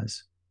she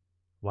was.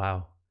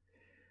 Wow.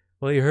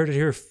 Well, you heard it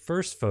here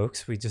first,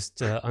 folks. We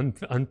just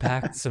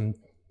unpacked some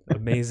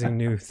amazing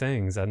new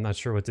things. I'm not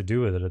sure what to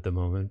do with it at the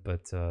moment,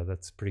 but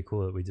that's pretty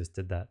cool that we just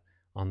did that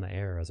on the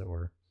air, as it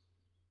were.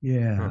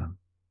 Yeah. Huh.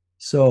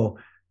 So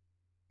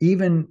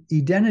even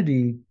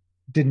Edenity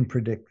didn't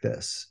predict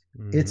this.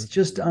 It's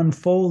just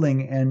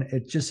unfolding, and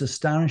it's just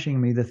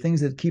astonishing me. The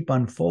things that keep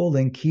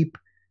unfolding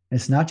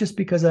it's not just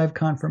because I have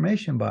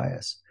confirmation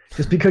bias.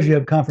 Just because you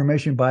have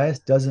confirmation bias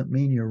doesn't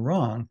mean you're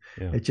wrong.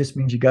 Yeah. It just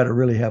means you got to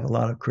really have a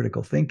lot of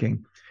critical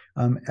thinking.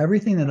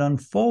 Everything that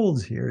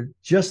unfolds here,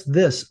 just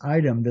this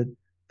item, that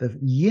the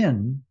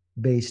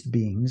yin-based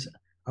beings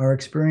are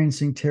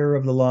experiencing terror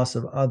of the loss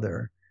of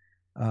other.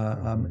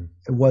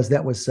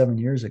 That was 7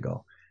 years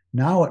ago.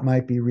 Now it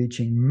might be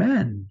reaching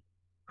men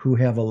who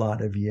have a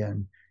lot of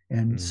yin.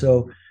 And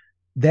so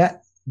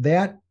that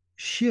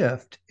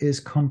shift is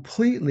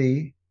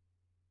completely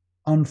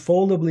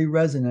unfoldably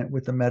resonant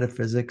with the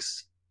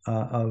metaphysics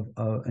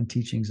and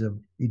teachings of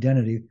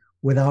Edenity,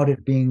 without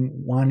it being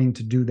wanting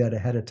to do that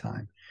ahead of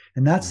time.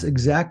 And that's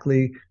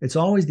exactly, it's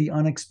always the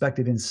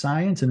unexpected in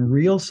science and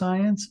real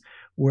science,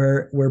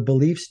 where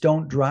beliefs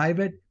don't drive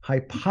it.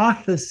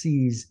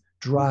 Hypotheses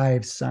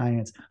drive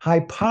science.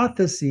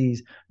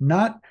 Hypotheses,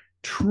 not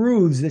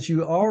truths that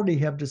you already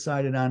have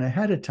decided on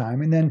ahead of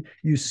time, and then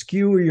you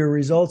skew your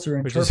results or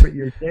interpret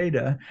your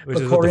data. Which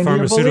is what the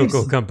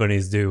pharmaceutical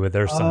companies do with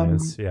their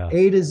science.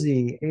 A to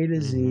Z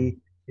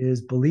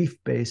is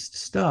belief-based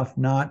stuff,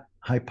 not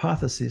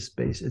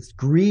hypothesis-based. It's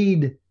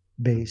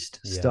greed-based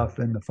stuff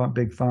in the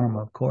big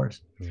pharma, of course.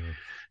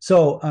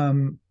 So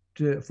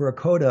for a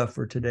coda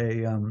for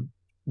today,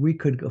 we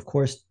could, of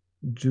course,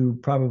 do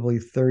probably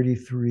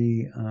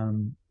 33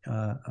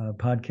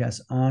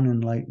 podcasts on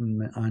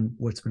enlightenment, on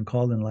what's been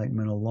called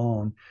enlightenment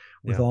alone,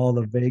 with all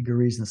the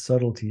vagaries and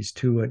subtleties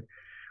to it.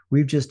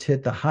 We've just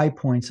hit the high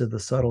points of the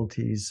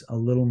subtleties, a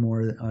little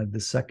more the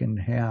second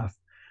half.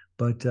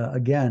 But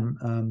again,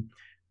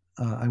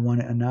 I want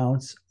to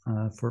announce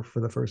for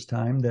the first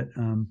time that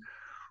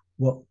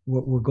what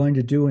we're going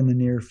to do in the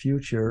near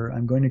future,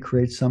 I'm going to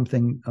create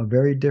something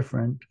very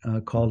different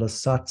called a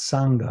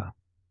satsanga.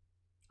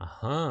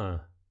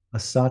 A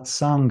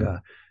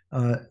satsanga.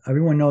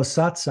 Everyone knows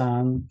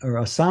satsang, or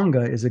a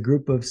sangha, is a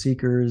group of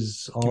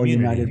seekers all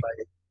united by.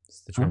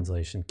 It's the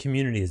translation.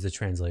 Community is the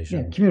translation.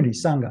 Yeah, community,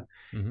 sangha,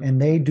 and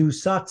they do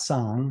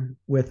satsang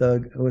with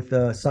a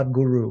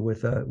sadguru,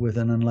 with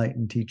an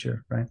enlightened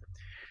teacher, right?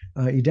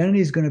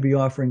 Edenity is going to be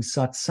offering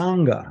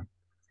satsanga,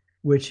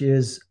 which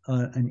is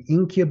an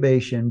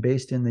incubation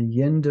based in the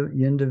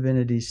yin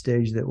divinity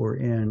stage that we're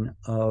in,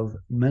 of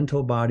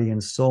mental, body,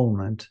 and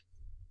soulment,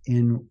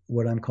 in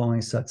what I'm calling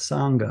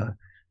satsanga,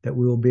 that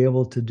we will be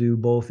able to do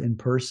both in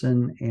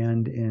person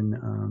and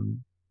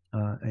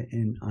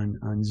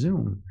on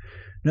Zoom.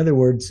 In other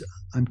words,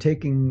 I'm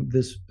taking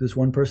this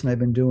one person I've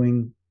been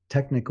doing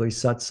technically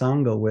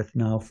satsanga with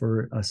now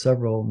for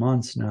several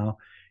months now,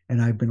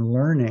 and I've been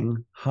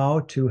learning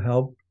how to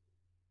help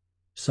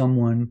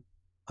someone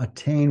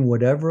attain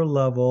whatever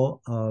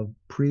level of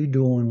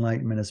pre-dual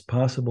enlightenment is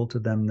possible to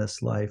them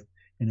this life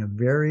in a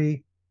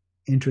very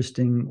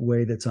interesting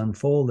way that's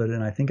unfolded.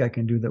 And I think I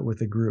can do that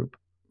with a group.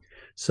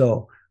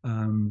 So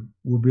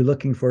we'll be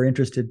looking for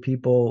interested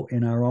people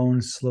in our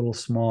own little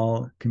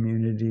small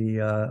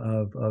community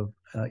of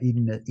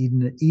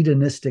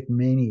Edenistic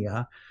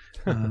mania,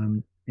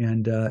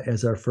 and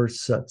as our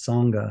first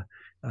satsanga,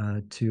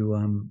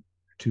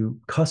 to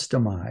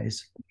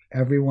customize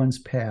everyone's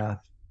path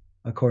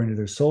according to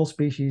their soul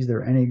species,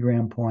 their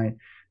enneagram point,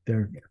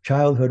 their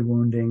childhood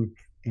wounding,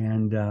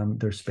 and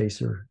their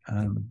spacer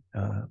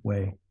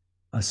way.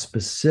 A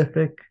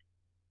specific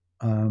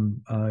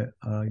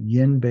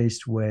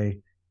yin-based way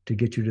to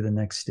get you to the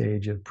next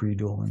stage of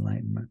pre-dual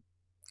enlightenment.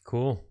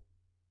 Cool.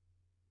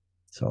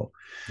 So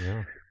yeah,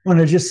 I want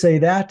to just say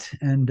that,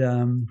 and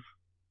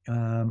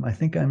I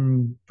think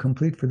I'm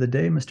complete for the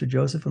day, Mr.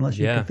 Joseph, unless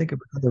you can think of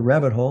another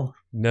rabbit hole.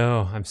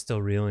 No, I'm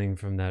still reeling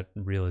from that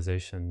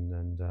realization,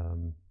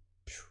 and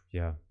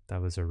yeah,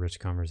 that was a rich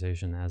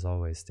conversation as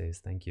always, Stace.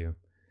 Thank you.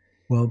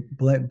 Well,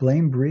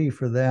 blame Bree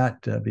for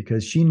that,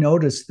 because she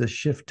noticed the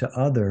shift to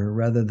other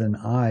rather than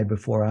I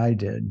before I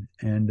did,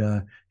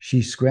 and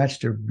she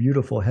scratched her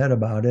beautiful head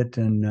about it,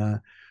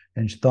 and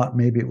she thought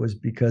maybe it was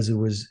because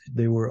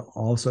they were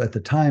also at the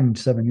time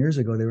 7 years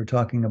ago they were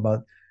talking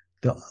about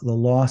the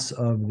loss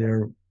of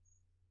their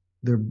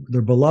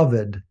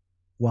beloved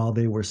while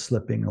they were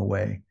slipping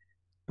away.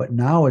 But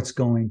now it's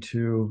going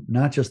to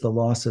not just the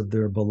loss of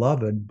their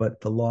beloved,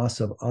 but the loss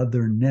of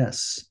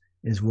otherness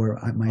is where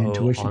my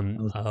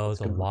intuition knows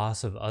the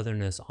loss of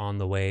otherness on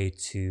the way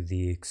to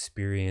the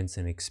experience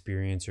and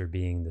experiencer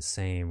being the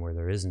same, where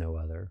there is no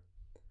other.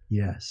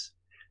 Yes.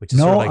 Which is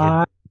no sort of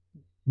like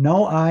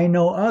no I,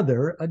 no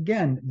other.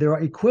 Again, they're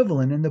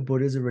equivalent in the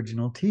Buddha's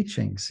original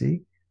teaching.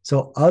 See?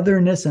 So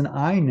otherness and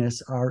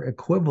I-ness are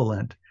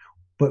equivalent,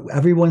 but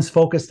everyone's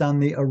focused on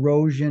the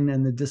erosion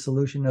and the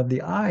dissolution of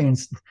the I and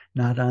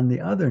not on the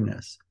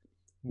otherness.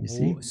 You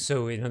see?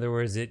 So in other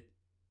words,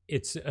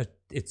 it's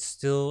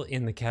still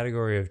in the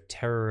category of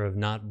terror of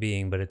not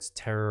being, but it's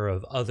terror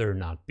of other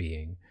not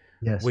being.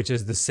 Yes. Which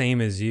is the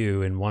same as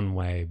you in one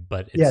way,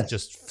 but it's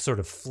just sort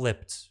of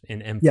flipped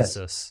in emphasis.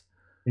 Yes.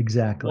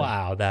 Exactly.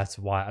 Wow, that's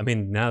why. I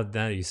mean, now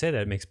that you say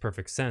that, it makes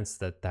perfect sense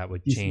that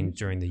would change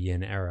during the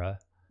yin era.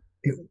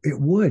 It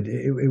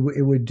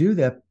would do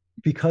that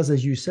because,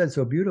 as you said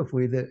so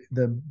beautifully,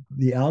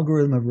 the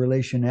algorithm of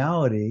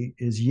relationality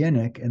is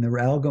yinic, and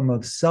the algorithm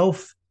of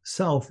self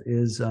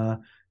is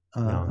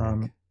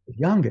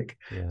youngic.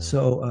 Yeah.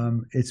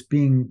 So it's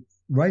being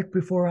right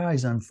before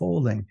eyes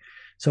unfolding.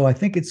 So I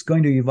think it's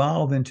going to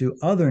evolve into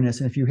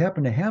otherness. And if you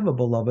happen to have a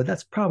beloved,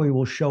 that's probably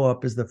will show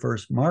up as the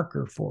first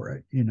marker for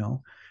it,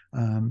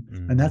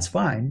 and that's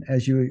fine,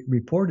 as you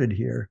reported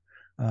here.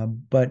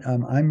 But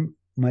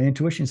my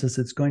intuition says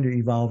it's going to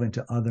evolve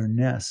into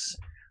otherness,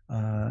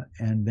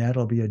 and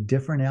that'll be a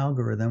different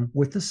algorithm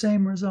with the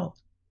same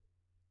result.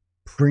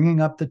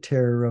 Bringing up the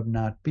terror of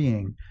not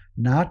being,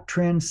 not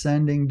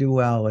transcending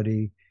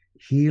duality,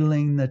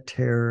 healing the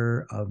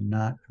terror of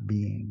not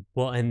being.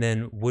 Well, and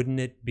then wouldn't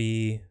it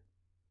be,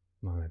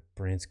 my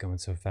brain's going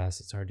so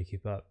fast it's hard to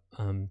keep up.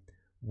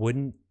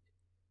 Wouldn't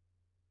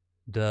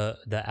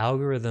the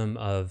algorithm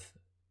of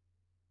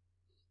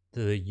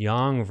the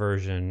yang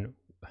version,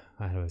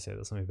 how do I say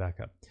this? Let me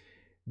back up.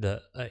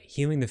 The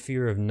healing the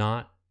fear of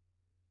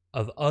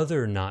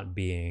other not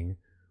being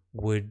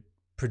would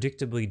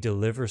predictably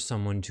deliver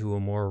someone to a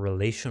more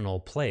relational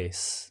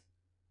place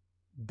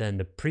than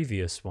the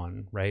previous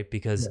one, right?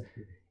 Because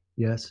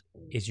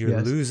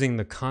you're losing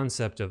the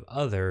concept of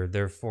other,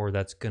 therefore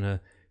that's going to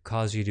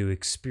cause you to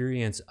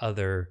experience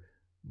other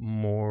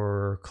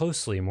more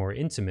closely, more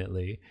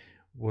intimately.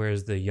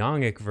 Whereas the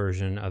yangic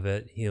version of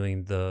it,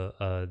 healing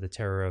the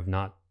terror of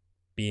not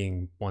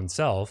being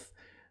oneself,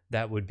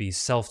 that would be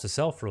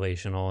self-to-self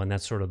relational, and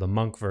that's sort of the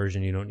monk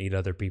version. You don't need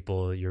other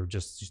people. You're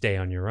just stay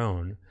on your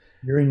own.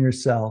 You're in your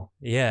cell.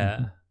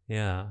 Yeah,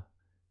 yeah.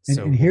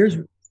 And here's,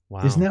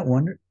 isn't that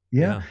wonderful?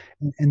 Yeah.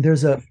 And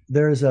there's a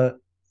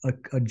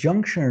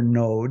juncture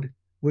node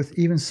with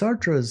even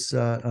Sartre's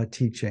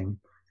teaching,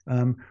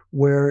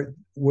 where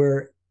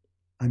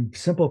I'm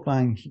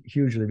simplifying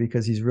hugely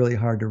because he's really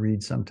hard to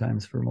read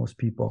sometimes for most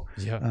people.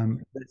 Yeah.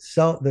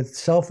 That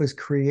self is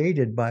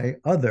created by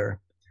other,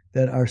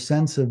 that our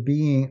sense of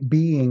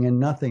being and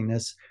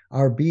nothingness,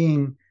 our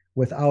being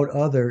without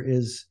other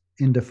is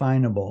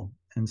indefinable.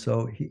 And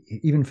so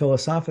even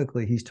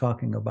philosophically, he's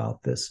talking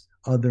about this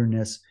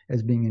otherness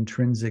as being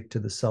intrinsic to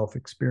the self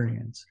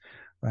experience,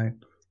 right?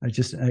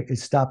 It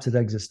stops at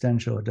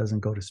existential. It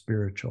doesn't go to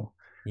spiritual.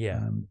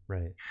 Yeah,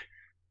 right.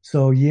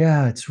 So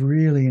yeah, it's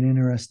really an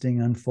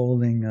interesting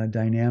unfolding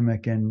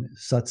dynamic, and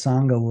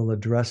satsanga will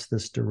address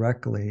this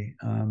directly.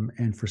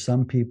 And for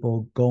some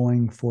people,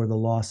 going for the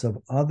loss of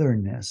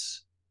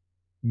otherness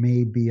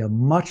may be a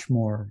much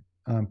more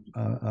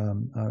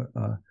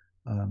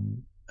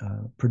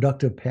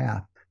productive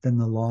path than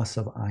the loss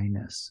of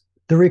I-ness.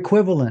 They're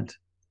equivalent.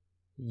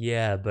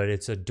 Yeah, but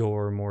it's a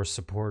door more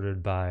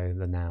supported by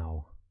the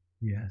now.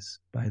 Yes,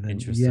 by the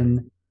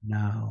yin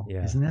now.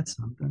 Yeah. Isn't that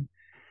something?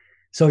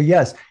 So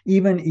yes,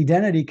 even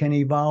identity can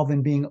evolve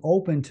in being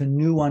open to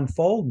new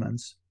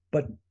unfoldments,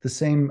 but the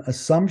same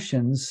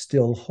assumptions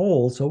still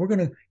hold. So we're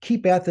going to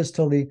keep at this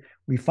till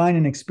we find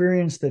an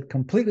experience that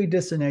completely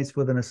dissonates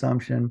with an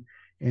assumption,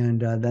 and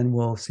then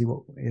we'll see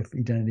if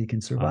identity can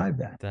survive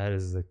that. That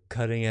is the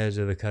cutting edge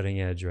of the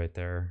cutting edge right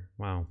there.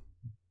 Wow.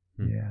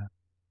 Yeah.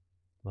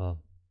 Well.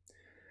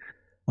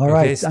 All okay,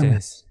 right.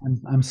 Stace.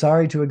 I'm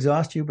sorry to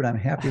exhaust you, but I'm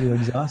happy to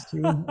exhaust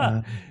you.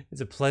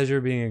 It's a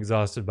pleasure being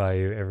exhausted by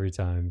you every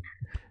time.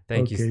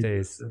 Thank you,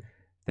 Stace.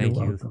 Thank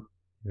you. Welcome.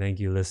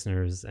 Thank you,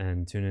 listeners,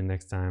 and tune in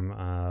next time.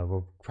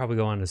 We'll probably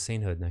go on to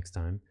sainthood next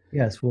time.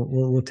 Yes,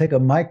 we'll take a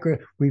micro.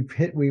 We've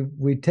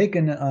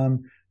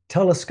taken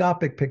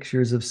telescopic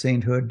pictures of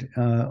sainthood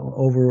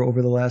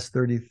over the last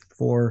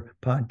 34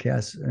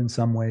 podcasts in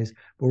some ways,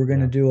 but we're going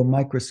to do a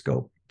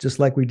microscope, just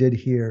like we did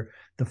here.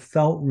 The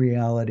felt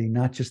reality,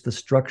 not just the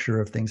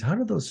structure of things. How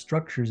do those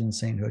structures in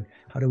sainthood?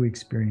 How do we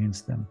experience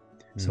them?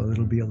 So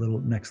it'll be a little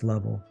next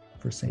level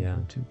for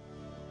sainthood too.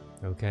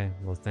 Okay,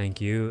 well,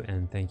 thank you,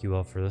 and thank you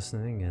all for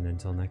listening, and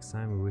until next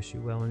time, we wish you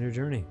well on your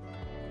journey.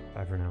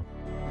 Bye for now.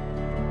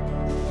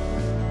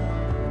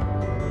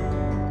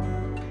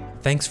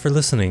 Thanks for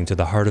listening to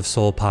the Heart of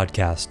Soul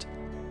podcast.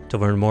 To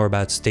learn more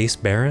about Stace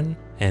Barron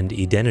and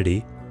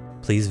Edenity,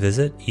 please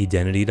visit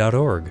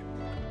edenity.org.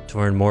 To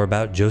learn more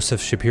about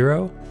Joseph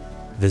Shapiro,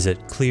 visit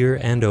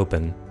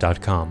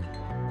clearandopen.com.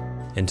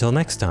 Until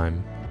next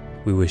time,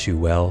 we wish you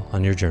well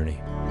on your journey.